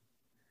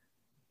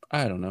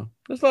 I don't know.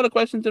 There's a lot of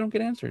questions that don't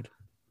get answered.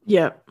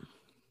 Yep.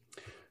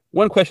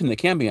 One question that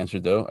can be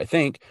answered, though, I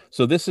think.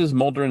 So this is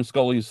Mulder and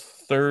Scully's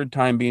third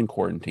time being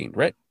quarantined,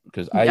 right?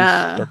 Because Ice,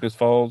 Yeah. Darkness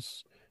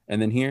Falls,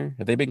 and then here.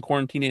 Have they been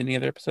quarantined in any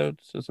other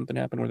episodes? So something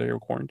happened where they were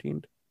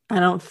quarantined? I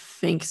don't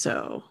think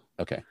so.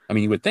 Okay. I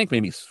mean, you would think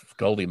maybe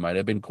Scully might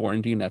have been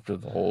quarantined after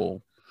the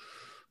whole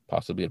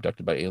possibly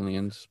abducted by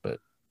aliens, but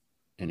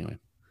anyway.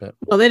 But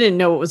Well, they didn't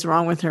know what was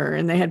wrong with her,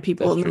 and they had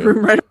people that's in the true.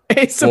 room right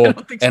away. So I Well,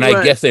 don't think and she I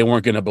was. guess they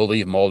weren't going to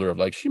believe Mulder of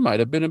like, she might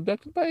have been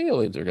abducted by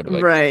aliens. They're going to be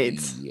like,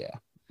 Right. yeah,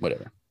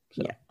 whatever.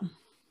 So, Yeah.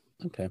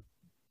 okay.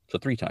 So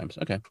 3 times.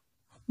 Okay.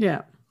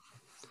 Yeah.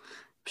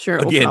 Sure,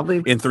 it will Again,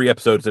 probably. in 3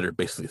 episodes that are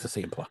basically the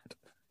same plot.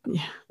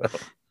 Yeah.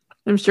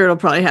 I'm sure it'll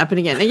probably happen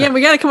again. Again,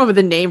 we got to come up with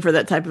a name for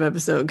that type of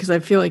episode because I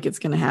feel like it's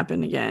going to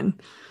happen again.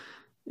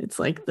 It's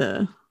like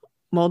the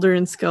Mulder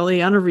and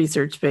Scully on a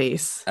research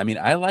base. I mean,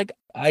 I like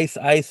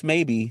Ice,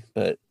 maybe,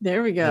 but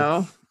There we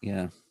go.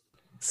 yeah.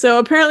 So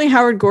apparently,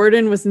 Howard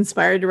Gordon was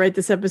inspired to write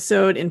this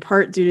episode in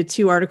part due to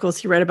 2 articles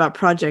he read about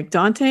Project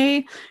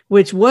Dante,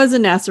 which was a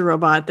NASA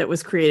robot that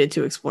was created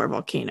to explore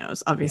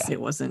volcanoes. Obviously,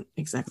 it wasn't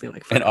exactly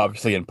like And Firewalker.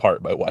 obviously in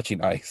part by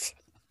watching Ice.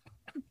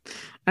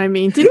 I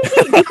mean, did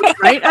he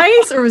write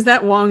Ice, or was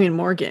that Wong and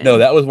Morgan? No,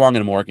 that was Wong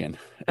and Morgan.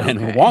 And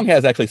Okay. Wong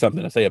has actually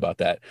something to say about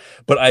that.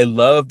 But I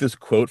love this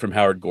quote from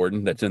Howard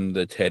Gordon that's in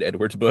the Ted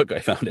Edwards book. I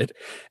found it.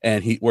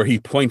 And where he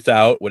points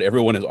out what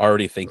everyone is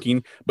already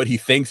thinking, but he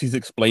thinks he's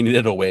explaining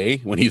it away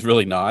when he's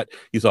really not.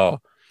 He's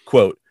all,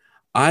 quote,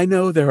 I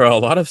know there are a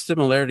lot of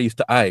similarities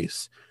to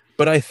ice,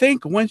 but I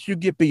think once you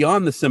get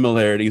beyond the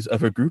similarities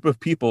of a group of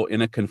people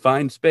in a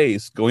confined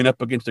space going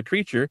up against a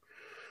creature,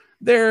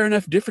 there are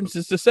enough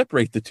differences to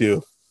separate the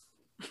two.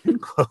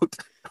 End quote.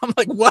 I'm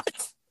like,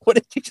 what? What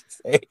did you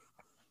just say?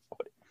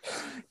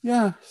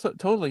 Yeah, so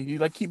totally. You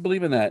like keep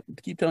believing that.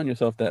 Keep telling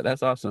yourself that.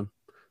 That's awesome.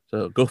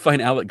 So go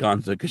find Alec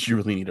Gonza because you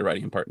really need a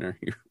writing partner.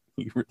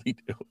 You really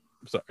do.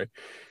 I'm sorry.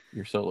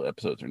 Your solo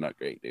episodes are not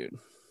great, dude.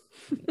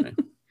 Anyway,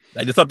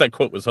 I just thought that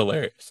quote was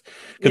hilarious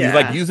because he's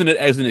like using it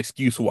as an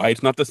excuse why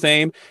it's not the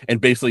same.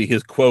 And basically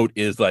his quote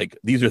is like,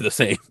 these are the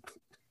same.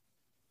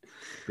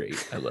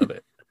 Great. I love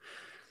it.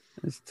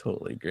 It's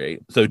totally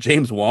great. So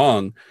James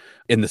Wong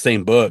in the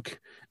same book,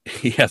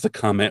 he has a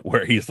comment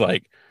where he's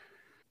like,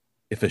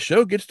 if a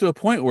show gets to a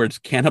point where it's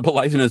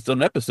cannibalizing its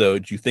own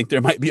episodes, you think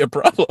there might be a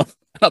problem.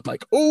 And I'm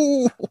like,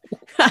 oh,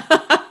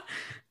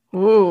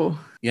 Ooh.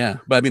 yeah.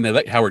 But I mean, they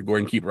let Howard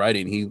Gordon keep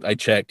writing. I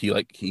checked.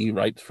 He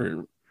writes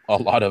for a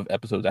lot of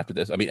episodes after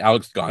this. I mean,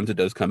 Alex Gonza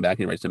does come back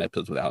and write some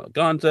episodes with Alex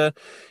Gonza.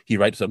 He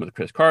writes some with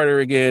Chris Carter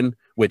again,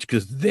 which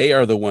because they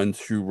are the ones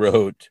who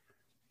wrote.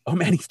 Oh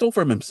man, he stole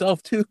from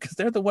himself too, because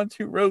they're the ones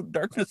who wrote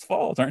Darkness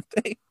Falls, aren't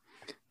they?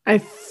 I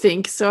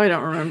think so. I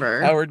don't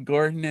remember. Howard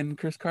Gordon and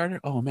Chris Carter.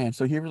 Oh man,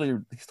 so he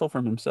stole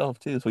from himself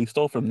too. So he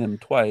stole from them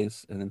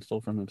twice, and then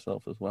stole from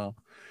himself as well.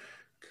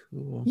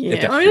 Cool. Yeah,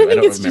 If that's I mean, true, I I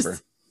think don't it's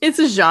remember. it's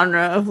a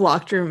genre of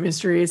locked room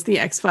mystery. It's the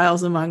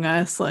X-Files Among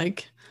Us.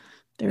 Like,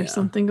 there's Yeah.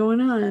 something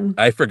going on.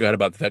 I forgot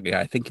about that guy.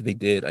 I think they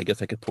did. I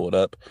guess I could pull it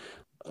up.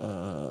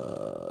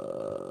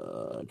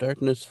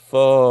 Darkness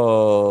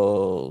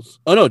Falls.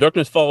 Oh no,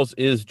 Darkness Falls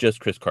is just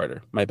Chris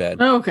Carter. My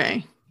bad.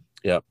 Okay.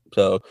 Yeah.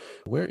 So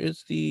what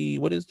is the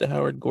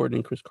Howard Gordon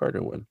and Chris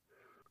Carter one?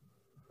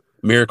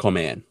 Miracle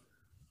Man.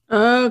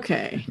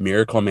 Okay.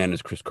 Miracle Man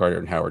is Chris Carter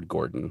and Howard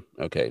Gordon.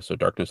 Okay, so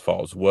Darkness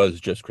Falls was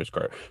just Chris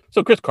Carter.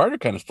 So Chris Carter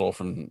kind of stole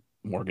from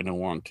Morgan and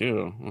Wong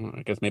too.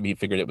 I guess maybe he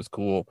figured it was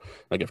cool.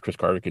 Like if Chris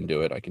Carter can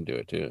do it, I can do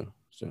it too.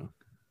 So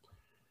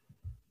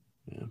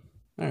yeah.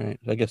 All right.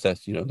 I guess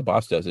that's the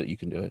boss does it, you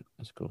can do it.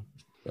 That's cool.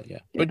 But yeah.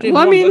 But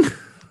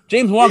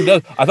James Wong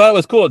does. I thought it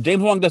was cool.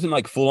 James Wong doesn't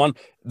like full on.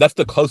 That's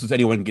the closest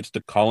anyone gets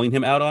to calling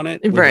him out on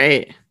it.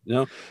 Right.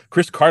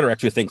 Chris Carter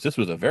actually thinks this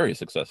was a very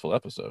successful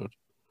episode.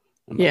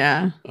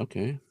 Yeah.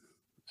 Okay. I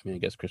mean, I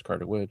guess Chris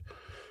Carter would,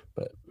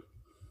 but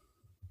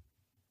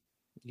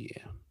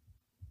yeah.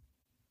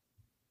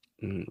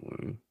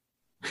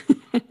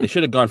 They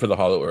should have gone for the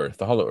Hollow Earth.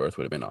 The Hollow Earth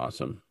would have been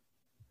awesome.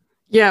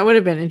 Yeah, it would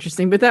have been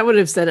interesting, but that would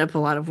have set up a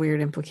lot of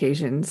weird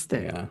implications.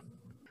 Yeah.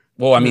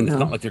 Well, I mean, it's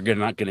not like they're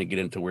not going to get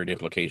into weird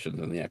implications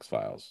in the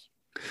X-Files.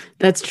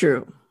 That's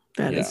true.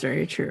 That is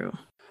very true.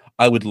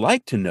 I would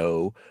like to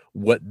know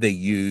what they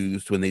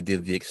used when they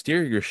did the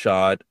exterior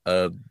shot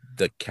of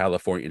the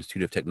California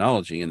Institute of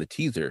Technology in the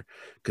teaser,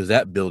 because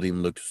that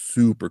building looked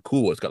super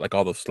cool. It's got like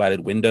all those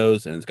slatted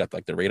windows and it's got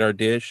like the radar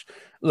dish.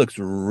 It looks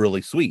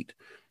really sweet.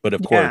 But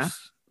of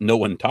course, no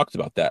one talks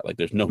about that. Like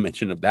there's no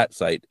mention of that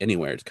site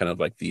anywhere. It's kind of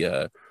like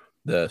the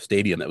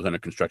stadium that was under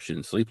construction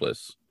in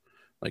Sleepless.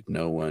 Like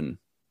no one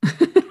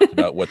talks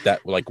about what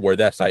that, like where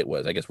that site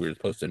was. I guess we were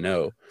supposed to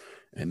know.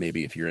 And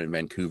maybe if you're in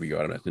Vancouver, you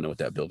ought to know what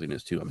that building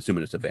is too. I'm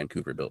assuming it's a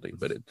Vancouver building,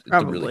 but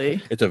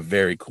it's a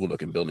very cool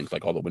looking building. It's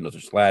like all the windows are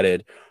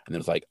slatted, and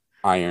there's like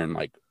iron,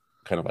 like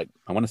kind of like,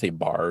 I want to say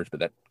bars, but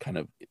that kind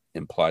of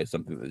implies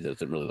something that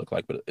doesn't really look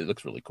like, but it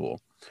looks really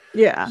cool.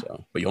 Yeah.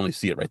 So, but you only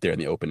see it right there in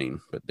the opening,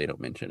 but they don't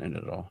mention it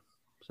at all.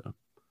 So,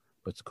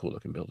 but it's a cool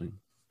looking building.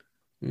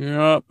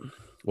 Yep.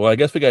 Well, I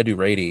guess we gotta do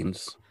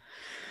ratings.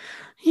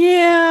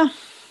 Yeah.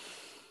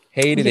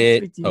 Hated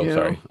it. Oh,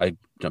 sorry, I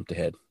jumped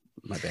ahead.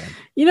 My bad.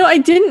 I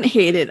didn't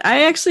hate it.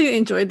 I actually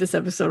enjoyed this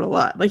episode a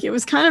lot. Like it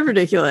was kind of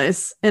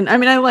ridiculous. And I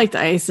mean, I liked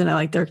Ice and I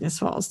like Darkness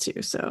Falls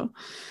too. So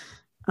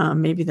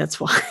maybe that's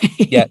why.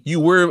 Yeah, you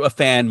were a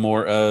fan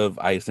more of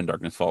Ice and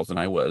Darkness Falls than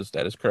I was.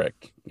 That is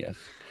correct. Yes.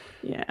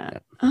 Yeah.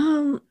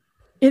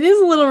 It is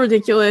a little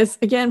ridiculous.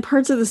 Again,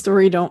 parts of the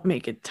story don't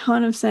make a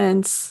ton of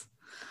sense.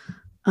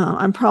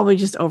 I'm probably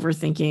just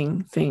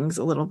overthinking things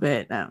a little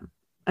bit.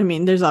 I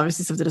mean, there's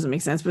obviously stuff that doesn't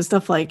make sense, but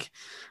stuff like,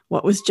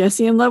 what was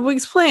Jesse and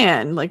Ludwig's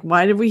plan? Like,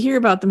 why did we hear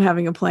about them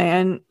having a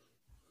plan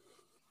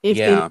if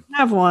they didn't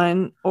have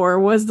one? Or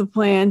was the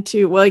plan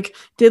to, like,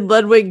 did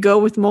Ludwig go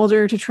with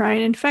Mulder to try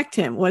and infect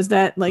him? Was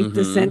that like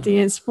the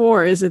sentient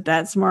spore? Is it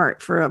that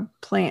smart for a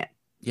plant?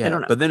 Yeah, I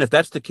don't know. But then if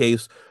that's the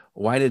case,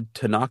 why did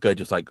Tanaka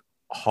just like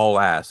haul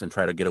ass and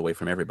try to get away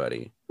from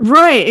everybody?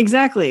 Right,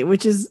 exactly.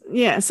 Which is,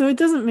 so it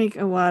doesn't make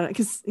a lot of,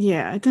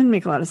 it didn't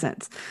make a lot of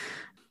sense.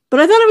 But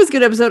I thought it was a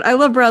good episode. I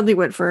love Bradley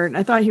Whitford.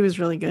 I thought he was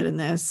really good in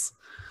this.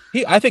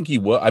 I think he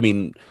was. I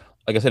mean,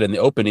 like I said in the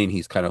opening,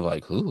 he's kind of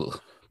like, ooh.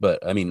 But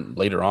I mean,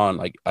 later on,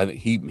 like I think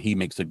he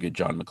makes a good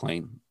John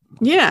McClane.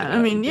 Yeah,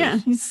 I mean,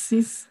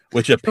 he's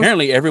which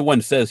apparently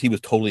everyone says he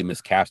was totally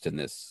miscast in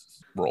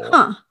this role.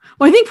 Huh.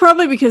 Well, I think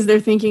probably because they're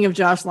thinking of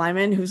Josh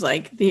Lyman, who's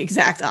like the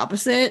exact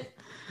opposite.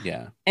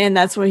 Yeah, and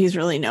that's what he's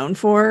really known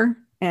for.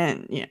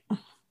 And yeah,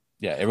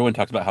 everyone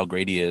talks about how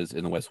great he is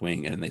in The West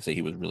Wing, and they say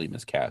he was really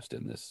miscast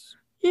in this.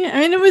 Yeah,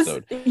 I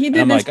mean, he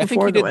did this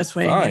before The West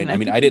Wing. I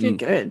mean, I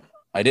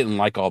didn't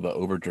like all the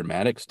over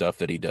dramatic stuff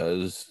that he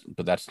does,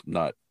 but that's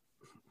not,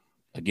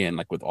 again,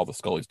 like with all the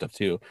Scully stuff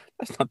too,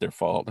 that's not their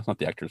fault. That's not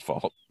the actor's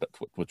fault. That's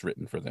what's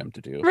written for them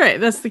to do. Right.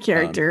 That's the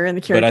character, and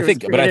the character.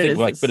 But I think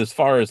like, but as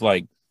far as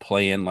like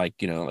playing, like,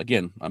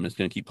 again, I'm just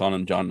going to keep calling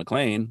him John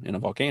McClane in a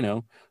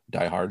volcano,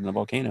 Die Hard in a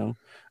volcano.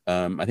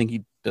 I think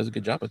he does a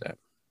good job with that.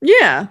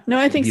 Yeah. No,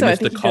 I think so. I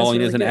think the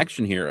calling as an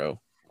action hero.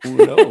 Who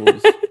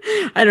knows?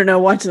 I don't know.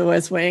 Watch The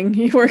West Wing.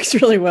 He works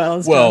really well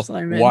as Josh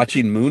Lyman.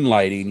 Watching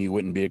Moonlighting, you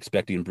wouldn't be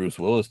expecting Bruce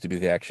Willis to be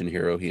the action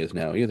hero he is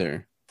now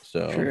either.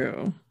 So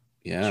true.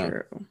 Yeah.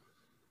 True.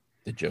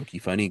 The jokey,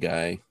 funny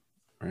guy,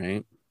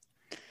 right?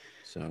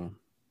 So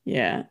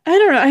yeah, I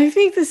don't know. I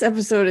think this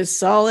episode is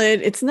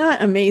solid. It's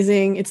not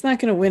amazing. It's not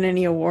going to win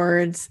any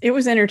awards. It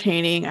was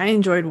entertaining. I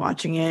enjoyed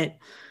watching it.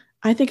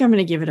 I think I'm going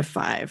to give it a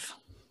 5.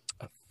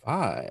 A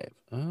 5.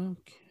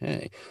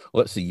 Okay.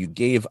 Let's see. You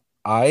gave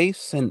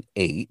Ice an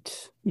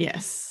 8.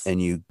 Yes.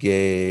 And you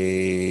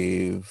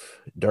gave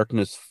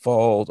Darkness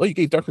Falls. Oh, you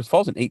gave Darkness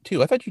Falls an 8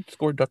 too. I thought you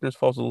scored Darkness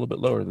Falls a little bit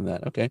lower than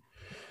that. Okay.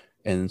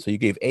 And so you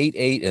gave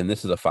 8, and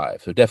this is a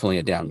 5. So definitely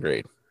a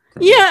downgrade.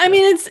 Yeah, I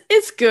mean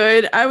it's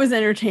good. I was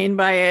entertained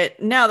by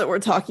it. Now that we're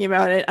talking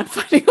about it, I'm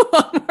finding a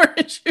lot more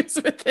issues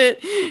with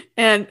it.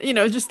 And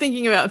just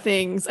thinking about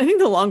things, I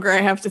think the longer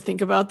I have to think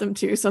about them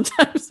too,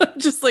 sometimes I'm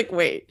just like,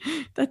 wait,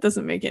 that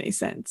doesn't make any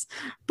sense.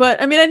 But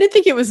I mean, I did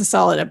think it was a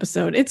solid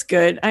episode. It's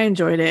good. I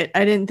enjoyed it.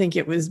 I didn't think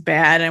it was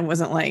bad. I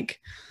wasn't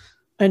like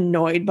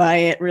annoyed by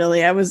it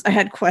really. I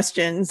had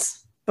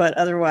questions, but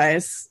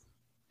otherwise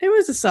it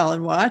was a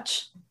solid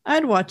watch.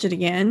 I'd watch it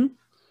again.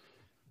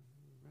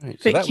 Right.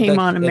 If So it came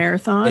on a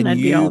marathon, and I'd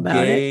be all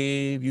about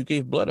it. you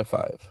gave Blood a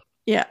 5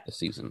 Yeah. this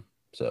season.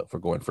 So for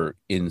going for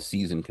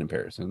in-season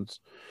comparisons,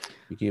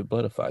 you gave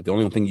Blood a 5. The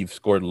only thing you've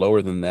scored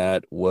lower than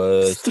that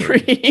was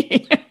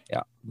 3.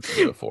 Yeah,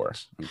 a 4.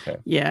 Okay.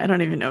 Yeah, I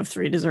don't even know if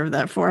 3 deserved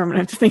that 4. I'm gonna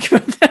have to think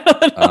about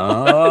that.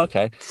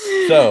 Okay.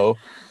 So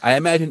I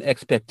imagine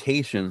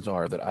expectations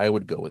are that I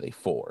would go with a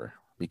 4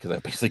 because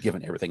I've basically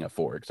given everything a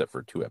 4 except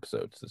for 2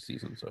 episodes this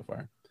season so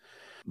far.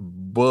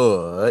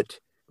 But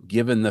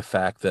given the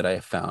fact that I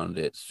found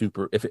it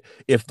super,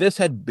 if this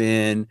had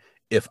been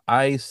if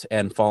Ice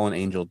and Fallen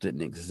Angel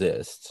didn't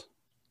exist,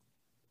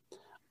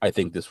 I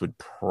think this would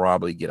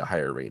probably get a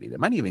higher rating. It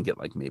might even get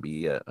like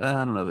maybe I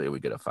don't know that it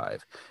would get a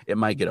 5. It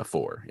might get a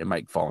 4. It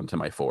might fall into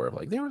my 4 of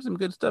like there was some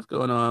good stuff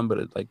going on, but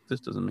it's like this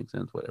doesn't make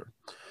sense, whatever.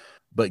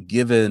 But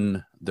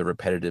given the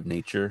repetitive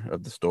nature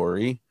of the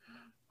story,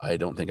 I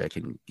don't think I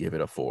can give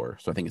it a 4.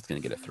 So I think it's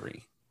going to get a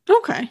 3.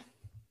 Okay.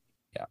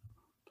 Yeah.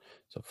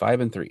 So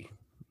 5 and 3.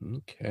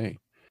 Okay.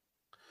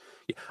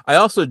 I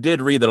also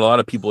did read that a lot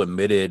of people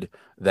admitted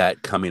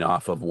that coming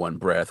off of One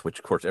Breath, which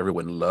of course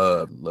everyone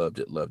loved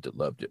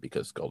it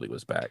because Scully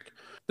was back.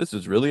 This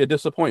is really a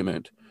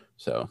disappointment.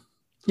 So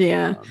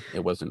yeah,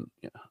 it wasn't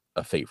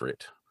a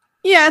favorite.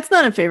 Yeah, it's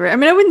not a favorite. I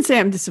mean, I wouldn't say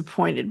I'm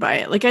disappointed by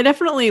it. Like, I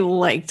definitely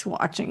liked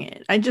watching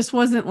it. I just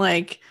wasn't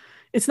like,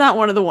 it's not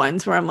one of the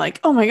ones where I'm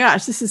like, oh my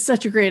gosh, this is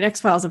such a great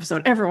X-Files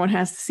episode. Everyone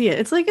has to see it.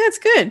 It's like, that's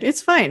good.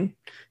 It's fine.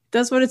 It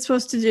does what it's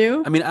supposed to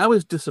do. I mean, I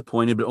was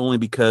disappointed, but only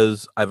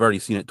because I've already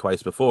seen it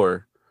twice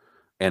before,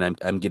 and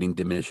I'm getting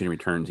diminishing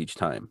returns each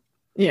time.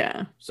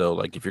 Yeah. So,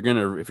 like, if you're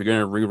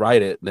gonna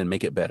rewrite it, then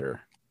make it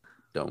better.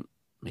 Don't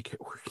make it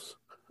worse.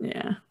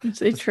 Yeah, which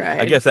they tried.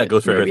 I guess that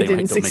goes for everything.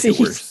 Like, don't make it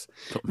worse.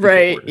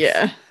 Right?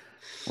 Yeah.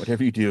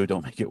 Whatever you do,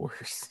 don't make it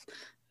worse.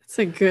 It's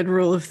a good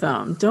rule of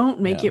thumb.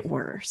 Don't make it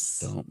worse.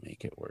 Don't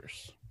make it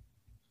worse.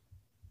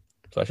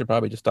 So I should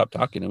probably just stop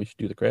talking and we should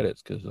do the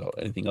credits because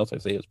anything else I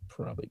say is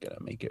probably gonna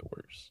make it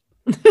worse.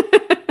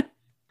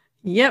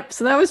 Yep.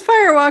 So that was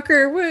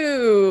Firewalker.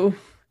 Woo!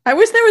 I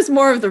wish there was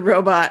more of the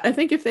robot. I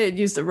think if they had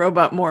used the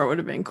robot more, it would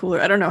have been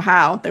cooler. I don't know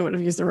how they would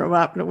have used the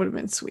robot, but it would have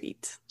been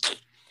sweet.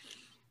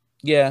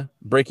 Yeah,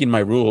 breaking my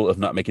rule of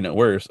not making it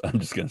worse, I'm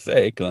just going to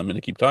say, because I'm going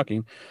to keep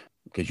talking,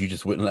 because you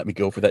just wouldn't let me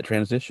go for that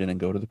transition and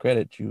go to the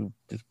credits. You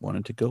just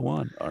wanted to go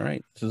on. All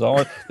right. This is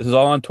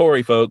all on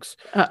Tori, folks.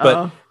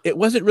 But it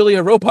wasn't really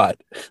a robot.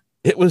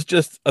 It was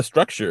just a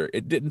structure.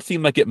 It didn't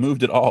seem like it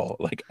moved at all.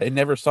 Like, I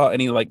never saw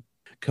any, like,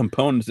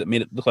 components that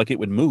made it look like it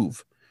would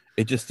move.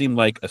 It just seemed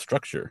like a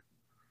structure.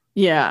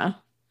 Yeah.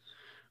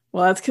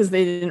 Well, that's because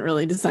they didn't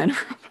really design a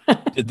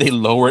robot. Did they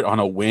lower it on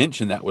a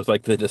winch and that was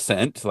like the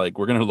descent? Like,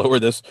 we're going to lower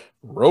this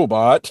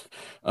robot.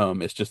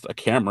 It's just a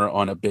camera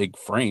on a big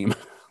frame.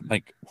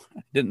 Like,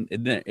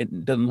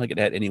 it doesn't like it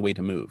had any way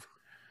to move.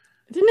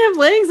 It didn't have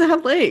legs. It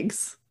had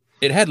legs.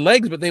 It had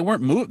legs, but they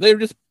weren't moved. They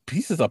were just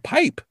pieces of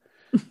pipe.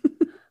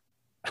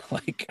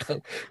 Like,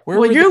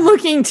 you're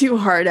looking too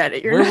hard at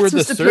it. You're not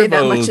supposed to pay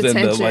that much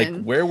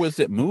attention. Where was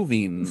it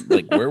moving?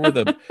 Like, where was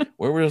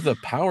the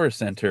power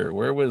center?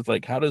 Where was,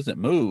 like, how does it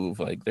move?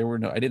 Like,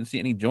 I didn't see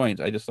any joints.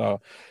 I just saw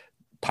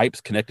pipes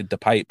connected to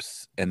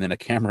pipes and then a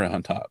camera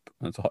on top.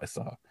 That's all I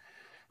saw.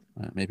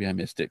 Maybe I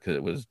missed it because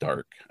it was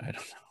dark. I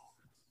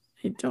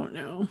don't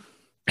know.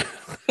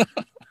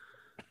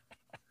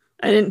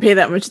 I didn't pay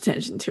that much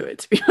attention to it,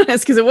 to be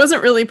honest, because it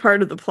wasn't really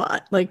part of the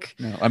plot. Like,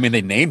 no, I mean,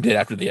 they named it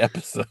after the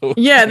episode.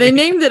 Yeah, they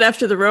named it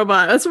after the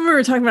robot. That's what we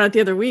were talking about it the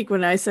other week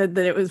when I said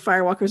that it was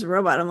Firewalker's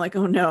robot. I'm like,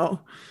 oh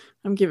no,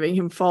 I'm giving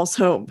him false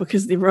hope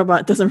because the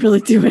robot doesn't really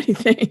do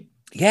anything.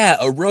 Yeah,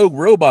 a rogue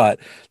robot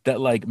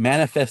that, like,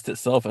 manifests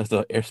itself as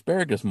the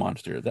asparagus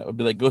monster that would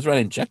be like goes around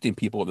injecting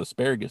people with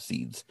asparagus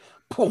seeds.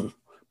 Boom,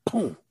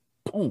 boom,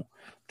 boom.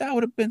 That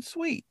would have been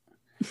sweet.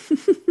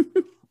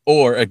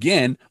 Or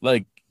again,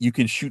 like, you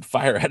can shoot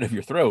fire out of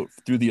your throat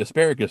through the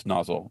asparagus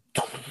nozzle.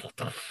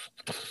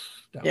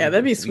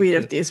 That'd be sweet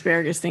if the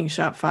asparagus thing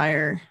shot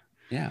fire.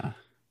 Yeah.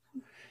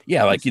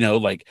 Yeah, like,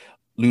 like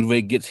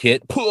Ludwig gets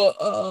hit.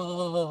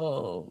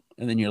 And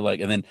then you're like,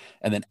 and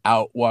then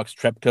out walks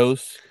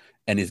Trepkos,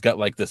 and he's got,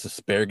 like, this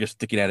asparagus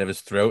sticking out of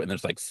his throat, and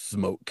there's, like,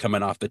 smoke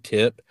coming off the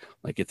tip,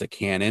 like it's a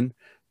cannon.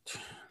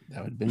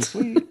 That would have been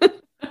sweet.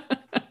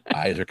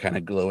 Eyes are kind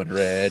of glowing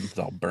red. It's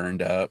all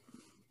burned up.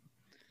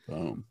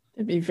 Boom.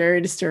 It'd be very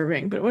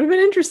disturbing, but it would have been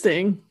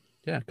interesting.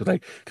 Yeah,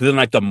 because then,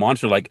 like, the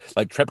monster, like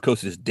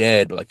Trepkos is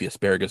dead, but, like, the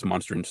asparagus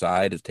monster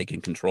inside is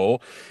taking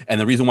control. And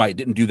the reason why it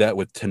didn't do that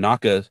with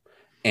Tanaka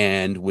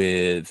and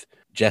with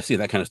Jesse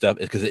and that kind of stuff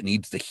is because it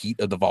needs the heat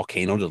of the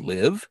volcano to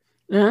live.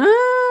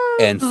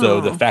 And so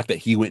the Oh. fact that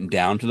he went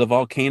down to the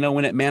volcano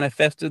when it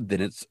manifested,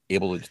 then it's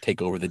able to just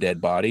take over the dead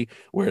body.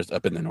 Whereas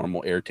up in the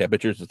normal air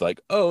temperatures, it's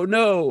like, oh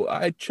no,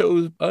 I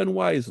chose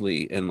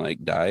unwisely and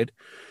like died.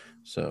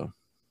 So,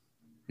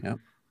 yeah.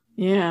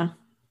 Yeah.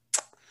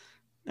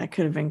 That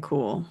could have been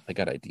cool. I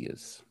got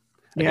ideas.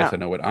 I Yeah. guess I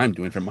know what I'm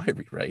doing for my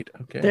rewrite.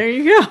 Okay. There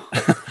you go.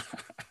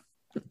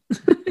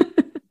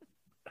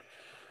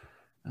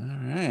 All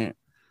right.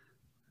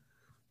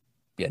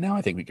 Yeah, now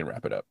I think we can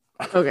wrap it up.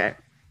 Okay.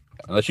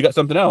 Unless you got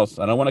something else.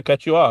 I don't want to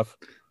cut you off.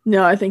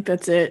 No, I think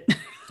that's it.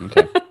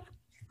 Okay.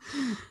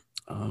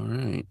 All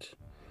right.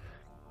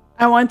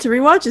 I Want to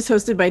Rewatch is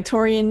hosted by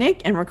Tori and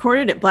Nick and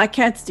recorded at Black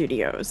Cat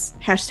Studios.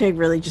 #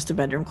 really just a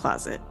bedroom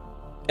closet.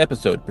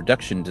 Episode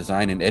production,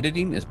 design, and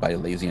editing is by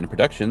Lazy and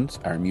Productions.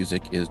 Our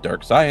music is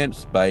Dark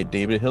Science by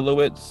David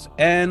Hillowitz,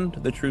 and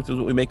The Truth Is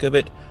What We Make of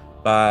It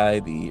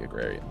by The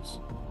Agrarians.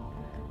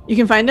 You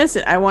can find us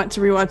at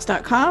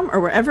iwanttorewatch.com or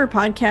wherever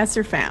podcasts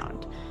are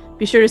found.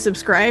 Be sure to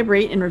subscribe,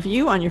 rate, and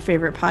review on your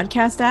favorite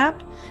podcast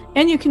app.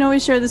 And you can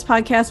always share this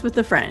podcast with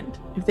a friend.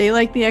 If they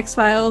like the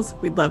X-Files,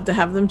 we'd love to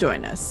have them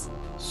join us.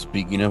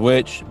 Speaking of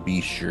which,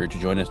 be sure to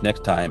join us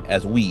next time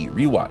as we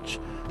rewatch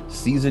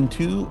Season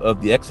 2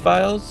 of The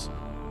X-Files,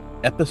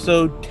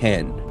 Episode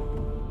 10,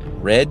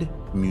 Red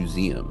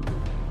Museum.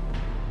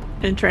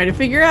 And try to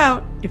figure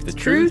out if the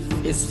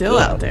truth is still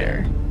out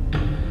there.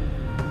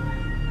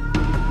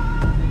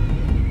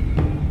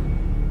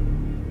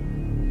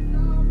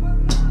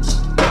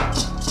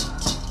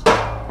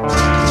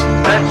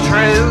 The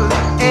truth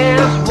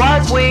is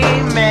what we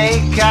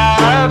make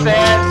of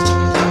it.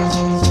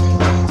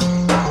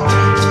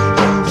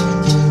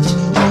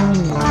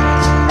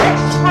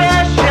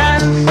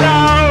 Expression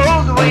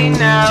sold, we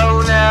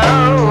know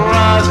no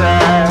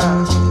other.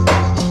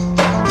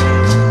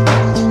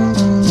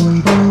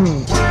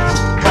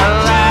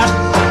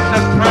 Collapse,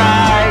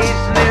 surprise,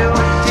 new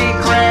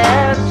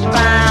secrets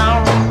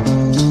found.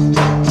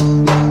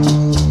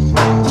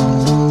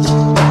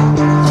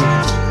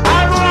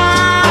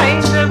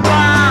 Unwind,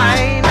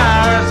 divine, a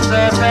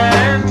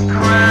serpent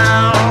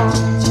crown.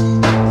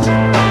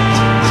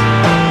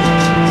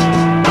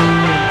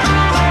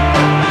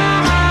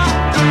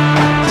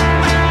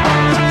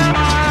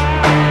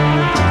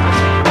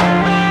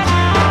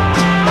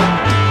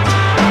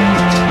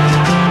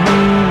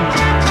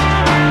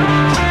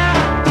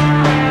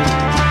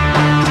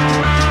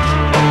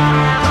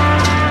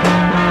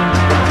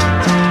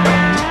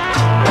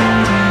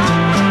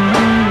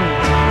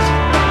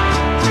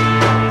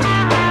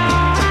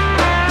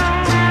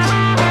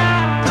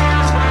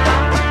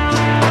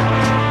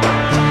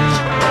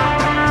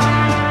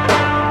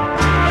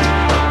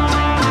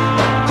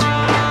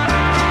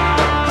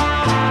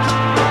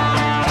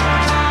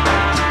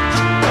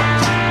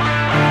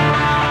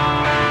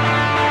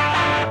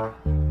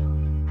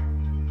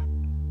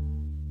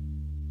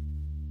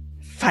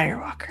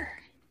 Firewalker.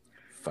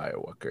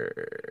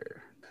 Firewalker.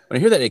 When I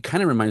hear that, it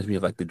kind of reminds me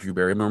of like the Drew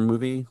Barrymore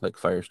movie, like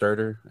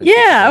Firestarter.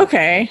 Yeah,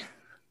 okay.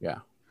 Yeah.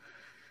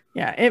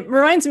 Yeah, it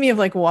reminds me of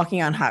like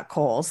walking on hot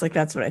coals. Like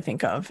that's what I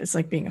think of. It's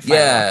like being a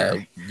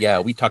firewalker. Yeah.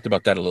 We talked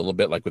about that a little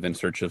bit, like with In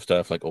Search of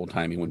Stuff, like old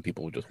timey when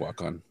people would just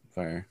walk on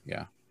fire.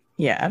 Yeah.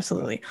 Yeah,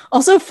 absolutely.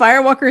 Also,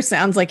 Firewalker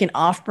sounds like an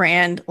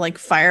off-brand like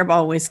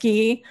Fireball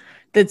whiskey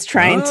that's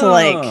trying to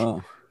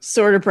like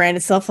sort of brand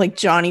itself like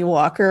Johnny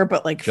Walker,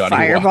 but like Johnny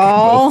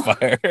Fireball.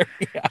 Walker, fire.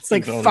 Yeah, It's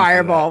like totally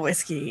Fireball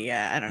whiskey.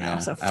 Yeah, I don't know.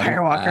 So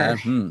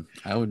Firewalker.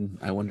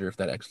 I wonder if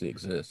that actually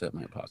exists. That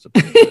might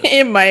possibly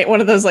It might, one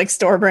of those like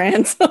store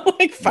brands,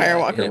 like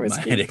Firewalker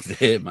whiskey.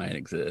 It might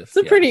exist. It's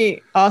a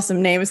pretty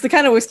awesome name. It's the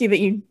kind of whiskey that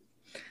you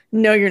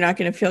know you're not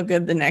going to feel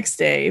good the next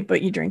day,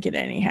 but you drink it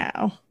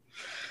anyhow.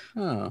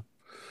 Oh,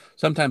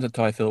 sometimes that's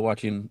how I feel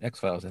watching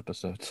X-Files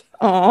episodes.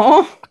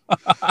 Oh.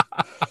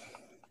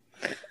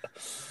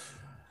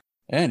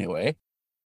 Anyway,